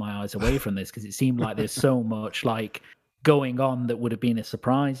to turn my eyes away from this because it seemed like there's so much like going on that would have been a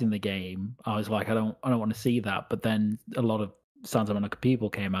surprise in the game. I was like, I don't want to see that. But then a lot of Santa Monica people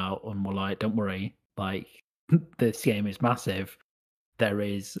came out and were like, don't worry, like this game is massive. There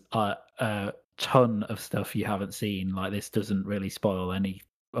is a ton of stuff you haven't seen. Like this doesn't really spoil any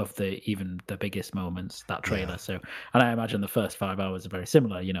of even the biggest moments, that trailer. So, and I imagine the first 5 hours are very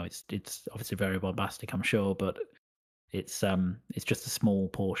similar. It's obviously very bombastic, I'm sure, but it's just a small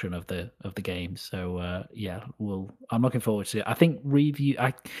portion of the game. So I'm looking forward to it. I think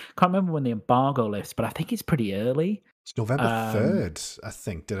I can't remember when the embargo lifts, but I think it's pretty early. It's November 3rd, I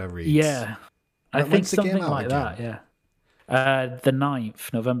think, did I read? Yeah. I think something like that, yeah. The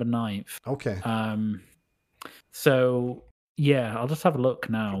 9th, November 9th. Okay. So yeah, I'll just have a look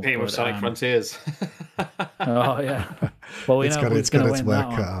now. Competing with Sonic Frontiers. Oh yeah. Well, we know who's going to win that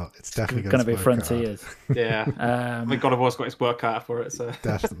one. It's definitely going to be Frontiers. Yeah. I mean, God of War's got its work cut out for it, so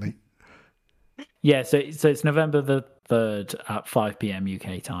definitely. Yeah, so it's November the 3rd at 5 p.m.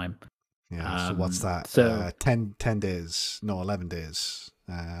 UK time. Yeah, so what's that? So 10 days, no, 11 days.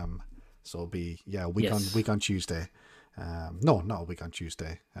 So it'll be a week on Tuesday. No, not a week on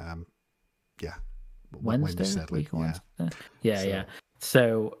Tuesday. Yeah, Wednesday. Yeah.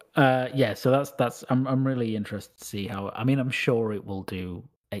 So so that's I'm really interested to see how. I mean, I'm sure it will do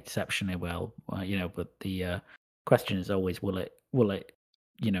exceptionally well. But the question is always, will it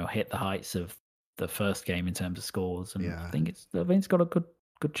hit the heights of the first game in terms of scores? And I think it's got a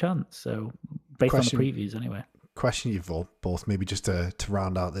good chance. So based on the previews, anyway. Question you both, maybe just to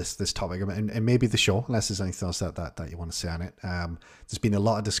round out this topic and maybe the show, unless there's anything else that you want to say on it. There's been a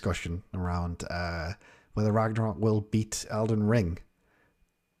lot of discussion around whether Ragnarok will beat Elden Ring.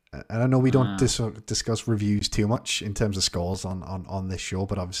 And I know we don't discuss reviews too much in terms of scores on this show,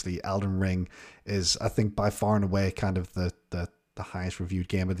 but obviously Elden Ring is, I think, by far and away kind of the highest reviewed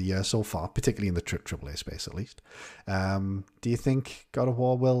game of the year so far, particularly in the AAA space at least. Do you think God of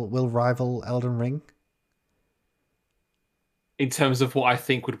War will rival Elden Ring? In terms of what I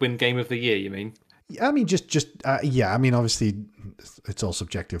think would win Game of the Year, you mean? I mean, yeah. I mean, obviously, it's all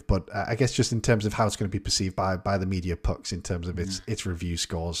subjective, but I guess just in terms of how it's going to be perceived by the media pucks in terms of its review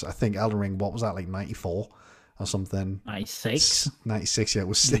scores. I think Elden Ring, what was that, like 94 or something? 96. 96. Yeah, it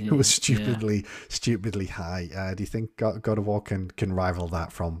was stupidly high. Do you think God of War can rival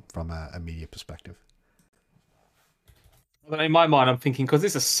that from a media perspective? In my mind, I'm thinking because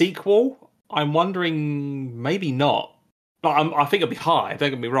it's a sequel. I'm wondering maybe not. I think it'll be high.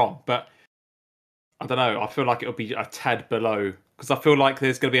 Don't get me wrong, but I don't know. I feel like it'll be a tad below because I feel like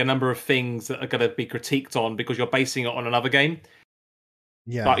there's going to be a number of things that are going to be critiqued on because you're basing it on another game.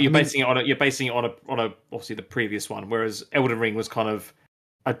 Yeah, but you're basing it on a obviously the previous one, whereas Elden Ring was kind of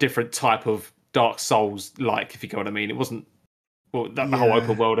a different type of Dark Souls, like, if you get what I mean. It wasn't the whole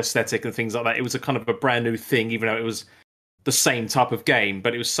open world aesthetic and things like that. It was a kind of a brand new thing, even though it was the same type of game,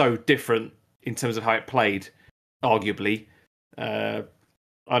 but it was so different in terms of how it played, arguably.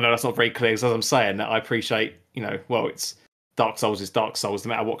 I know that's not very clear, because as I'm saying, that I appreciate, it's Dark Souls is Dark Souls, no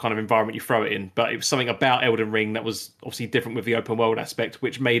matter what kind of environment you throw it in. But it was something about Elden Ring that was obviously different with the open world aspect,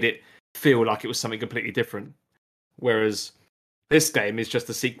 which made it feel like it was something completely different. Whereas this game is just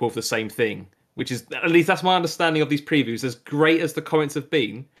a sequel of the same thing, which is, at least that's my understanding of these previews. As great as the comments have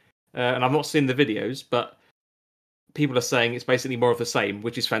been, and I've not seen the videos, but people are saying it's basically more of the same,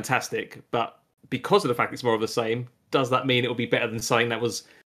 which is fantastic. But because of the fact it's more of the same, does that mean it will be better than something that was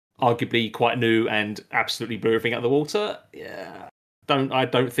arguably quite new and absolutely blew everything out of the water? Yeah, I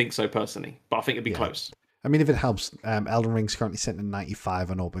don't think so personally, but I think it'd be close. I mean, if it helps, Elden Ring's currently sitting at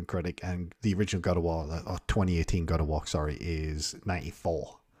 95 on OpenCritic, and the original God of War, or 2018 God of War, is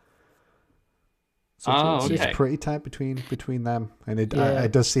 94. So it's pretty tight between them, and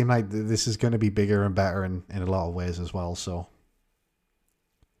it does seem like this is going to be bigger and better in a lot of ways as well. So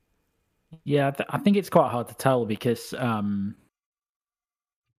yeah, I think it's quite hard to tell because,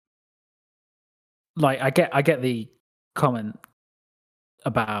 like, I get the comment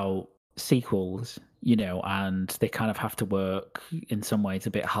about sequels, and they kind of have to work in some ways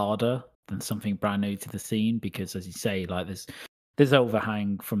a bit harder than something brand new to the scene, because, as you say, like, there's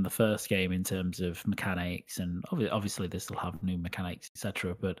overhang from the first game in terms of mechanics, and obviously this will have new mechanics,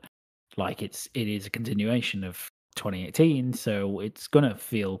 etc. But like, it is a continuation of 2018, so it's gonna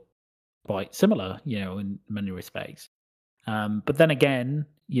feel quite similar, in many respects. But then again,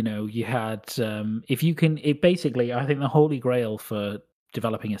 you had if you can, basically, I think the holy grail for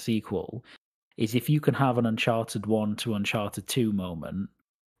developing a sequel is if you can have an Uncharted 1 to Uncharted 2 moment,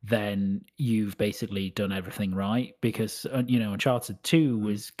 then you've basically done everything right, because Uncharted 2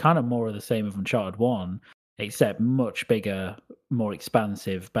 was kind of more of the same of Uncharted 1, except much bigger, more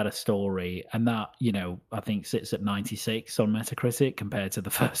expansive, better story, and that I think sits at 96 on Metacritic compared to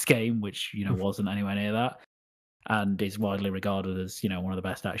the first game, which wasn't anywhere near that, and is widely regarded as one of the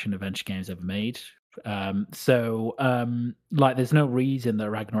best action adventure games ever made. Like, there's no reason that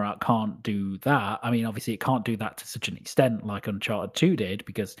Ragnarok can't do that. I mean, obviously it can't do that to such an extent like Uncharted 2 did,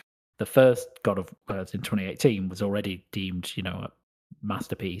 because the first God of War in 2018 was already deemed a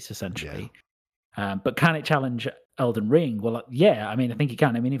masterpiece, essentially. But can it challenge Elden Ring? Well, yeah, I mean, I think it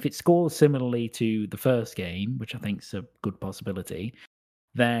can. I mean, if it scores similarly to the first game, which I think is a good possibility,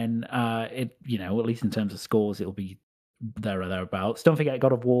 then at least in terms of scores, it'll be there or thereabouts. Don't forget,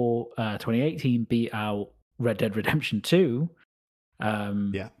 God of War 2018 beat out Red Dead Redemption 2,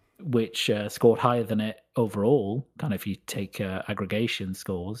 which scored higher than it overall, kind of if you take aggregation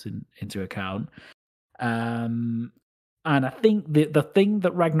scores into account. And I think the thing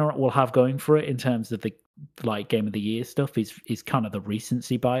that Ragnarok will have going for it in terms of the Game of the Year stuff is kind of the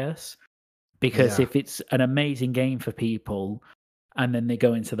recency bias, because if it's an amazing game for people, and then they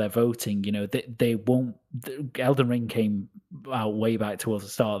go into their voting, they won't. Elden Ring came out way back towards the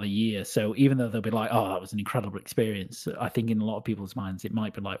start of the year, so even though they'll be like, "Oh, that was an incredible experience," I think in a lot of people's minds it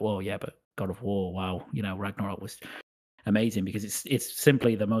might be like, "Well, yeah, but God of War, wow, Ragnarok was amazing," because it's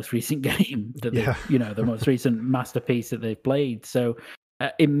simply the most recent game that the most recent masterpiece that they've played. So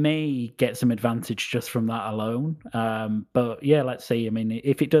it may get some advantage just from that alone. But yeah, let's see. I mean,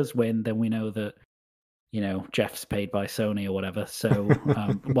 if it does win, then we know that Jeff's paid by Sony or whatever. So,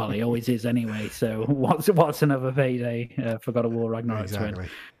 well, he always is anyway. So what's another payday for God of War Ragnarok to win?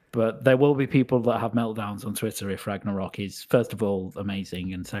 But there will be people that have meltdowns on Twitter if Ragnarok is, first of all,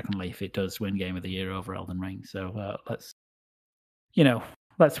 amazing, and secondly, if it does win Game of the Year over Elden Ring. So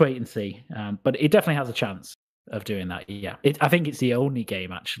let's wait and see. But it definitely has a chance of doing that. Yeah, I think it's the only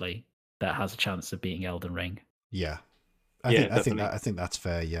game actually that has a chance of beating Elden Ring. Yeah. I think that's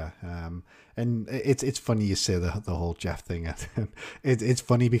fair, yeah. And it's funny you say the whole Jeff thing. It's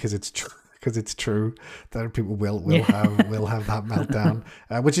funny because it's true. because it's true that people will have that meltdown,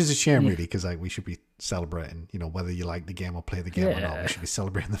 which is a shame, really, because we should be celebrating, whether you like the game or play the game or not. We should be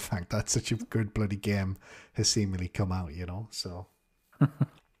celebrating the fact that such a good bloody game has seemingly come out, so.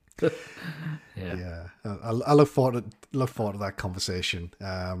 Yeah. I look forward to that conversation.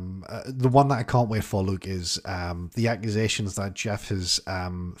 The one that I can't wait for, Luke, is the accusations that Jeff has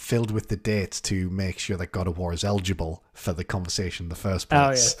filled with the dates to make sure that God of War is eligible for the conversation in the first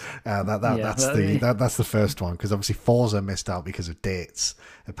place. That's the first one, because obviously Forza missed out because of dates,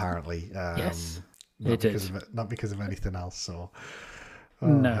 apparently. Not because of anything else. So.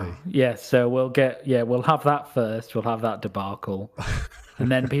 No. Yeah. So we'll have that first. We'll have that debacle. And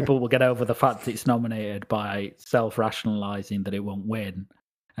then people will get over the fact that it's nominated by self-rationalizing that it won't win.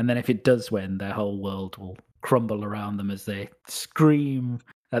 And then if it does win, their whole world will crumble around them as they scream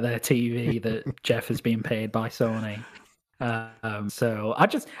at their TV that Jeff has been paid by Sony. So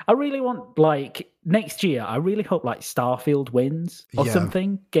I really want, like, next year, I really hope like Starfield wins or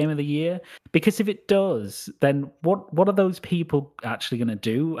something, Game of the Year. Because if it does, then what are those people actually going to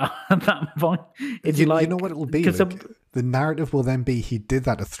do at that point? You know what it'll be? The narrative will then be he did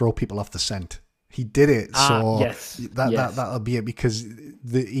that to throw people off the scent. He did it, so that'll be it, because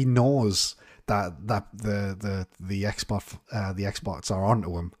he knows that the Xbox are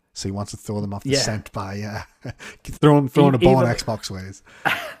onto him. So he wants to throw them off the scent by throwing a ball on Xbox ways.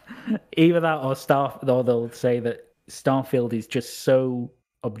 Either that or they'll say that Starfield is just so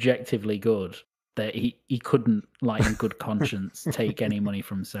objectively good that he couldn't, like, in good conscience, take any money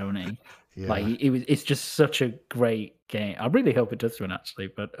from Sony. Yeah. Like, it's just such a great game. I really hope it does win, actually.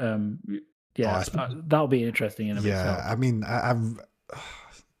 But that'll be interesting in a bit. Yeah, I mean,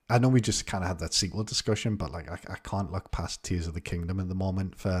 I know we just kind of had that sequel discussion, but like I can't look past Tears of the Kingdom at the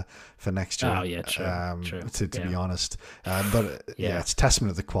moment for next year. Oh yeah, true. To be honest, but it's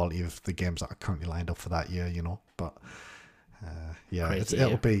testament to the quality of the games that are currently lined up for that year, But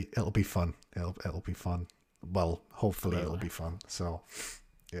it'll be fun. It'll be fun. Well, hopefully it'll be fun. So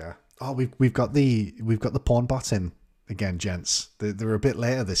yeah. Oh, we've got the porn bots in again, gents. They were a bit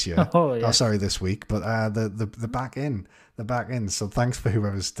later this year. This week, but the back in. The back end. So thanks for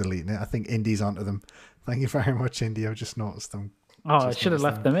whoever's deleting it. I think Indy's onto them. Thank you very much, Indy. I've just noticed them. I should have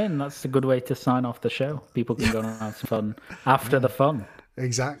left them in. That's a good way to sign off the show. People can go and have some fun after the fun.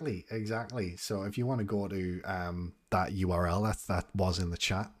 Exactly. So if you want to go to that URL that was in the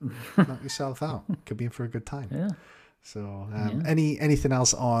chat, knock yourself out. Could be in for a good time. Yeah. So anything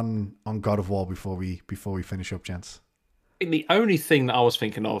else on God of War before we finish up, gents? The only thing that I was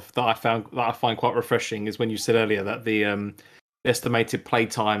thinking of that I find quite refreshing is when you said earlier that the estimated play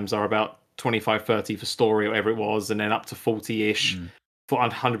times are about 25, 30 for story or whatever it was, and then up to 40-ish for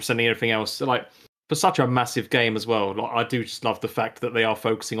 100% everything else. So, like, for such a massive game as well, like, I do just love the fact that they are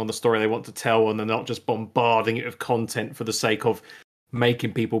focusing on the story they want to tell, and they're not just bombarding it with content for the sake of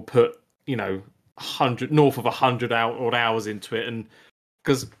making people put, north of 100 hours into it. And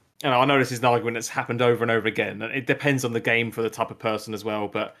because I know this is an argument that's happened over and over again. It depends on the game for the type of person as well.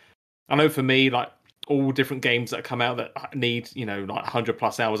 But I know for me, like, all different games that come out that need, like 100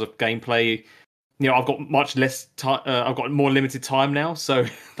 plus hours of gameplay, I've got much less time. I've got more limited time now. So,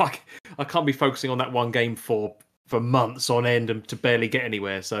 like, I can't be focusing on that one game for months on end and to barely get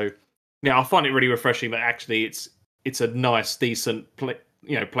anywhere. So, I find it really refreshing that actually it's a nice, decent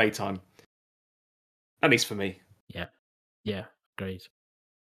play time. At least for me. Yeah, great.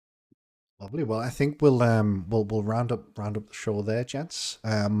 Lovely. Well, I think we'll round up the show there, gents.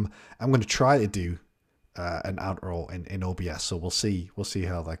 I'm going to try to do an outro in OBS, so we'll see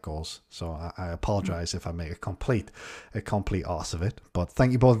how that goes. So I apologize if I make a complete arse of it. But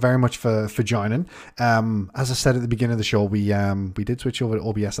thank you both very much for joining. As I said at the beginning of the show, we did switch over to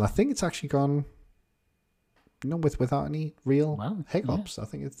OBS, and I think it's actually gone, without any real hiccups. Yeah. I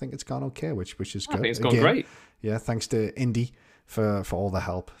think it's gone okay, which is good. I think it's gone great. Yeah, thanks to Indy for all the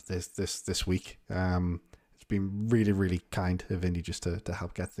help this week. It's been really, really kind of Indy just to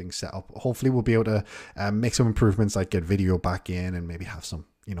help get things set up. Hopefully we'll be able to make some improvements, like get video back in and maybe have some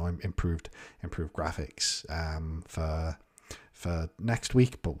improved graphics for next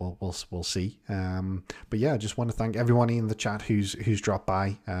week, but we'll see. But yeah, I just want to thank everyone in the chat who's dropped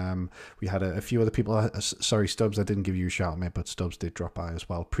by. We had a few other people. Sorry, Stubbs, I didn't give you a shout, mate, but Stubbs did drop by as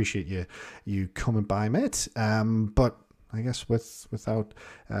well. Appreciate you coming by, mate. But I guess without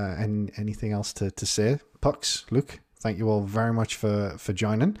anything else to say, Pucks, Luke, thank you all very much for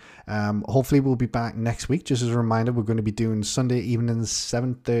joining. Hopefully we'll be back next week. Just as a reminder, we're going to be doing Sunday evenings,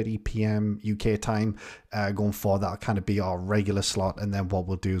 7:30 p.m. UK time going forward. That'll kind of be our regular slot. And then what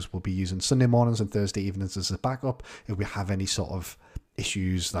we'll do is we'll be using Sunday mornings and Thursday evenings as a backup if we have any sort of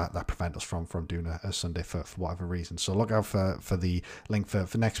issues that prevent us from doing a Sunday for whatever reason. So look out for the link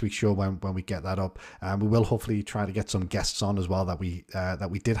for next week's show when we get that up. We will hopefully try to get some guests on as well that we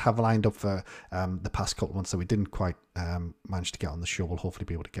did have lined up for the past couple of months that we didn't quite manage to get on the show. We'll hopefully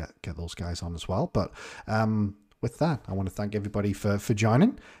be able to get those guys on as well. But with that, I want to thank everybody for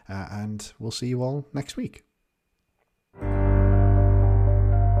joining, and we'll see you all next week.